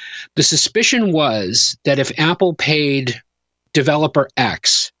the suspicion was that if Apple paid developer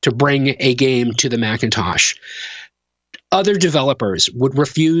X to bring a game to the Macintosh, other developers would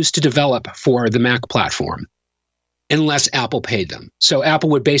refuse to develop for the Mac platform unless Apple paid them. So Apple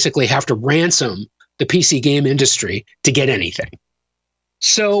would basically have to ransom the PC game industry to get anything.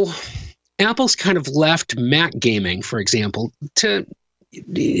 So Apple's kind of left Mac gaming, for example, to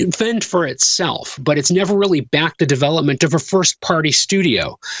fend for itself, but it's never really backed the development of a first-party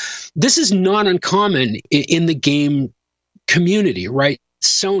studio. This is not uncommon in the game community, right?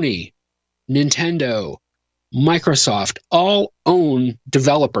 Sony, Nintendo, Microsoft all own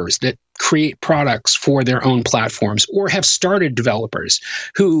developers that create products for their own platforms, or have started developers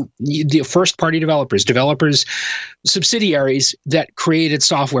who, the first-party developers, subsidiaries that created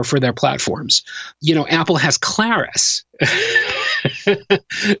software for their platforms. Apple has Claris. And,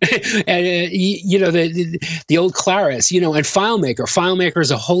 the old Claris, and FileMaker. FileMaker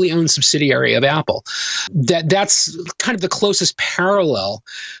is a wholly owned subsidiary of Apple. That's kind of the closest parallel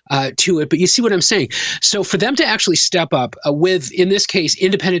to it. But you see what I'm saying? So for them to actually step up with, in this case,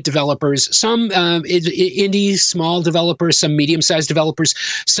 independent developers, some indie small developers, some medium-sized developers,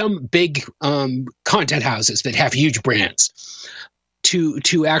 some big content houses that have huge brands,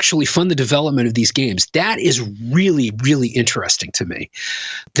 to actually fund the development of these games. That is really, really interesting to me.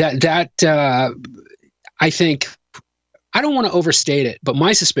 That I think, I don't want to overstate it, but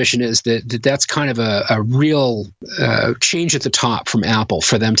my suspicion is that's kind of a real change at the top from Apple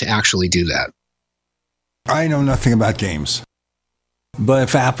for them to actually do that. I know nothing about games, but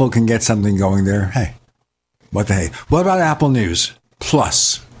if Apple can get something going there, hey, what the hey? What about Apple News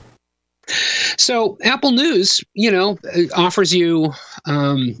Plus? So Apple News, offers you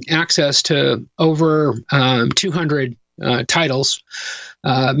access to over 200 titles,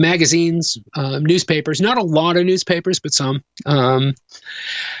 magazines, newspapers, not a lot of newspapers, but some. And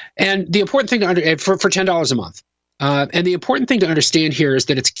the important thing for $10 a month. And the important thing to understand here is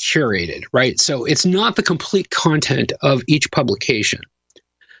that it's curated, right? So it's not the complete content of each publication.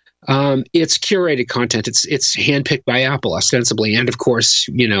 It's curated content. It's handpicked by Apple ostensibly, and of course,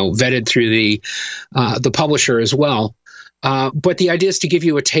 vetted through the publisher as well. But the idea is to give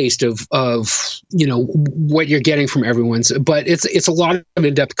you a taste of what you're getting from everyone's. But it's a lot of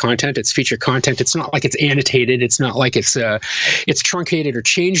in-depth content. It's feature content. It's not like it's annotated. It's not like it's truncated or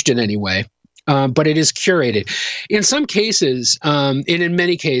changed in any way. But it is curated. In some cases, and in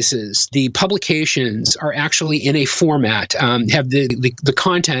many cases, the publications are actually in a format, have the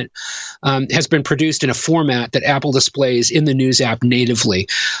content has been produced in a format that Apple displays in the News app natively.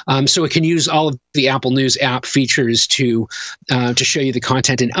 So it can use all of the Apple News app features to show you the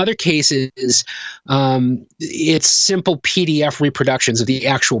content. In other cases, it's simple PDF reproductions of the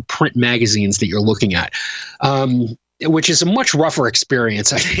actual print magazines that you're looking at. Which is a much rougher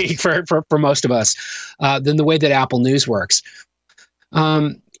experience, I think, for most of us than the way that Apple News works.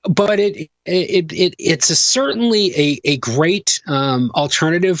 But it's certainly a great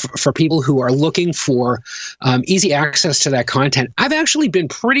alternative for people who are looking for easy access to that content. I've actually been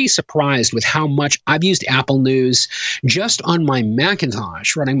pretty surprised with how much I've used Apple News just on my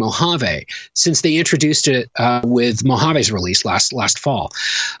Macintosh running Mojave since they introduced it with Mojave's release last fall.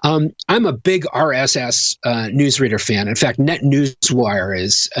 I'm a big RSS newsreader fan. In fact, NetNewsWire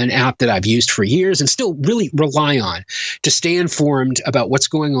is an app that I've used for years and still really rely on to stay informed about what's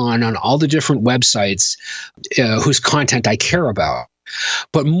going on all the different websites whose content I care about.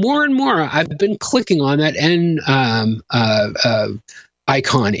 But more and more, I've been clicking on that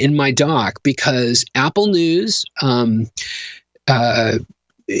icon in my dock because Apple News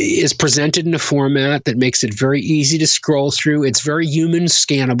is presented in a format that makes it very easy to scroll through. It's very human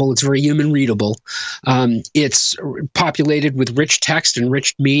scannable. It's very human readable. It's populated with rich text and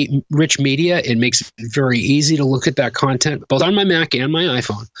rich media. It makes it very easy to look at that content, both on my Mac and my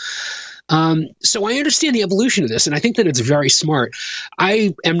iPhone. So I understand the evolution of this, and I think that it's very smart.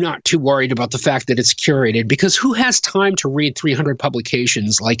 I am not too worried about the fact that it's curated because who has time to read 300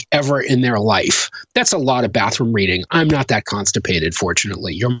 publications like ever in their life? That's a lot of bathroom reading. I'm not that constipated,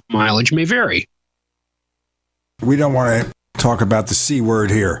 fortunately. Your mileage may vary. We don't want to talk about the C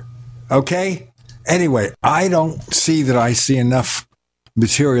word here, okay? Anyway, I don't see that I see enough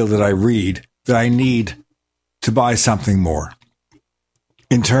material that I read that I need to buy something more.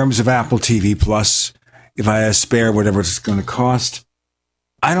 In terms of Apple TV Plus, if I have spare whatever it's going to cost,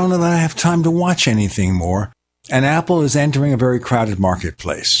 I don't know that I have time to watch anything more. And Apple is entering a very crowded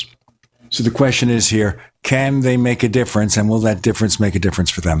marketplace. So the question is here, can they make a difference? And will that difference make a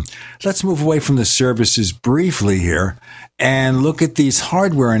difference for them? Let's move away from the services briefly here and look at these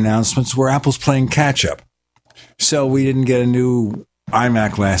hardware announcements where Apple's playing catch up. So we didn't get a new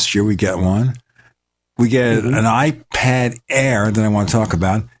iMac last year. We get one. We get an iPad Air that I want to talk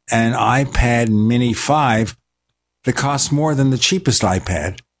about, and an iPad Mini 5 that costs more than the cheapest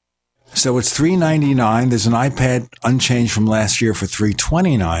iPad. So it's $399. There's an iPad unchanged from last year for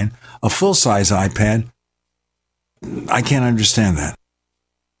 $329. A full-size iPad. I can't understand that.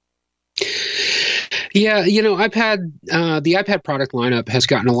 Yeah, the iPad product lineup has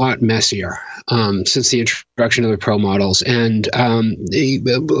gotten a lot messier since the introduction of the Pro models. And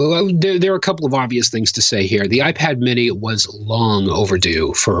there are a couple of obvious things to say here. The iPad Mini was long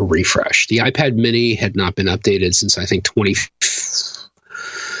overdue for a refresh. The iPad Mini had not been updated since, I think,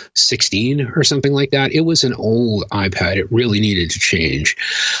 2016 or something like that. It was an old iPad. It really needed to change.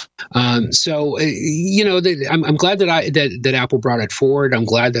 I'm glad that Apple brought it forward. I'm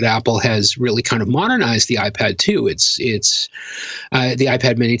glad that Apple has really kind of modernized the iPad too. It's the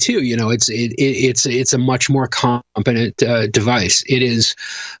iPad Mini too. It's a much more competent device. It is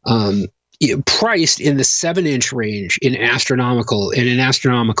priced in the 7-inch range in an astronomical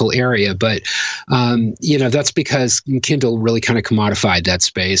area, but that's because Kindle really kind of commodified that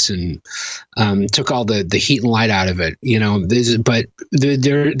space and took all the heat and light out of it. But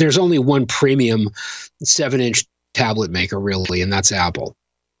there's only one premium 7-inch tablet maker really, and that's Apple.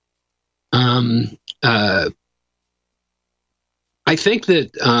 I think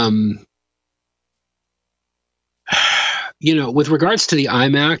that with regards to the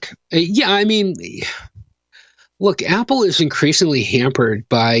iMac, look, Apple is increasingly hampered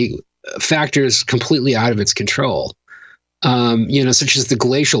by factors completely out of its control. Such as the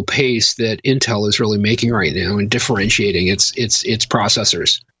glacial pace that Intel is really making right now and differentiating its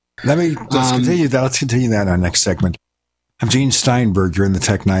processors. Let's continue that. Let's continue that in our next segment. I'm Gene Steinberg. You're in the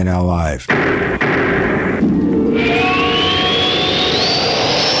Tech Night Owl Live.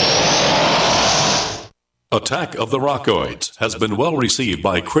 Attack of the Rockoids has been well received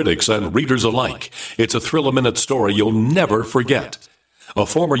by critics and readers alike. It's a thrill-a-minute story you'll never forget. A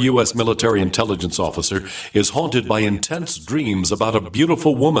former U.S. military intelligence officer is haunted by intense dreams about a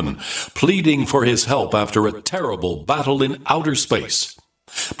beautiful woman pleading for his help after a terrible battle in outer space.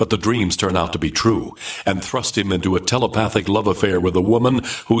 But the dreams turn out to be true and thrust him into a telepathic love affair with a woman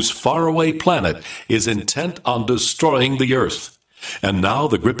whose faraway planet is intent on destroying the Earth. And now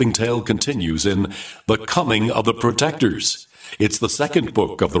the gripping tale continues in The Coming of the Protectors. It's the second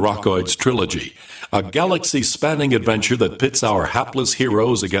book of the Rockoids trilogy, a galaxy-spanning adventure that pits our hapless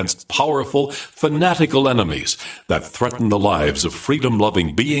heroes against powerful, fanatical enemies that threaten the lives of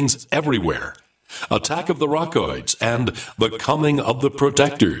freedom-loving beings everywhere. Attack of the Rockoids and The Coming of the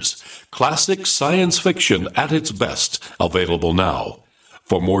Protectors. Classic science fiction at its best, available now.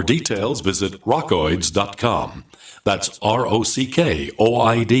 For more details, visit rockoids.com. That's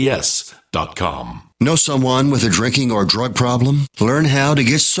ROCKOIDS.com. Know someone with a drinking or drug problem? Learn how to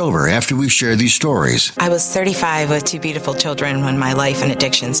get sober after we share these stories. I was 35 with 2 beautiful children when my life and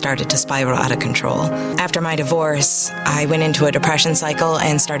addiction started to spiral out of control. After my divorce, I went into a depression cycle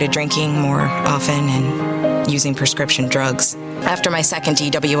and started drinking more often and using prescription drugs. After my second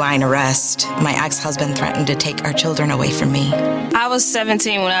DWI and arrest, my ex-husband threatened to take our children away from me. I was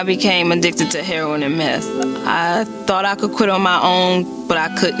 17 when I became addicted to heroin and meth. I thought I could quit on my own, but I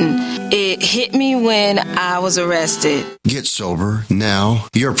couldn't. It hit me when I was arrested. Get sober now.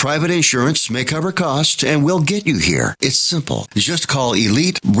 Your private insurance may cover costs and we'll get you here. It's simple. Just call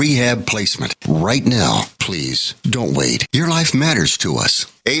Elite Rehab Placement right now. Please, don't wait. Your life matters to us.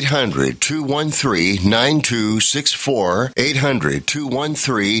 800-213-9264.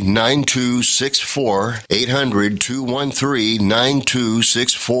 800-213-9264.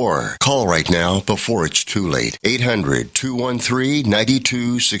 800-213-9264. Call right now before it's too late.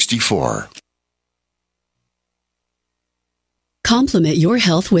 800-213-9264. Complement your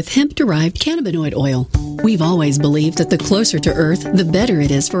health with hemp-derived cannabinoid oil. We've always believed that the closer to Earth, the better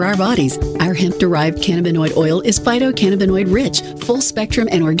it is for our bodies. Our hemp-derived cannabinoid oil is phytocannabinoid rich, full spectrum,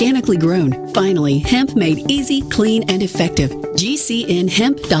 and organically grown. Finally, hemp made easy, clean, and effective.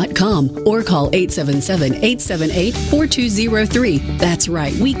 GCNhemp.com or call 877-878-4203. That's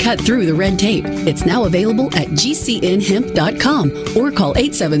right, we cut through the red tape. It's now available at GCNhemp.com or call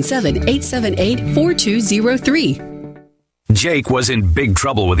 877-878-4203. Jake was in big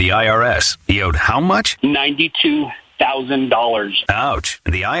trouble with the IRS. He owed how much? $92,000. Ouch.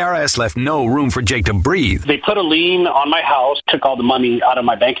 The IRS left no room for Jake to breathe. They put a lien on my house, took all the money out of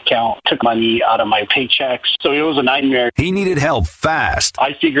my bank account, took money out of my paychecks. So it was a nightmare. He needed help fast.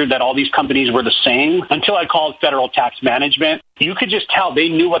 I figured that all these companies were the same until I called Federal Tax Management. You could just tell they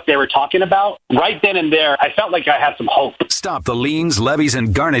knew what they were talking about. Right then and there, I felt like I had some hope. Stop the liens, levies,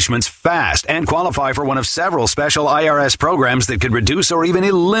 and garnishments fast and qualify for one of several special IRS programs that could reduce or even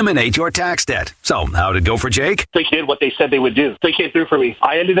eliminate your tax debt. So, how'd it go for Jake? They did what they said they would do. They came through for me.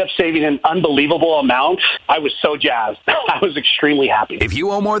 I ended up saving an unbelievable amount. I was so jazzed. I was extremely happy. If you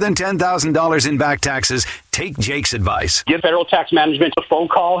owe more than $10,000 in back taxes, take Jake's advice. Give Federal Tax Management a phone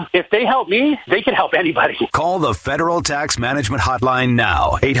call. If they help me, they can help anybody. Call the Federal Tax Management Hotline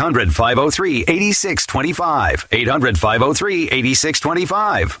now. 800-503-8625.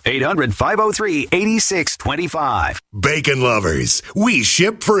 800-503-8625. 800-503-8625. Bacon lovers, we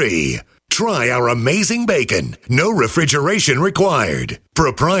ship free. Try our amazing bacon. No refrigeration required.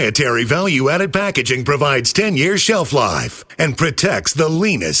 Proprietary value-added packaging provides 10-year shelf life and protects the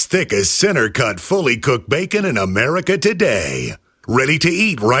leanest, thickest, center-cut, fully cooked bacon in America today. Ready to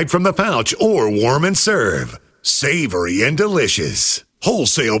eat right from the pouch or warm and serve. Savory and delicious.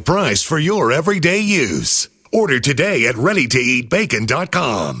 Wholesale price for your everyday use. Order today at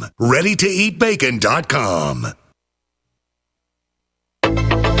readytoeatbacon.com. readytoeatbacon.com.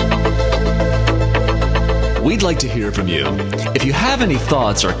 We'd like to hear from you. If you have any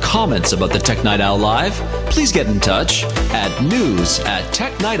thoughts or comments about the Tech Night Owl Live, please get in touch at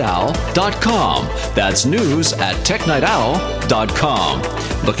news@technightowl.com. That's news@technightowl.com.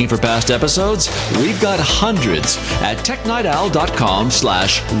 Looking for past episodes? We've got hundreds at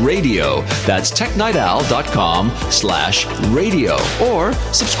technightowl.com/radio. That's technightowl.com/radio. Or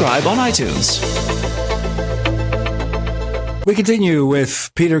subscribe on iTunes. We continue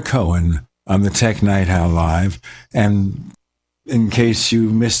with Peter Cohen on the Tech Night Owl Live. And in case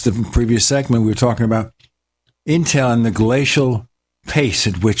you missed the previous segment, we were talking about Intel and the glacial pace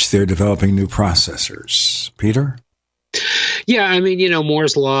at which they're developing new processors. Peter? Yeah, I mean,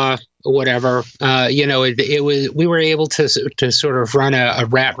 Moore's Law, whatever. It was. We were able to sort of run a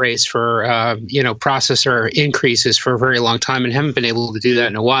rat race for processor increases for a very long time, and haven't been able to do that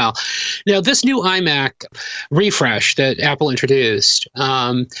in a while. Now, this new iMac refresh that Apple introduced,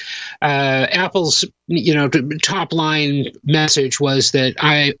 Apple's top line message was that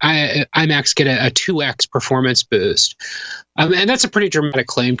iMacs get a 2x performance boost. And that's a pretty dramatic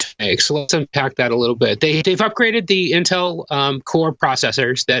claim to make. So let's unpack that a little bit. They've upgraded the Intel Core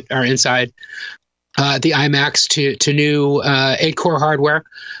processors that are inside the iMacs to new 8-core hardware.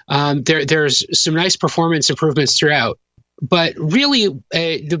 There's some nice performance improvements throughout. But really,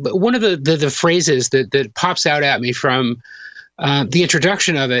 one of the phrases that pops out at me from the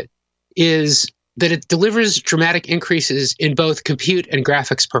introduction of it is that it delivers dramatic increases in both compute and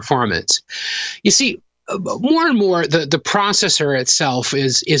graphics performance. You see, more and more, the processor itself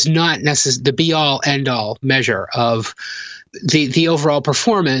is not necessarily the be-all, end-all measure of the overall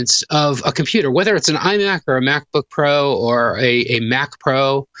performance of a computer, whether it's an iMac or a MacBook Pro or a Mac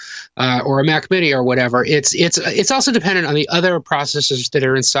Pro or a Mac Mini or whatever. It's also dependent on the other processors that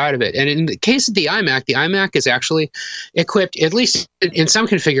are inside of it. And in the case of the iMac is actually equipped, at least in some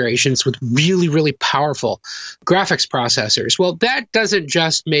configurations, with really, really powerful graphics processors. Well, that doesn't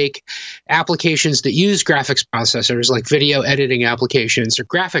just make applications that use graphics processors, like video editing applications or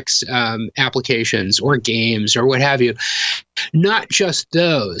graphics applications or games or what have you, not just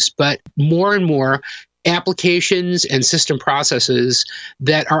those, but more and more applications and system processes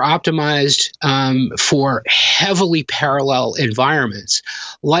that are optimized for heavily parallel environments,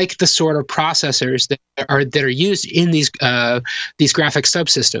 like the sort of processors that are used in these graphic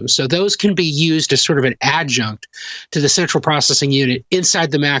subsystems. So those can be used as sort of an adjunct to the central processing unit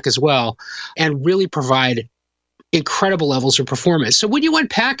inside the Mac as well, and really provide incredible levels of performance. So when you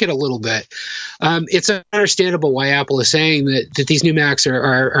unpack it a little bit, it's understandable why Apple is saying that these new Macs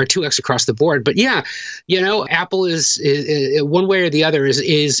are 2x across the board. But yeah, Apple is one way or the other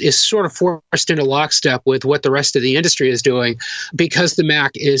is sort of forced into lockstep with what the rest of the industry is doing, because the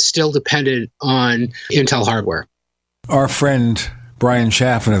Mac is still dependent on Intel hardware. Our friend Brian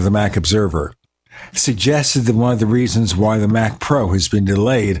Chaffin of the Mac Observer suggested that one of the reasons why the Mac Pro has been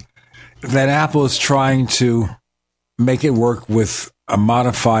delayed, that Apple is trying to make it work with a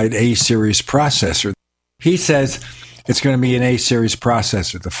modified A-series processor. He says it's going to be an A-series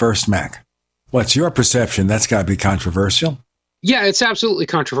processor, the first Mac. What's your perception? That's got to be controversial. Yeah, it's absolutely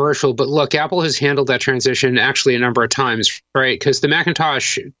controversial. But look, Apple has handled that transition actually a number of times, right? Because the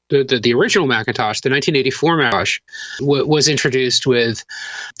Macintosh, the original Macintosh, the 1984 Macintosh, was introduced with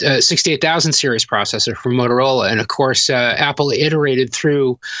a 68000 series processor from Motorola. And of course, Apple iterated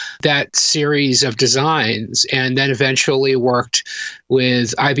through that series of designs and then eventually worked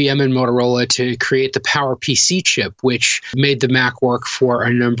with IBM and Motorola to create the PowerPC chip, which made the Mac work for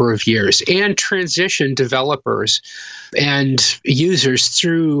a number of years and transitioned developers and users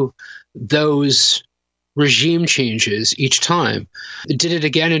through those regime changes each time. It did it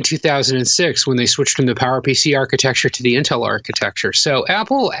again in 2006 when they switched from the PowerPC architecture to the Intel architecture. So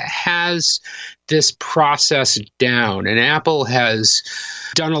Apple has this process down, and Apple has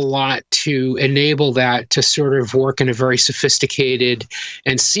done a lot to enable that to sort of work in a very sophisticated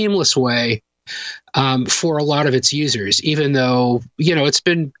and seamless way for a lot of its users, even though, it's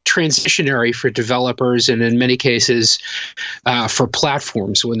been transitionary for developers and in many cases for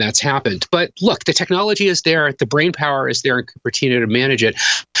platforms when that's happened. But look, the technology is there, the brain power is there in Cupertino to manage it.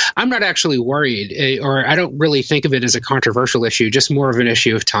 I'm not actually worried, or I don't really think of it as a controversial issue, just more of an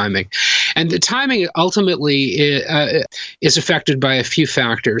issue of timing. And the timing ultimately is affected by a few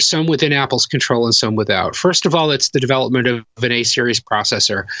factors, some within Apple's control and some without. First of all, it's the development of an A-series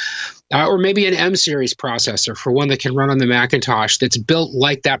processor, or maybe an M-series processor for one that can run on the Macintosh that's built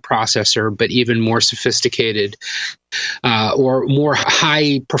like that processor, but even more sophisticated or more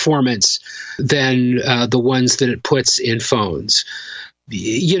high performance than the ones that it puts in phones.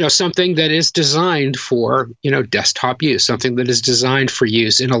 Something that is designed for, desktop use, something that is designed for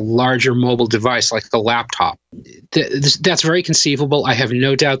use in a larger mobile device like a laptop. That's very conceivable. I have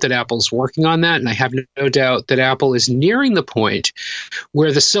no doubt that Apple's working on that, and I have no doubt that Apple is nearing the point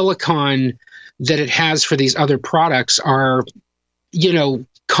where the silicon that it has for these other products are,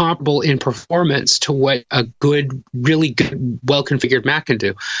 comparable in performance to what a good, really good, well-configured Mac can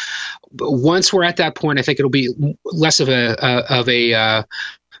do. But once we're at that point, I think it'll be less of a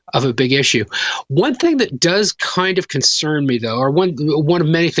big issue. One thing that does kind of concern me, though, or one of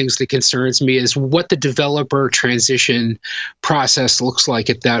many things that concerns me, is what the developer transition process looks like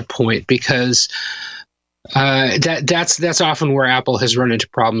at that point, because that's often where Apple has run into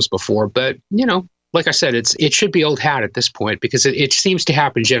problems before. But like I said, it should be old hat at this point, because it seems to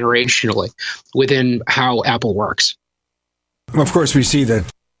happen generationally within how Apple works. Of course, we see that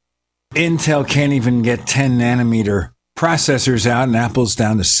Intel can't even get 10 nanometer processors out, and Apple's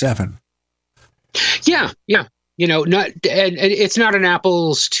down to 7. Yeah. and it's not an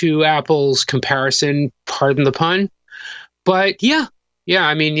apples to apples comparison, pardon the pun, but yeah.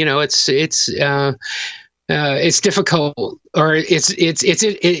 I mean, it's difficult, or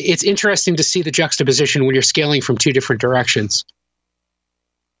it's interesting to see the juxtaposition when you're scaling from two different directions.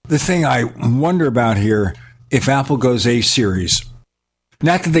 The thing I wonder about here, if Apple goes A series,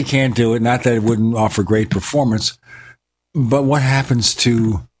 not that they can't do it, not that it wouldn't offer great performance, but what happens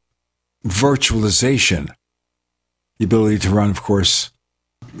to virtualization? The ability to run, of course,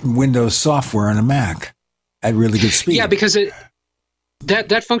 Windows software on a Mac at really good speed. Yeah, because that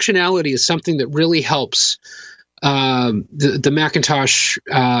functionality is something that really helps the Macintosh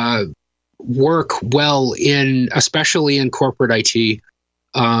work well especially in corporate IT.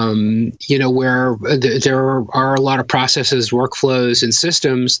 Where there are a lot of processes, workflows, and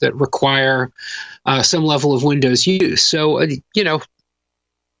systems that require some level of Windows use. So,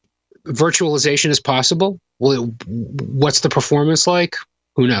 virtualization is possible. What's the performance like?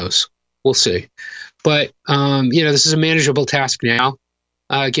 Who knows? We'll see. But, this is a manageable task now,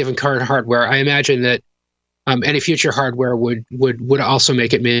 given current hardware. I imagine that any future hardware would also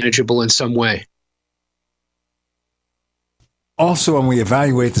make it manageable in some way. Also, when we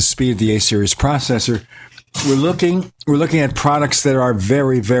evaluate the speed of the A-series processor, we're looking at products that are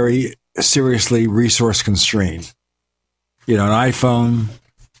very, very seriously resource constrained. An iPhone,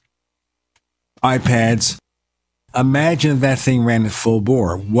 iPads. Imagine if that thing ran at full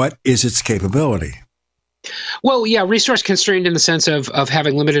bore. What is its capability? Well, yeah, resource constrained in the sense of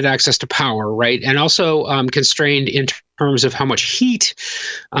having limited access to power, right? And also constrained in terms of how much heat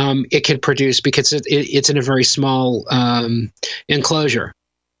it can produce, because it's in a very small enclosure.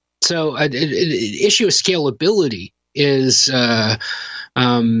 So issue of scalability is no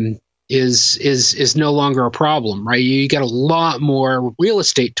longer a problem, right? You get a lot more real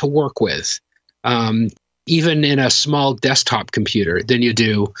estate to work with, even in a small desktop computer, than you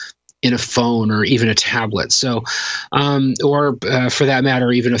do in a phone or even a tablet. So, or for that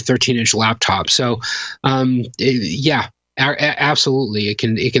matter, even a 13-inch laptop. So, absolutely, it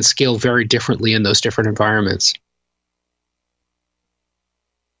can scale very differently in those different environments.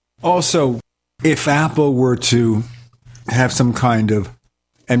 Also, if Apple were to have some kind of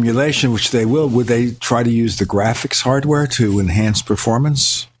emulation, which they will, would they try to use the graphics hardware to enhance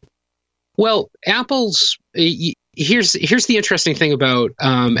performance? Well, Apple's here's the interesting thing about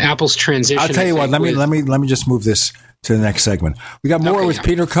Apple's transition. I'll tell you what. Let me just move this to the next segment. We got more with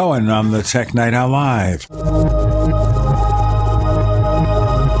Peter Cohen on the Tech Night Owl Live.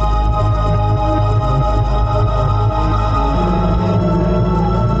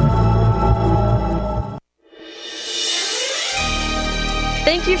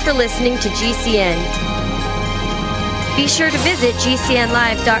 Thank you for listening to GCN. Be sure to visit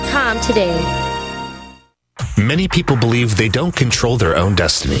GCNlive.com today. Many people believe they don't control their own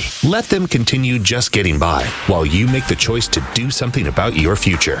destiny. Let them continue just getting by while you make the choice to do something about your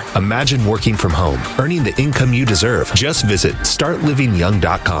future. Imagine working from home, earning the income you deserve. Just visit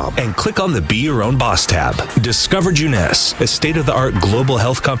startlivingyoung.com and click on the Be Your Own Boss tab. Discover Juness, a state-of-the-art global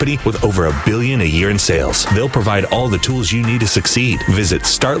health company with over $1 billion a year in sales. They'll provide all the tools you need to succeed. Visit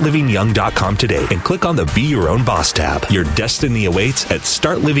startlivingyoung.com today and click on the Be Your Own Boss tab. Your destiny awaits at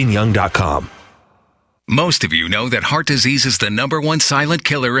startlivingyoung.com. Most of you know that heart disease is the #1 silent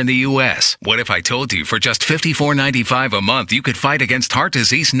killer in the U.S. What if I told you for just $54.95 a month you could fight against heart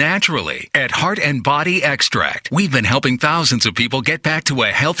disease naturally? At Heart and Body Extract, we've been helping thousands of people get back to a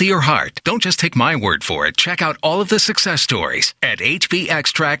healthier heart. Don't just take my word for it. Check out all of the success stories at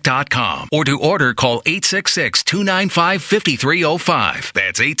hbextract.com. Or to order, call 866-295-5305.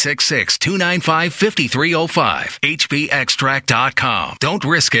 That's 866-295-5305. hbextract.com. Don't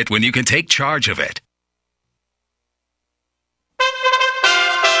risk it when you can take charge of it.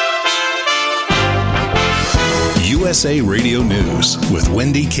 USA Radio News with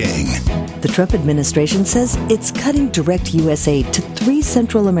Wendy King. The Trump administration says it's cutting direct U.S. aid to 3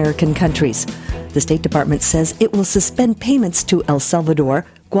 Central American countries. The State Department says it will suspend payments to El Salvador,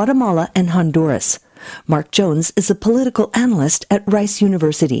 Guatemala, and Honduras. Mark Jones is a political analyst at Rice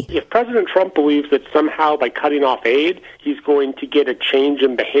University. If President Trump believes that somehow by cutting off aid, he's going to get a change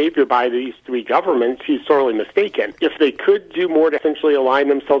in behavior by these 3 governments, he's sorely mistaken. If they could do more to essentially align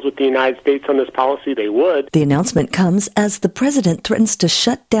themselves with the United States on this policy, they would. The announcement comes as the president threatens to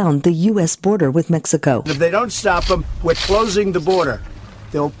shut down the U.S. border with Mexico. If they don't stop them, we're closing the border.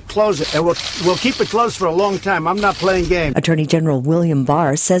 They'll close it, and we'll keep it closed for a long time. I'm not playing games. Attorney General William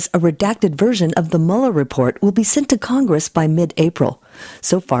Barr says a redacted version of the Mueller report will be sent to Congress by mid-April.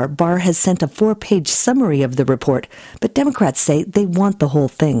 So far, Barr has sent a 4-page summary of the report, but Democrats say they want the whole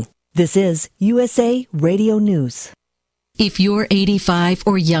thing. This is USA Radio News. If you're 85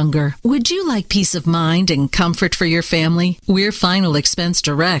 or younger, would you like peace of mind and comfort for your family? We're Final Expense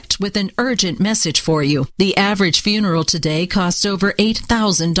Direct with an urgent message for you. The average funeral today costs over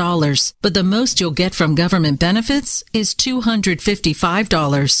 $8,000, but the most you'll get from government benefits is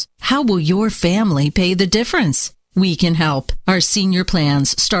 $255. How will your family pay the difference? We can help. Our senior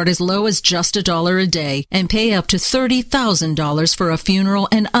plans start as low as just $1 a day and pay up to $30,000 for a funeral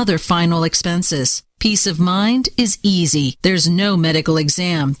and other final expenses. Peace of mind is easy. There's no medical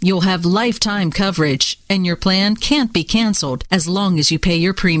exam. You'll have lifetime coverage, and your plan can't be canceled as long as you pay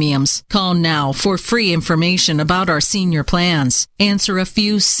your premiums. Call now for free information about our senior plans. Answer a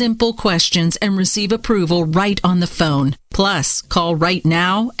few simple questions and receive approval right on the phone. Plus, call right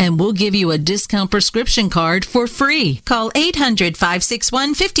now and we'll give you a discount prescription card for free. Call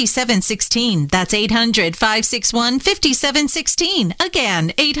 800-561-5716. That's 800-561-5716.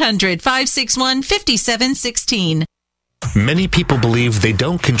 Again, 800-561-5716. Many people believe they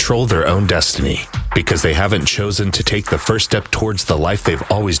don't control their own destiny because they haven't chosen to take the first step towards the life they've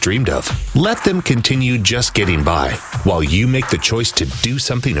always dreamed of. Let them continue just getting by while you make the choice to do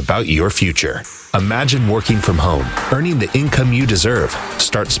something about your future. Imagine working from home, earning the income you deserve.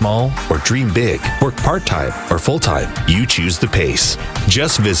 Start small or dream big. Work part-time or full-time. You choose the pace.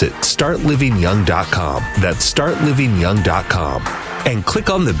 Just visit startlivingyoung.com. That's startlivingyoung.com. And click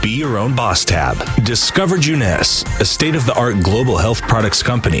on the Be Your Own Boss tab. Discover Juness, a state-of-the-art global health products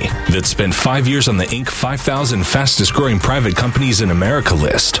company that spent 5 years on the Inc. 5,000 fastest-growing private companies in America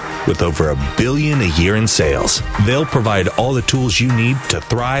list with over $1 billion a year in sales. They'll provide all the tools you need to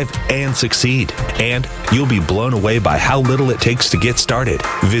thrive and succeed. And you'll be blown away by how little it takes to get started.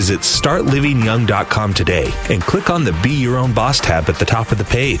 Visit startlivingyoung.com today and click on the Be Your Own Boss tab at the top of the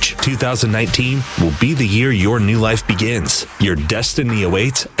page. 2019 will be the year your new life begins. Your destiny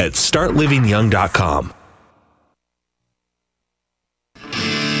awaits at startlivingyoung.com.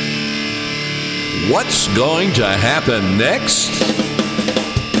 What's going to happen next?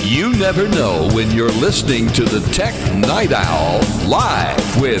 You never know when you're listening to the Tech Night Owl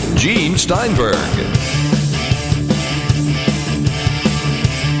live with Gene Steinberg.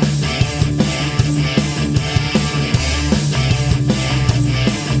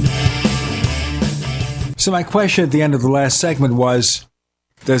 So my question at the end of the last segment was,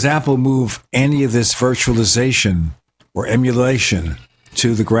 does Apple move any of this virtualization or emulation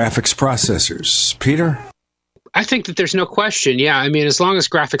to the graphics processors? Peter? I think that there's no question. Yeah, I mean, as long as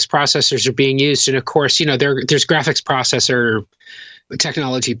graphics processors are being used, and of course, you know, there's graphics processor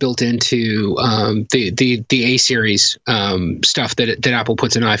technology built into the A series stuff that Apple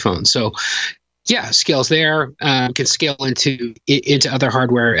puts in iPhone. So, yeah, scales there, can scale into other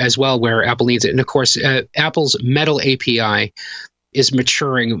hardware as well where Apple needs it. And of course, Apple's Metal API is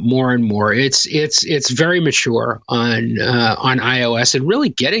maturing more and more. It's very mature on iOS and really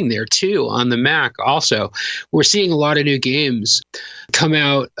getting there too on the Mac. Also, we're seeing a lot of new games come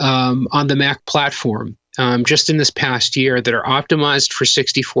out on the Mac platform just in this past year that are optimized for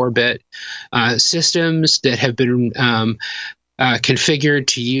 64-bit systems that have been configured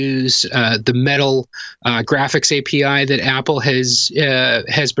to use the Metal graphics API that Apple has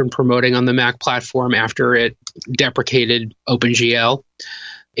been promoting on the Mac platform after it deprecated OpenGL.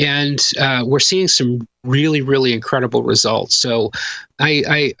 And we're seeing some really, really incredible results. So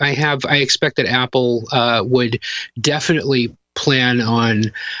I expect that Apple would definitely plan on,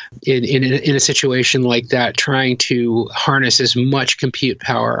 in a situation like that, trying to harness as much compute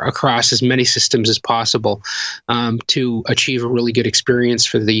power across as many systems as possible to achieve a really good experience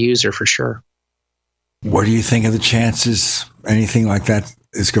for the user, for sure. What do you think of the chances anything like that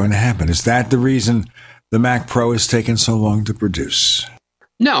is going to happen? Is that the reason the Mac Pro has taken so long to produce?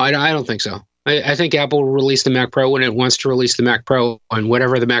 No, I don't think so. I think Apple will release the Mac Pro when it wants to release the Mac Pro, and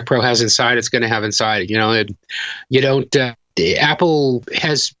whatever the Mac Pro has inside, it's going to have inside. You know, you don't. Apple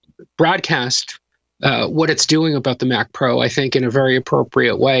has broadcast what it's doing about the Mac Pro, I think, in a very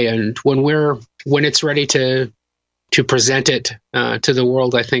appropriate way. And when it's ready to present it to the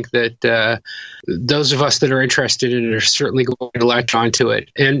world, I think that those of us that are interested in it are certainly going to latch onto it.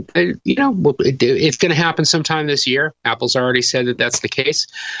 And you know, it's going to happen sometime this year. Apple's already said that that's the case.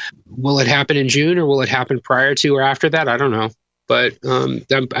 Will it happen in June, or will it happen prior to or after that? I don't know. But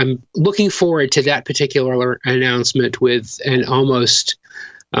I'm looking forward to that particular announcement with an almost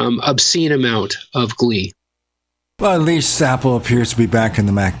obscene amount of glee. Well, at least Apple appears to be back in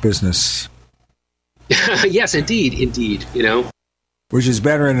the Mac business. Yes, indeed. You know, which is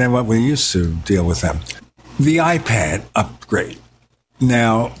better than what we used to deal with them. The iPad upgrade.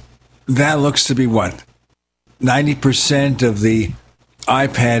 Now, that looks to be what? 90% of the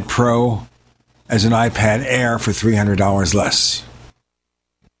iPad Pro as an iPad Air for $300 less.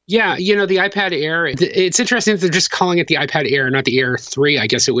 Yeah, the iPad Air, it's interesting that they're just calling it the iPad Air, not the Air 3, I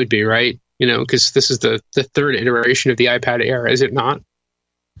guess it would be, right? Because this is the third iteration of the iPad Air, is it not?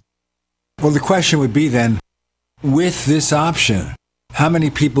 Well, the question would be then, with this option, how many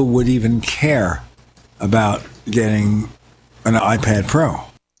people would even care about getting an iPad Pro?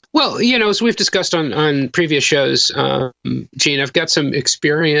 Well, as we've discussed on previous shows, Gene, I've got some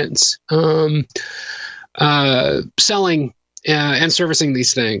experience selling and servicing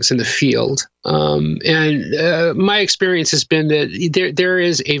these things in the field. And my experience has been that there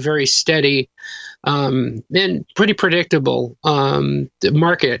is a very steady and pretty predictable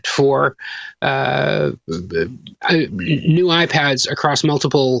market for new iPads across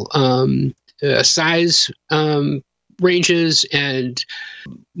multiple size ranges and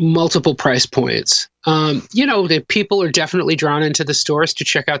multiple price points. The people are definitely drawn into the stores to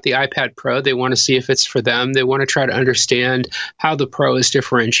check out the iPad Pro. They want to see if it's for them. They want to try to understand how the Pro is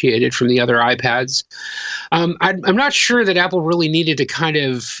differentiated from the other iPads. I'm not sure that Apple really needed to kind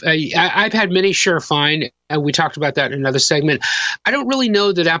of iPad Mini, sure, fine. We talked about that in another segment. I don't really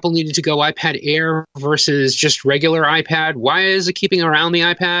know that Apple needed to go iPad Air versus just regular iPad. Why is it keeping around the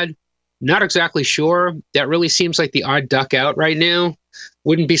iPad? Not exactly sure. That really seems like the odd duck out right now.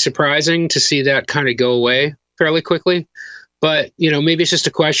 Wouldn't be surprising to see that kind of go away fairly quickly. But, maybe it's just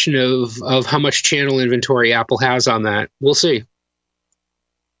a question of how much channel inventory Apple has on that. We'll see.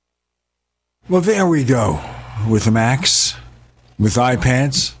 Well, there we go. With the Macs, with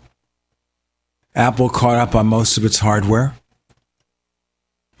iPads, Apple caught up on most of its hardware.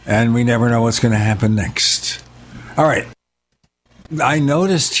 And we never know what's going to happen next. All right. I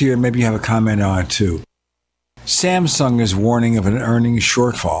noticed here, maybe you have a comment on it too. Samsung is warning of an earnings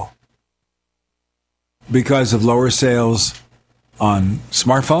shortfall because of lower sales on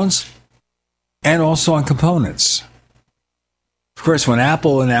smartphones and also on components. Of course, when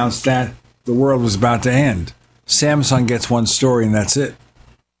Apple announced that the world was about to end, Samsung gets one story and that's it.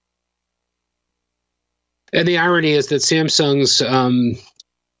 And the irony is that Samsung's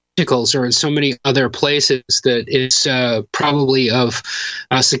are in so many other places that it's probably of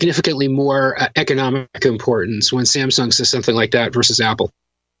significantly more economic importance when Samsung says something like that versus Apple.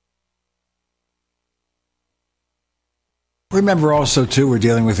 Remember also, too, we're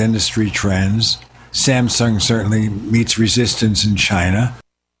dealing with industry trends. Samsung certainly meets resistance in China.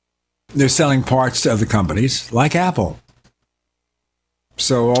 They're selling parts to other companies like Apple.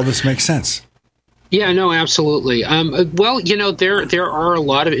 So all this makes sense. Yeah, no, absolutely. Well, there are a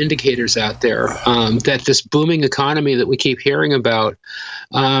lot of indicators out there that this booming economy that we keep hearing about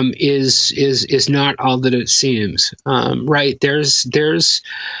is not all that it seems. Right? There's the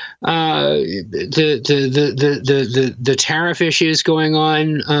tariff issues going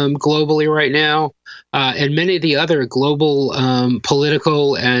on globally right now, and many of the other global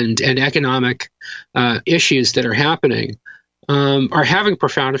political and economic issues that are happening. Are having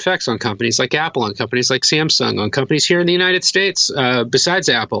profound effects on companies like Apple, on companies like Samsung, on companies here in the United States, besides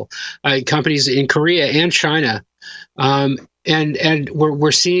Apple, companies in Korea and China. And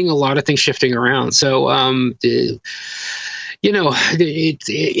we're seeing a lot of things shifting around. So,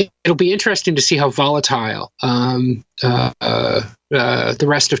 it'll be interesting to see how volatile the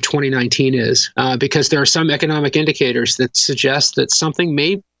rest of 2019 is, because there are some economic indicators that suggest that something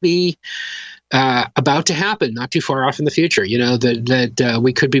may be about to happen, not too far off in the future. That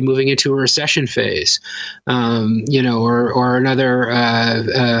we could be moving into a recession phase, or another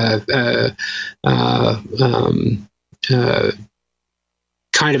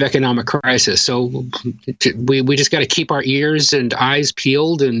kind of economic crisis. So we just got to keep our ears and eyes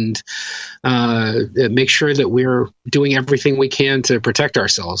peeled and make sure that we're doing everything we can to protect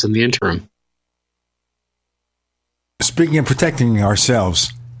ourselves in the interim. Speaking of protecting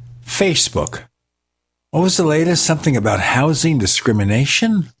ourselves, Facebook. What was the latest? Something about housing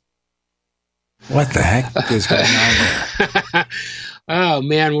discrimination? What the heck is going on there? Oh,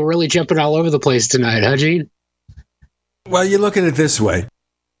 man, we're really jumping all over the place tonight, huh, Gene? Well, you look at it this way.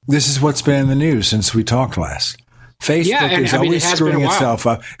 This is what's been in the news since we talked last. Facebook is always screwing itself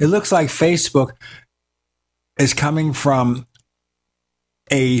up. It looks like Facebook is coming from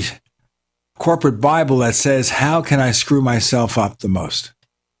a corporate Bible that says, how can I screw myself up the most?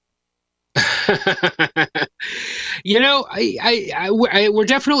 We're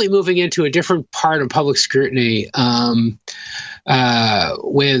definitely moving into a different part of public scrutiny with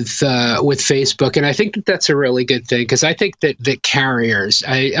Facebook, and I think that that's a really good thing, because I think that carriers,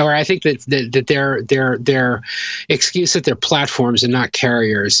 I think that their excuse that they're platforms and not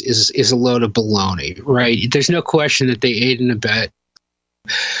carriers is a load of baloney, right? There's no question that they aid and abet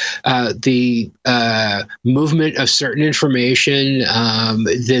the movement of certain information,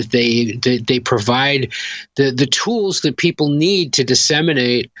 that they provide the tools that people need to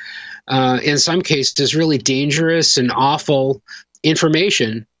disseminate, in some cases, really dangerous and awful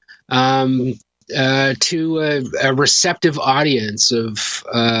information to a receptive audience of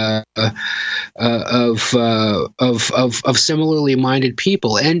similarly minded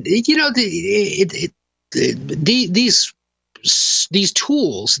people. And these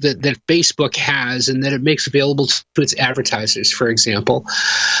tools that Facebook has and that it makes available to its advertisers, for example,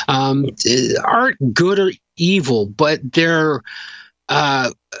 aren't good or evil, but they're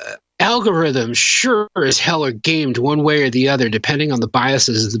algorithms sure as hell are gamed one way or the other, depending on the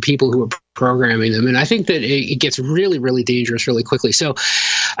biases of the people who are programming them. And I think that it gets really, really dangerous really quickly. So,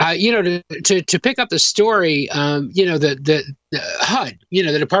 to pick up the story, the HUD,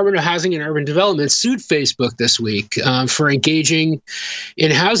 the Department of Housing and Urban Development, sued Facebook this week for engaging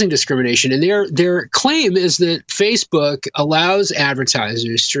in housing discrimination. And their claim is that Facebook allows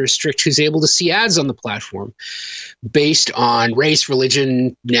advertisers to restrict who's able to see ads on the platform based on race,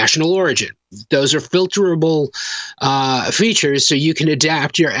 religion, national origin. Those are filterable features, so you can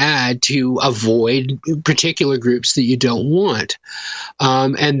adapt your ad to avoid particular groups that you don't want.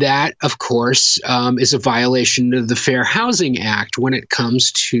 And that, of course, is a violation of the Fair Housing Act when it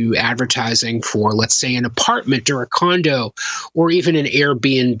comes to advertising for, let's say, an apartment or a condo or even an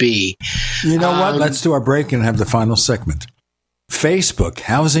Airbnb. You know what? Let's do our break and have the final segment. Facebook,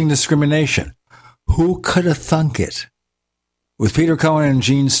 housing discrimination. Who could have thunk it? With Peter Cohen and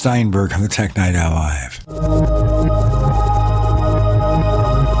Gene Steinberg on the Tech Night Owl Live.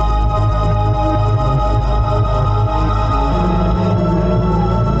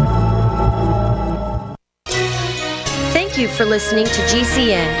 Thank you for listening to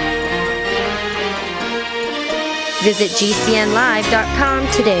GCN. Visit GCNlive.com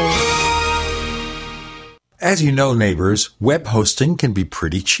today. As you know, neighbors, web hosting can be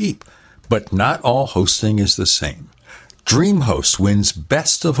pretty cheap, but not all hosting is the same. DreamHost wins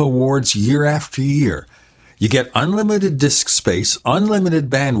Best of Awards year after year. You get unlimited disk space, unlimited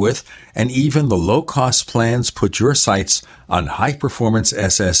bandwidth, and even the low-cost plans put your sites on high-performance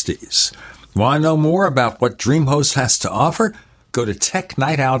SSDs. Want to know more about what DreamHost has to offer? Go to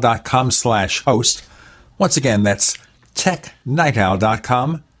technightowl.com/host. Once again, that's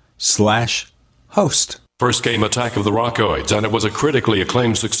technightowl.com/host. First came Attack of the Rockoids, and it was a critically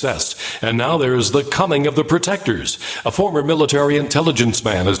acclaimed success. And now there's The Coming of the Protectors. A former military intelligence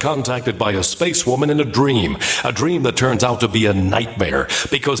man is contacted by a space woman in a dream that turns out to be a nightmare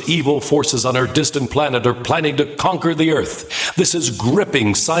because evil forces on her distant planet are planning to conquer the Earth. This is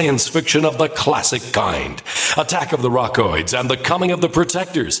gripping science fiction of the classic kind. Attack of the Rockoids and The Coming of the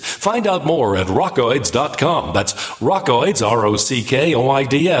Protectors. Find out more at rockoids.com. That's Rockoids,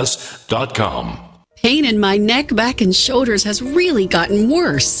 ROCKOIDS.com. Pain in my neck, back, and shoulders has really gotten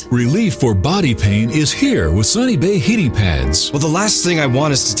worse. Relief for body pain is here with Sunny Bay heating pads. Well, the last thing I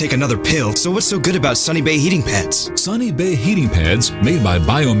want is to take another pill, so what's so good about Sunny Bay heating pads? Sunny Bay heating pads, made by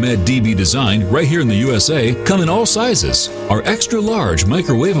Biomed DB Design right here in the USA, come in all sizes. Our extra large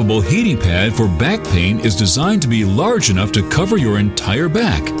microwavable heating pad for back pain is designed to be large enough to cover your entire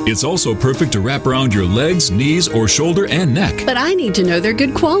back. It's also perfect to wrap around your legs, knees, or shoulder and neck. But I need to know they're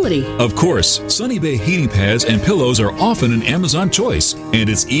good quality. Of course, Sunny Bay heating pads and pillows are often an Amazon choice, and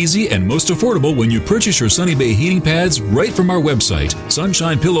it's easy and most affordable when you purchase your Sunny Bay heating pads right from our website,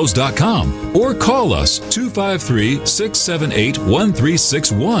 sunshinepillows.com, or call us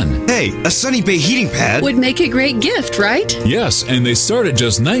 253-678-1361. Hey, a Sunny Bay heating pad would make a great gift, right? Yes, and they start at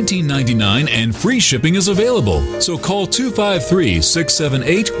just $19.99 and free shipping is available. So call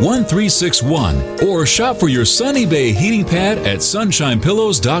 253-678-1361 or shop for your Sunny Bay heating pad at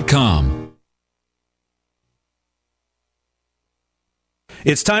sunshinepillows.com.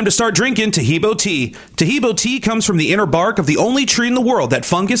 It's time to start drinking Tahibo tea. Tahibo tea comes from the inner bark of the only tree in the world that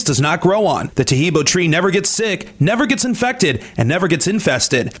fungus does not grow on. The Tahibo tree never gets sick, never gets infected, and never gets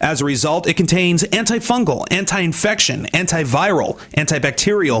infested. As a result, it contains antifungal, anti-infection, antiviral,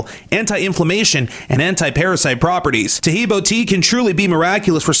 antibacterial, anti-inflammation, and anti-parasite properties. Tahibo tea can truly be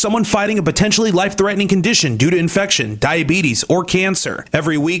miraculous for someone fighting a potentially life-threatening condition due to infection, diabetes, or cancer.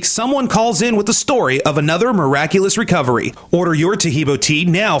 Every week, someone calls in with the story of another miraculous recovery. Order your Tahibo tea Tea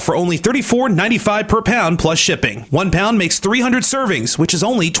now for only $34.95 per pound plus shipping. 1 pound makes 300 servings, which is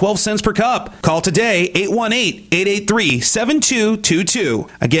only 12 cents per cup. Call today, 818-883-7222.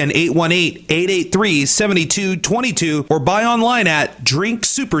 Again, 818-883-7222, or buy online at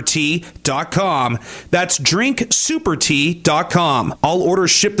drinksupertea.com. That's drinksupertea.com. All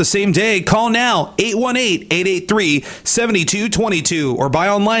orders ship the same day. Call now, 818-883-7222, or buy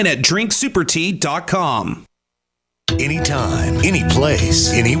online at drinksupertea.com. Anytime, any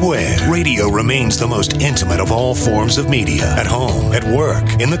place, anywhere. Radio remains the most intimate of all forms of media. At home, at work,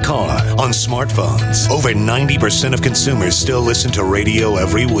 in the car, on smartphones. Over 90% of consumers still listen to radio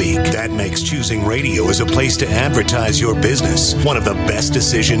every week. That makes choosing radio as a place to advertise your business one of the best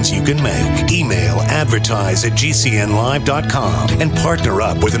decisions you can make. Email advertise@gcnlive.com and partner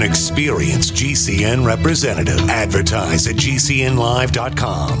up with an experienced GCN representative.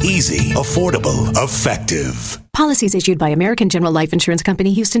 Advertise@gcnlive.com. Easy, affordable, effective. Policies issued by American General Life Insurance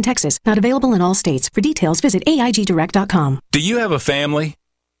Company, Houston, Texas. Not available in all states. For details, visit AIGdirect.com. Do you have a family?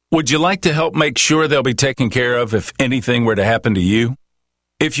 Would you like to help make sure they'll be taken care of if anything were to happen to you?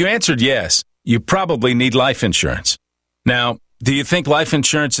 If you answered yes, you probably need life insurance. Now, do you think life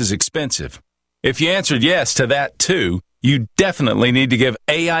insurance is expensive? If you answered yes to that too, you definitely need to give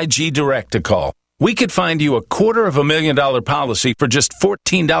AIG Direct a call. We could find you a $250,000 policy for just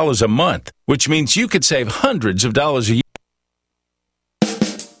 $14 a month, which means you could save hundreds of dollars a year.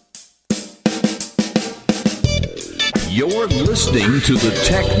 You're listening to the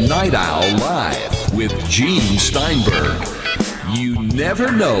Tech Night Owl Live with Gene Steinberg. You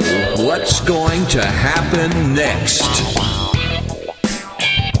never know what's going to happen next.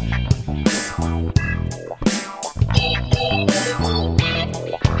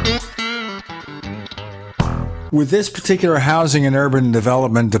 With this particular Housing and Urban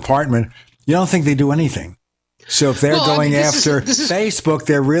Development Department, you don't think they do anything. So if they're going after Facebook,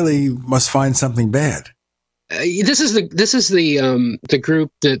 they really must find something bad. This is the group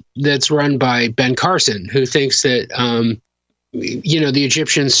that's run by Ben Carson, who thinks that the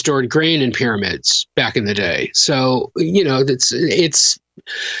Egyptians stored grain in pyramids back in the day. So it's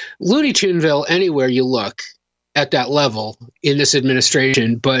Looney Tuneville anywhere you look at that level in this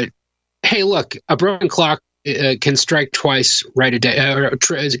administration. But hey, look, a broken clock can strike twice right a day, or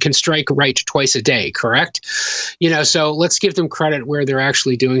can strike right twice a day, correct? So let's give them credit where they're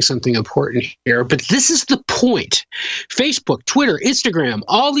actually doing something important here. But this is the point. Facebook, Twitter, Instagram,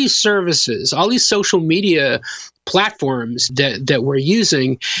 all these services, all these social media platforms that we're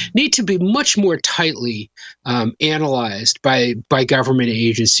using need to be much more tightly analyzed by government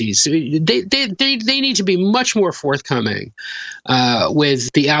agencies. They need to be much more forthcoming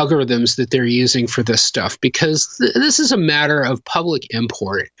with the algorithms that they're using for this stuff, because this is a matter of public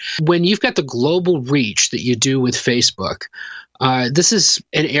import. When you've got the global reach that you do with Facebook, this is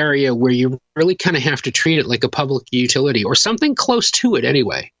an area where you really kind of have to treat it like a public utility, or something close to it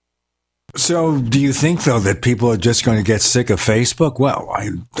anyway. So do you think, though, that people are just going to get sick of Facebook? Well, I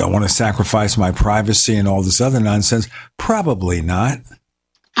don't want to sacrifice my privacy and all this other nonsense. Probably not.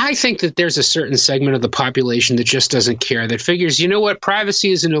 I think that there's a certain segment of the population that just doesn't care, that figures, you know what,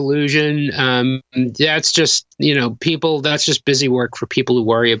 privacy is an illusion. That's just, people, that's just busy work for people to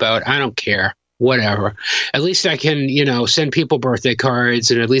worry about. I don't care. Whatever. At least I can, send people birthday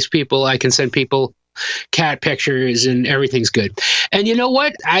cards, and at least I can send people cat pictures, and everything's good. And you know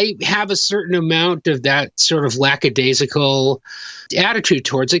what? I have a certain amount of that sort of lackadaisical attitude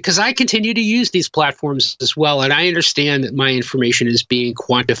towards it, because I continue to use these platforms as well. And I understand that my information is being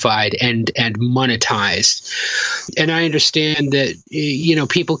quantified and monetized. And I understand that,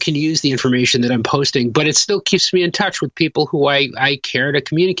 people can use the information that I'm posting, but it still keeps me in touch with people who I care to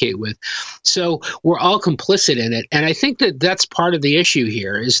communicate with. So we're all complicit in it. And I think that that's part of the issue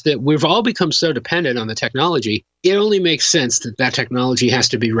here, is that we've all become so dependent on the technology. It only makes sense that technology has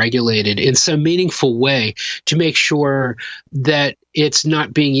to be regulated in some meaningful way to make sure that it's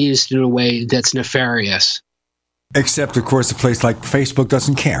not being used in a way that's nefarious. Except, of course, a place like Facebook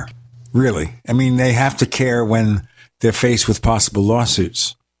doesn't care, really. I mean, they have to care when they're faced with possible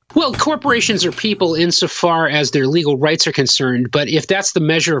lawsuits. Well, corporations are people insofar as their legal rights are concerned, but if that's the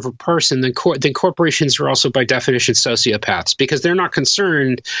measure of a person, then corporations are also by definition sociopaths, because they're not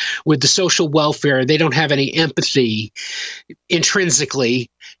concerned with the social welfare. They don't have any empathy intrinsically.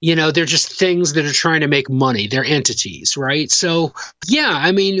 They're just things that are trying to make money. They're entities, right? So, yeah,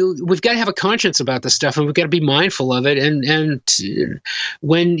 I mean, we've got to have a conscience about this stuff, and we've got to be mindful of it. And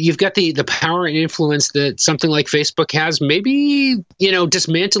when you've got the power and influence that something like Facebook has, maybe,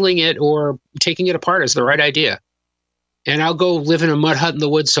 dismantling it or taking it apart is the right idea. And I'll go live in a mud hut in the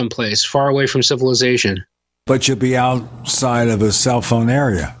woods someplace far away from civilization. But you'll be outside of a cell phone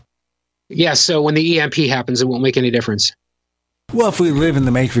area. Yeah, so when the EMP happens, it won't make any difference. Well, if we live in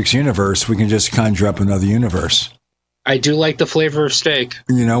the Matrix universe, we can just conjure up another universe. I do like the flavor of steak.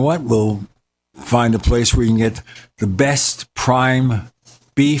 You know what? We'll find a place where you can get the best prime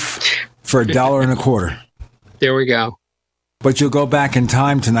beef for $1.25. There we go. But you'll go back in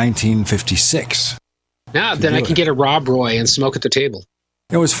time to 1956. Now, then I can get a Rob Roy and smoke at the table.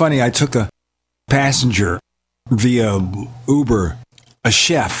 It was funny. I took a passenger via Uber, a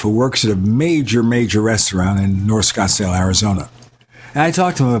chef who works at a major restaurant in North Scottsdale, Arizona. And I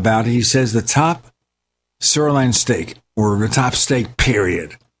talked to him about it. He says the top sirloin steak, or the top steak,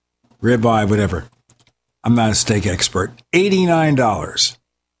 period, ribeye, whatever. I'm not a steak expert. $89.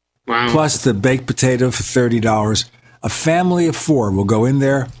 Wow. Plus the baked potato for $30. A family of 4 will go in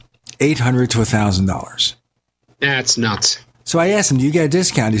there, $800 to $1,000. That's nuts. So I asked him, do you get a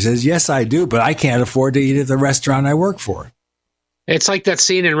discount? He says, yes, I do, but I can't afford to eat at the restaurant I work for. It's like that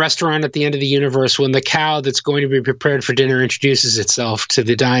scene in Restaurant at the End of the Universe when the cow that's going to be prepared for dinner introduces itself to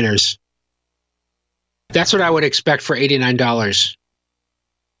the diners. That's what I would expect for $89.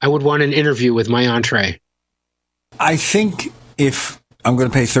 I would want an interview with my entree. I think if I'm going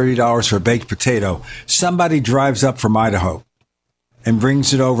to pay $30 for a baked potato, somebody drives up from Idaho and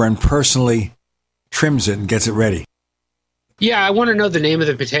brings it over and personally trims it and gets it ready. Yeah, I want to know the name of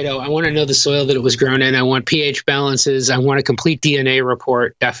the potato. I want to know the soil that it was grown in. I want pH balances. I want a complete DNA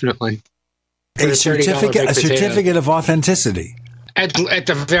report, definitely. A certificate of authenticity. At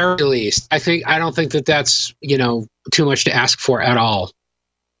the very least. I don't think that that's, too much to ask for at all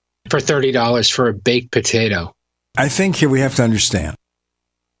for $30 for a baked potato. I think here we have to understand.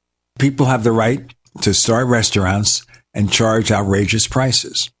 People have the right to start restaurants and charge outrageous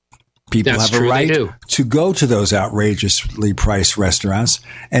prices. People have a right to go to those outrageously priced restaurants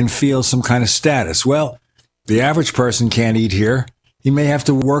and feel some kind of status. Well, the average person can't eat here. He may have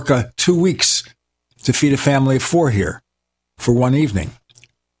to work 2 weeks to feed a family of 4 here for one evening.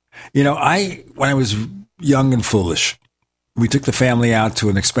 When I was young and foolish, we took the family out to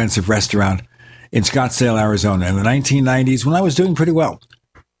an expensive restaurant in Scottsdale, Arizona in the 1990s when I was doing pretty well.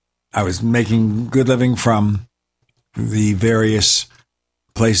 I was making good living from the various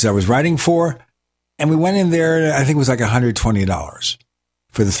places I was writing for, and we went in there, I think it was like $120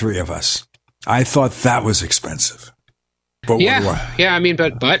 for the 3 of us. I thought that was expensive. But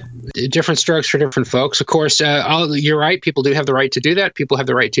but different strokes for different folks. Of course, you're right. People do have the right to do that. People have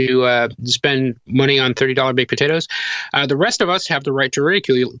the right to spend money on $30 baked potatoes. The rest of us have the right to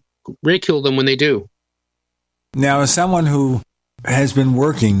ridicule them when they do. Now, as someone who has been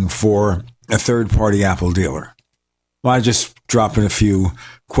working for a third-party Apple dealer, well, I just drop in a few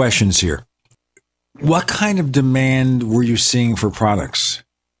questions here. What kind of demand were you seeing for products?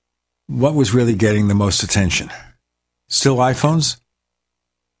 What was really getting the most attention? Still iPhones?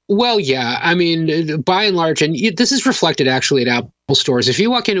 Well, yeah. I mean, by and large, and this is reflected actually at Apple stores. If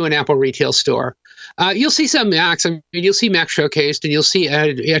you walk into an Apple retail store, you'll see some Macs. I mean, you'll see Mac showcased, and you'll see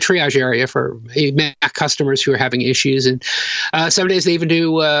a triage area for Mac customers who are having issues. And some days they even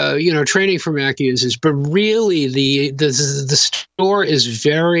do, training for Mac users. But really, the store is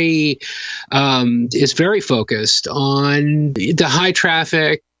very focused on the high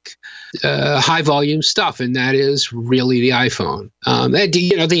traffic, high volume stuff, and that is really the iPhone.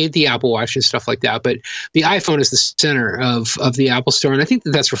 The Apple Watch and stuff like that, but the iPhone is the center of the Apple Store, and I think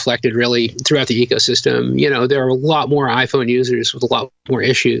that's reflected really throughout the ecosystem. There are a lot more iPhone users with a lot more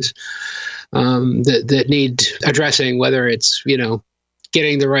issues that need addressing, whether it's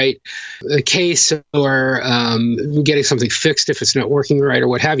getting the right case or getting something fixed if it's not working right or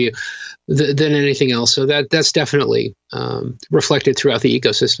what have you, than anything else. So that's definitely reflected throughout the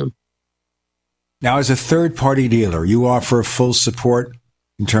ecosystem. Now, as a third-party dealer, you offer full support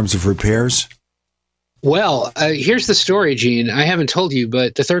in terms of repairs? Well, here's the story, Gene. I haven't told you,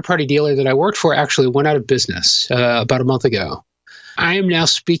 but the third-party dealer that I worked for actually went out of business about a month ago. I am now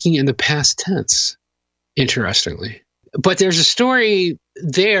speaking in the past tense, interestingly. But there's a story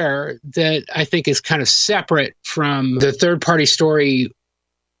there that I think is kind of separate from the third-party story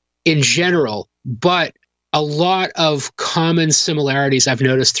in general, but a lot of common similarities I've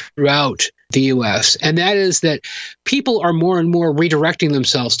noticed throughout the U.S., and that is that people are more and more redirecting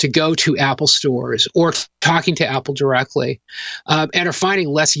themselves to go to Apple stores or talking to Apple directly, and are finding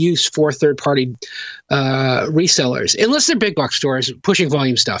less use for third-party resellers, unless they're big box stores pushing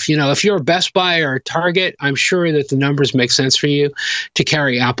volume stuff. If you're a Best Buy or a Target, I'm sure that the numbers make sense for you to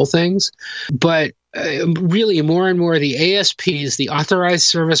carry Apple things, but really more and more the ASPs, the authorized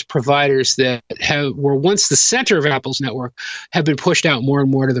service providers that were once the center of Apple's network, have been pushed out more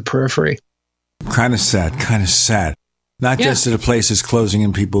and more to the periphery. Kind of sad. Not just that the place is closing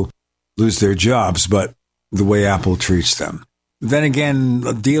and people lose their jobs, but the way Apple treats them. Then again,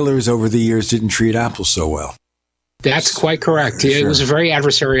 dealers over the years didn't treat Apple so well. That's quite correct. Sure. It was a very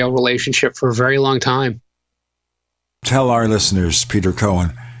adversarial relationship for a very long time. Tell our listeners, Peter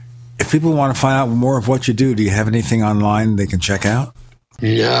Cohen, if people want to find out more of what you do you have anything online they can check out?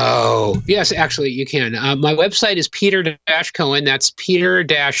 No. Yes, actually, you can. My website is peter-cohen. That's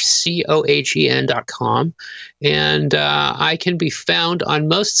peter-cohen.com. And I can be found on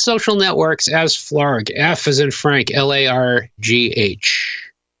most social networks as Flarg, F as in Frank, Largh.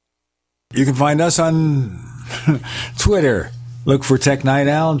 You can find us on Twitter. Look for Tech Night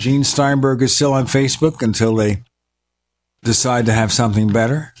Owl. Gene Steinberg is still on Facebook until they decide to have something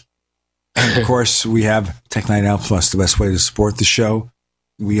better. And, of course, we have Tech Night Owl Plus, the best way to support the show.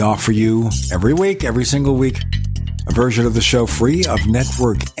 We offer you every week, every single week, a version of the show free of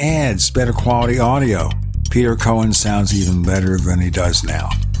network ads, better quality audio. Peter Cohen sounds even better than he does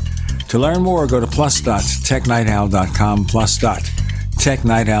now. To learn more, go to plus.technightowl.com,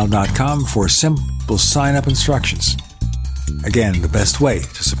 plus.technightowl.com for simple sign-up instructions. Again, the best way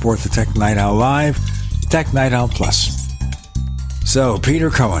to support the Tech Night Owl Live, Tech Night Owl Plus. So, Peter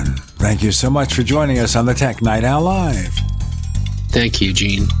Cohen, thank you so much for joining us on the Tech Night Owl Live. Thank you,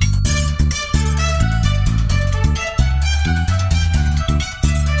 Gene.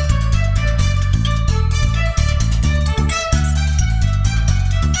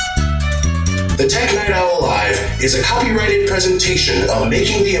 The Tech Night Owl Live is a copyrighted presentation of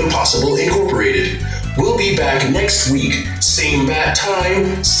Making the Impossible Incorporated. We'll be back next week. Same bat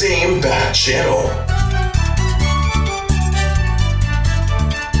time, same bat channel.